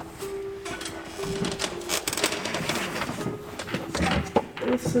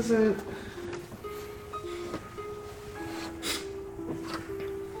 This isn't.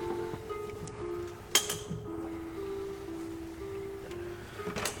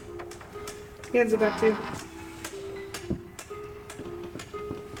 He hands it back to you.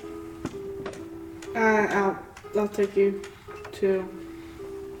 I'll take you to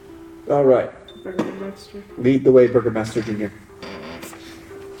All right. Burgermaster. Lead the way, Burgermaster Jr.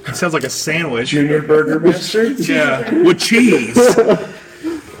 It sounds like a sandwich. Junior Burger Master? Yeah, with cheese.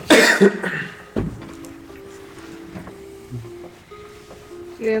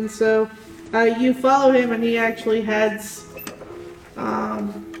 And so you follow him, and he actually heads.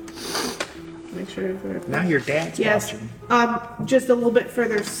 Make sure. Now your dad's Yes. watching. Just a little bit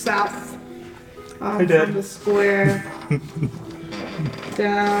further south. Hey, Dad. From the square.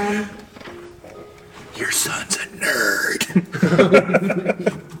 Down. Your son's a nerd.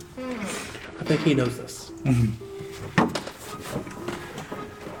 I think he knows this.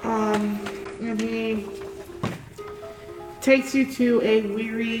 And he takes you to a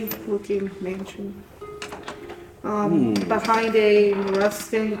weary-looking mansion. Behind a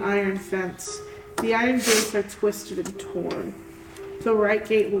rusting iron fence. The iron gates are twisted and torn. The right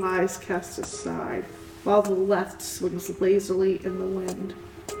gate lies cast aside, while the left swings lazily in the wind.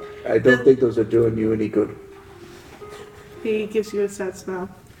 I don't think those are doing you any good. He gives you a sad smile.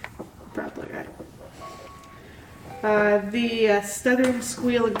 Probably right. The stuttering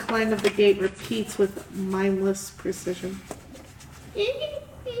squeal and clang of the gate repeats with mindless precision.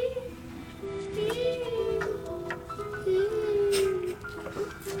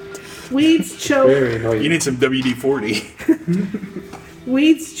 Weeds choke. Very annoying. You need some WD-40.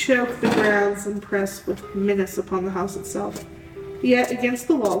 Weeds choke the grounds and press with menace upon the house itself. Yet against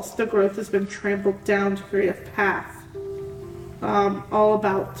the walls, the growth has been trampled down to create a path all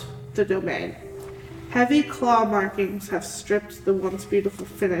about the domain. Heavy claw markings have stripped the once beautiful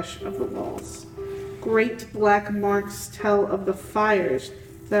finish of the walls. Great black marks tell of the fires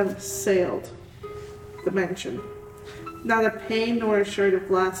that have assailed the mansion. Not a pane nor a shard of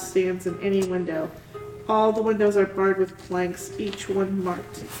glass stands in any window. All the windows are barred with planks, each one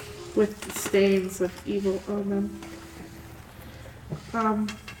marked with the stains of evil omen.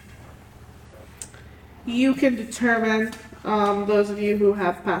 You can determine, those of you who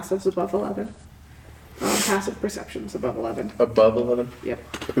have passives above 11. Passive perceptions above 11. Above 11? Yep.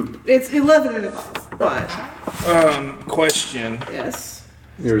 It's 11 and above, but Question. yes.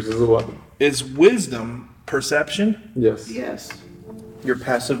 Yours is 11. Is wisdom perception? Yes. Yes. Your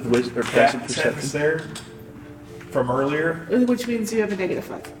passive wisdom or passive That sentence perception? there from earlier? Which means you have a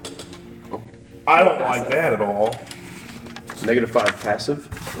 -5. I don't like that at all. -5 passive?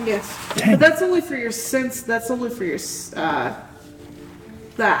 Yes. But that's only for your sense, that's only for your,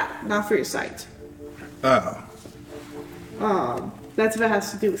 not for your sight. Oh, That's if it has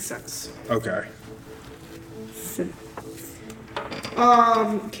to do with sense. okay.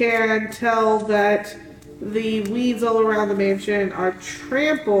 Can tell that the weeds all around the mansion are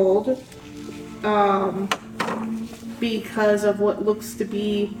trampled, because of what looks to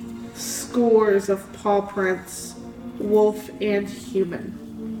be scores of paw prints, wolf and human,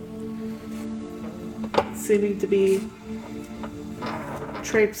 seeming to be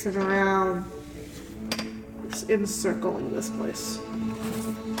traipsing around, encircling this place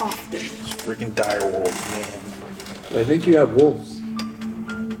often. Freaking dire wolves, man. I think you have wolves.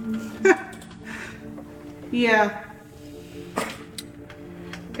 Yeah.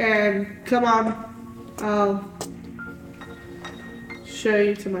 And come on, I'll show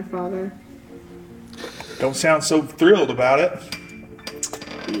you to my father. Don't sound so thrilled about it.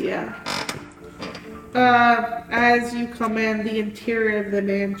 Yeah. As you come in, the interior of the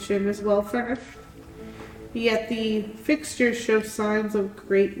mansion is well furnished, yet the fixtures show signs of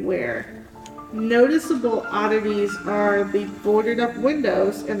great wear. Noticeable oddities are the boarded up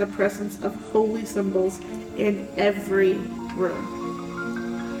windows and the presence of holy symbols in every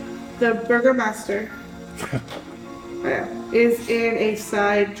room. The burgomaster is in a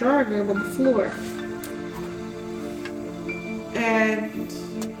side drawing room on the floor. And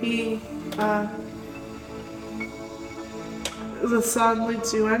he, the sun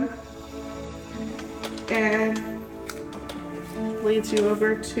leads you in and leads you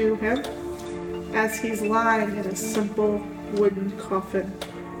over to him as he's lying in a simple wooden coffin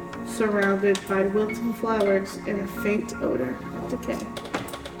surrounded by wilting flowers and a faint odor of decay.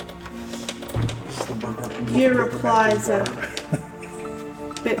 He replies a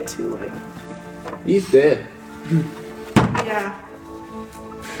bit too late. He's dead. Yeah,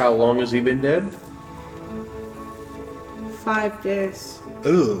 How long has he been dead? 5 days.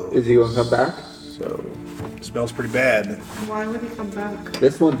 Ooh, Is he gonna come back? So, smells pretty bad. Why would he come back?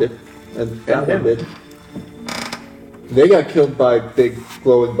 This one did. And that one did. They got killed by big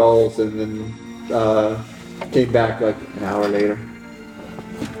glowing balls and then came back like an hour later.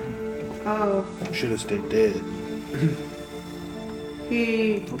 Oh, Should have stayed dead.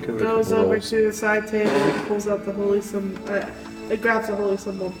 he Okay, goes well. over to the side table and pulls out the holy symbol. It grabs the holy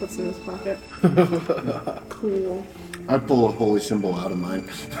symbol and puts it in his pocket. Cool. I pull a holy symbol out of mine.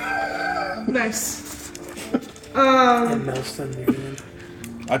 Nice. And melts in your hand.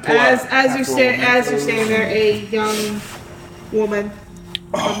 I pull As out you're standing there, a young woman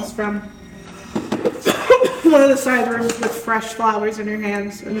comes from one of the side rooms with fresh flowers in her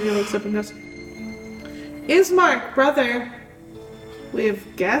hands, and he looks up and goes, "Ismark, brother, we have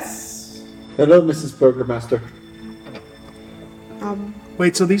guests." Hello, Mrs. Burgermaster.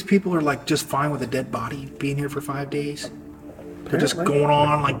 Wait, so these people are like just fine with a dead body being here for 5 days? They're just Apparently. going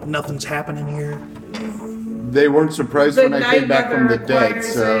on like nothing's happening here. They weren't surprised when I came back from the dead,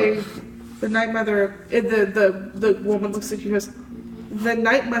 requires so. the night mother. The woman looks at you and goes, "The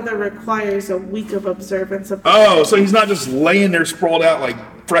night mother requires a week of observance of." Oh, so he's not just laying there sprawled out like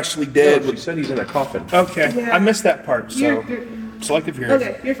freshly dead. she said he's in a coffin. Okay, Yeah. I missed that part. So You're- selective hearing.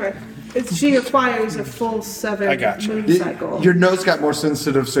 Okay, you're fine. She requires a full 7 I gotcha. moon cycle. Your nose got more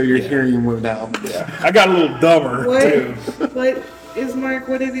sensitive, so your hearing went out. I got a little dumber too. What is Mark?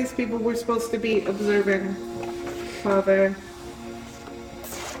 What are these people we're supposed to be observing, Father?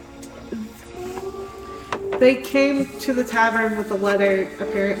 They came to the tavern with a letter,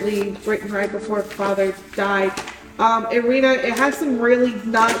 apparently written right before Father died. Irina, it has some really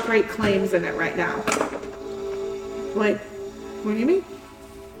not great claims in it right now. Like, what do you mean?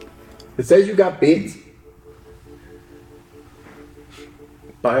 It says you got bit.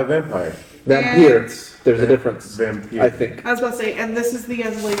 By a vampire. Vampire. There's a difference. Vampire. I think. I was about to say, and this is the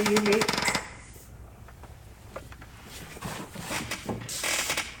young lady you meet.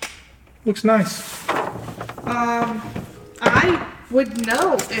 Looks nice. I would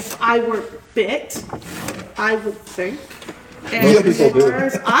know if I were bit, I would think. And Most people as do. far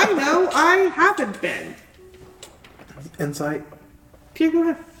as I know, I haven't been. Insight. Okay, go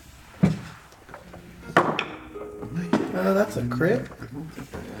ahead. That's a crit.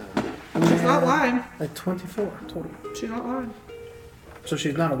 She's not lying. A 24 total. She's not lying. So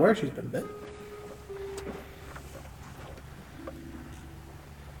she's not aware she's been bit.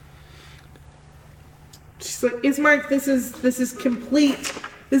 She's like, Ismark, this is complete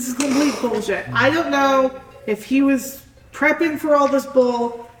bullshit. I don't know if he was prepping for all this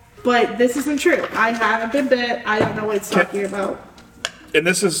bull, but this isn't true. I haven't been bit. I don't know what he's talking about. And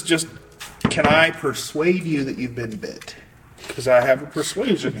this is just, can I persuade you that you've been bit? Because I have a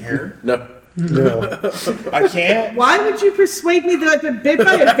persuasion here. No. I can't. Why would you persuade me that I've been bit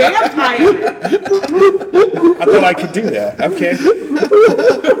by a vampire? I thought I could do that. Okay.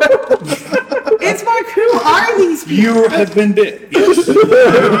 Ismark, who are these people? You have been bit. Yes.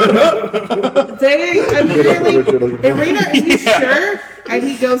 They apparently, Irina, are you Yeah. sure? And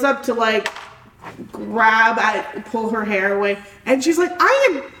he goes up to like pull her hair away, and she's like, I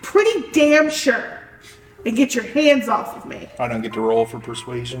am pretty damn sure. And get your hands off of me. I don't get to roll for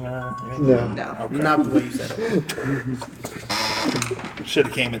persuasion or anything. No. No. Okay. Not the way you said it. Should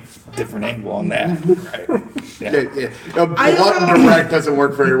have came at a different angle on that. Right. Yeah. I don't Blunt know. and direct doesn't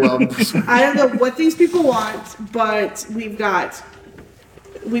work very well. I don't know what these people want, but we've got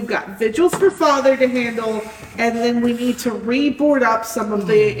vigils for Father to handle, and then we need to reboard up some of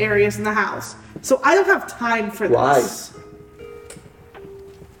the areas in the house. So I don't have time for this. Why?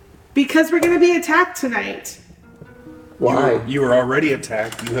 Because we're gonna be attacked tonight. Why? You were already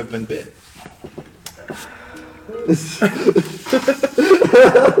attacked. You have been bit.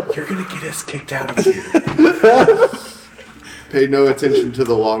 You're gonna get us kicked out of here. Pay no attention to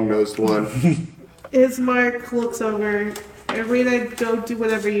the long-nosed one. Ismark looks over. Irina, go do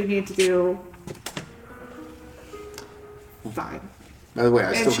whatever you need to do. Fine. By the way, I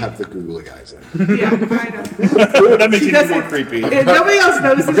And still she- have the googly eyes in. Yeah, I know. That makes it even more doesn't- creepy. If nobody else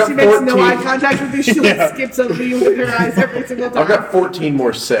notices, I've got she makes no 14. eye contact with you. She like skips over you with her eyes every single time. I've got 14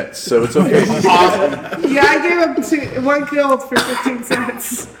 more sets, so it's okay. Yeah, I gave him one kill for 15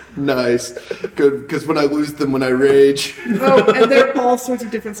 cents. Nice. Good, because when I lose them, when I rage. Oh, and they're all sorts of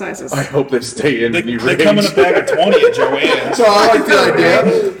different sizes. I hope they stay in when you They rage. come in a bag of 20 at Joanne's. So I like the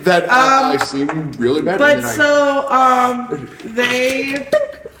idea that I seem really bad. But and I- so,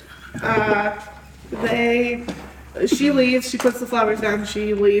 she leaves, she puts the flowers down,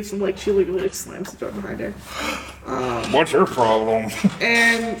 she leaves, and like, she literally like, slams the door behind her. What's your problem?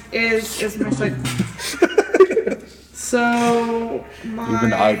 And is my like, so Even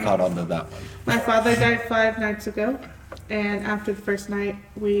I my, caught onto that one. my father died 5 nights ago, and after the first night,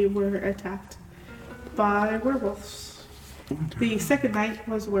 we were attacked by werewolves. The second night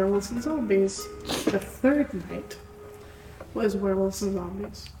was werewolves and zombies. The third night was werewolves and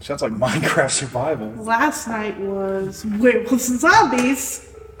zombies. Sounds like Minecraft survival. Last night was werewolves and zombies.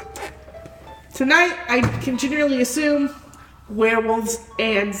 Tonight, I can generally assume werewolves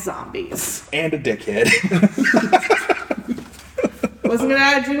and zombies. And a dickhead. Wasn't gonna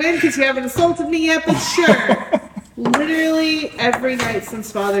add you in because you haven't assaulted me yet, but sure. Literally every night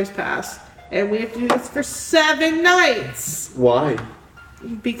since Father's passed. And we have to do this for 7 nights. Why?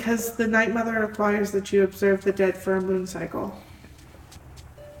 Because the Night Mother requires that you observe the dead for a moon cycle.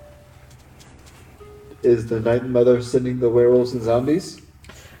 Is the Night Mother sending the werewolves and zombies?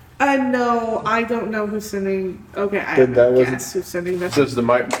 No, I don't know who's sending. Okay, I Then that wasn't- guess who's sending this. Does the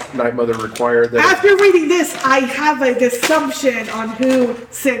Night Mother require that? After reading this, I have an assumption on who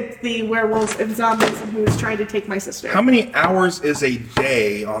sent the werewolves and zombies and who is trying to take my sister. How many hours is a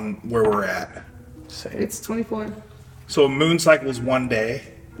day on where we're at? It's 24. So a moon cycle is 1 day.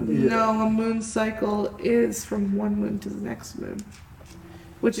 No, a moon cycle is from one moon to the next moon,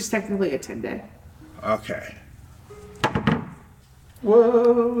 which is technically a 10-day. Okay.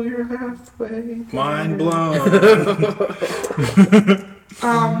 Whoa, you're halfway. Mind blown.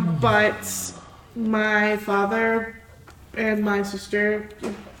 But my father and my sister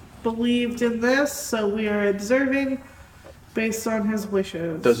believed in this, so we are observing based on his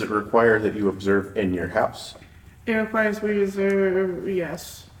wishes. Does it require that you observe in your house? It requires we observe,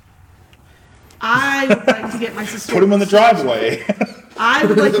 yes. I would like to get my sister. Put him in the driveway. I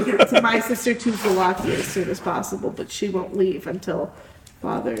would like to get to my sister to Valaki as soon as possible, but she won't leave until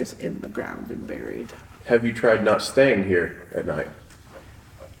Father's in the ground and buried. Have you tried not staying here at night?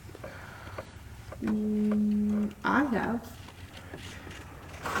 I have.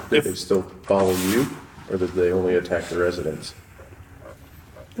 Did they still follow you, or did they only attack the residents?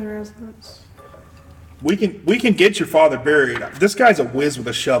 The residents. We can get your father buried. This guy's a whiz with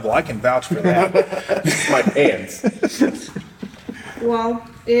a shovel. I can vouch for that. My hands. Well,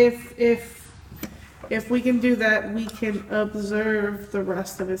 if we can do that, we can observe the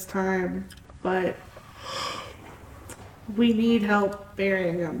rest of his time, but we need help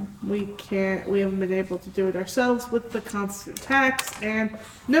burying him. We haven't been able to do it ourselves with the constant attacks, and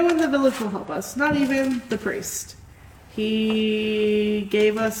no one in the village will help us, not even the priest. He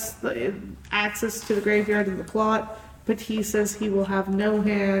gave us the access to the graveyard and the plot, but he says he will have no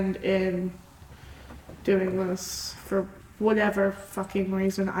hand in doing this for whatever fucking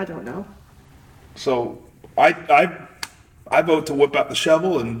reason, I don't know. So I vote to whip out the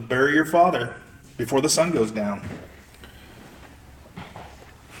shovel and bury your father before the sun goes down.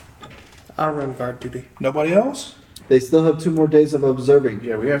 I'll run guard duty. Nobody else? They still have 2 more days of observing.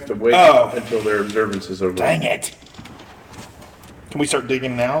 Yeah, we have to wait Oh. until their observance is over. Dang it. Can we start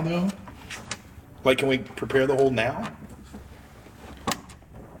digging now, though? Like, can we prepare the hole now?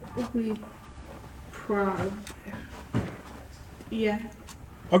 We probably. Yeah,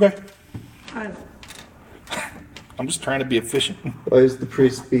 Okay. I don't. I'm just trying to be efficient. Why is the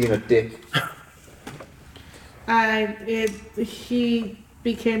priest being a dick? He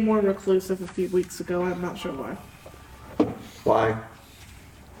became more reclusive a few weeks ago. I'm not sure why. Why?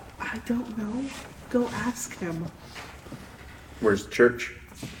 I don't know. Go ask him. Where's the church?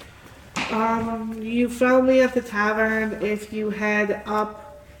 You found me at the tavern. If you head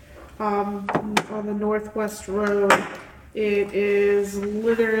up, on the northwest road, it is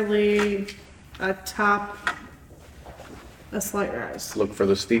literally atop a slight rise. Look for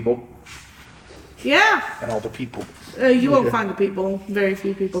the steeple. Yeah, And all the people. you won't find the people. Very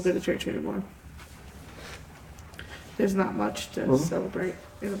few people go to church anymore. There's not much to celebrate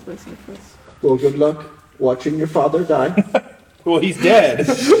in a place like this. Well, good luck watching your father die. Well, he's dead.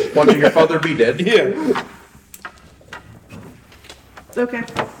 Watching your father be dead. Yeah. Okay.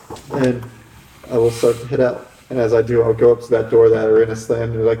 And I will start to head out. And as I do, I'll go up to that door that Arena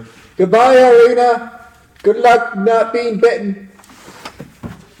slammed and be like, "Goodbye, Arena. Good luck not being bitten."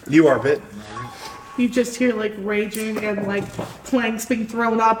 You are bit. You just hear like raging and like planks being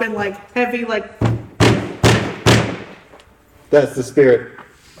thrown up and like heavy like. That's the spirit.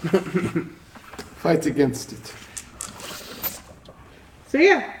 Fight against it. So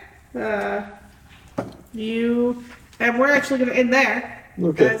yeah, you and we're actually going to end there.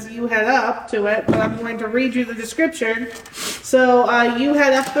 Okay. As you head up to it, but I'm going to read you the description. So you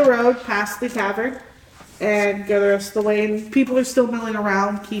head up the road past the tavern and go the rest of the way, and people are still milling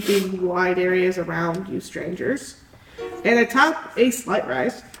around, keeping wide areas around you strangers. And atop a slight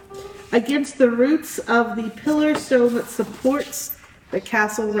rise, against the roots of the pillar stone that supports the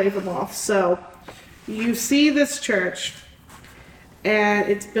Castle Ravenloft. So you see this church, and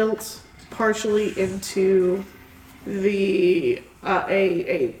it's built partially into the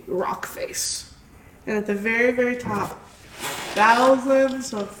a rock face, and at the very, very top,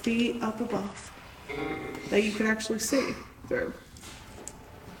 thousands of feet up above, that you can actually see through.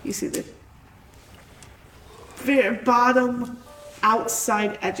 You see the very bottom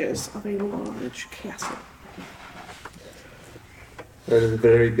outside edges of a large castle. That is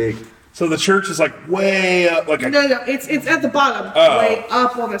very big. So the church is like way up, like a. No, it's at the bottom, Oh. way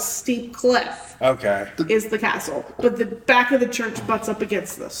up on a steep cliff. Okay. Is the castle, but the back of the church butts up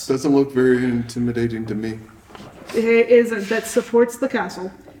against this. Doesn't look very intimidating to me. It is that supports the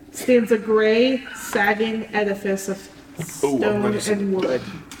castle. Stands a gray, sagging edifice of stone and wood.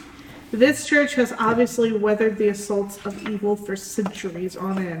 This church has obviously weathered the assaults of evil for centuries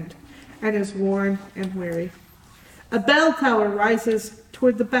on end, and is worn and weary. A bell tower rises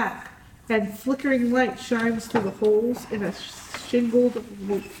toward the back, and flickering light shines through the holes in a shingled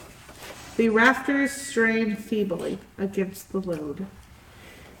roof. The rafters strain feebly against the load.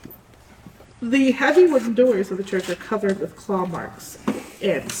 The heavy wooden doors of the church are covered with claw marks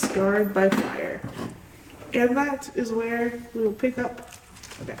and scarred by fire. And that is where we will pick up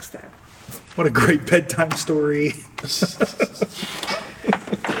next time. What a great bedtime story. Some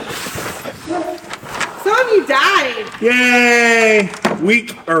of you died. Yay!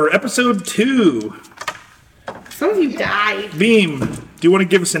 Episode 2. Some of you died. Beam, do you want to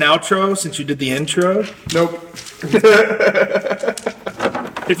give us an outro since you did the intro? Nope.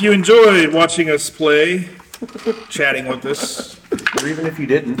 If you enjoyed watching us play, chatting with us, Or even if you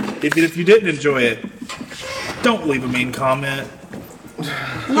didn't. even if you didn't enjoy it, don't leave a mean comment.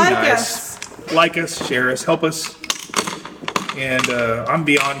 Like Nice. us. Like us, share us, help us. And I'm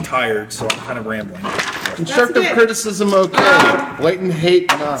beyond tired, so I'm kind of rambling. Constructive it. criticism, okay. Blatant hate,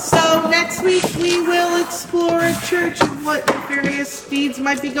 not. So next week we will explore a church and what various deeds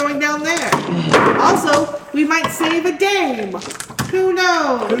might be going down there. Also, we might save a dame. Who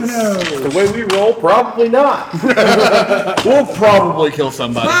knows? The way we roll, probably not. We'll probably kill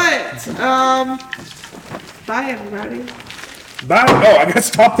somebody. But, bye everybody. Bye. Oh, I got to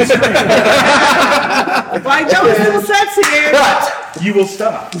stop this thing. Well, I know it's still sets here. You will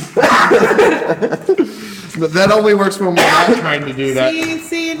stop. But that only works when we're not trying to do that.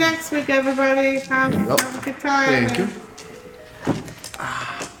 See you next week, everybody. Have a good time. Thank you.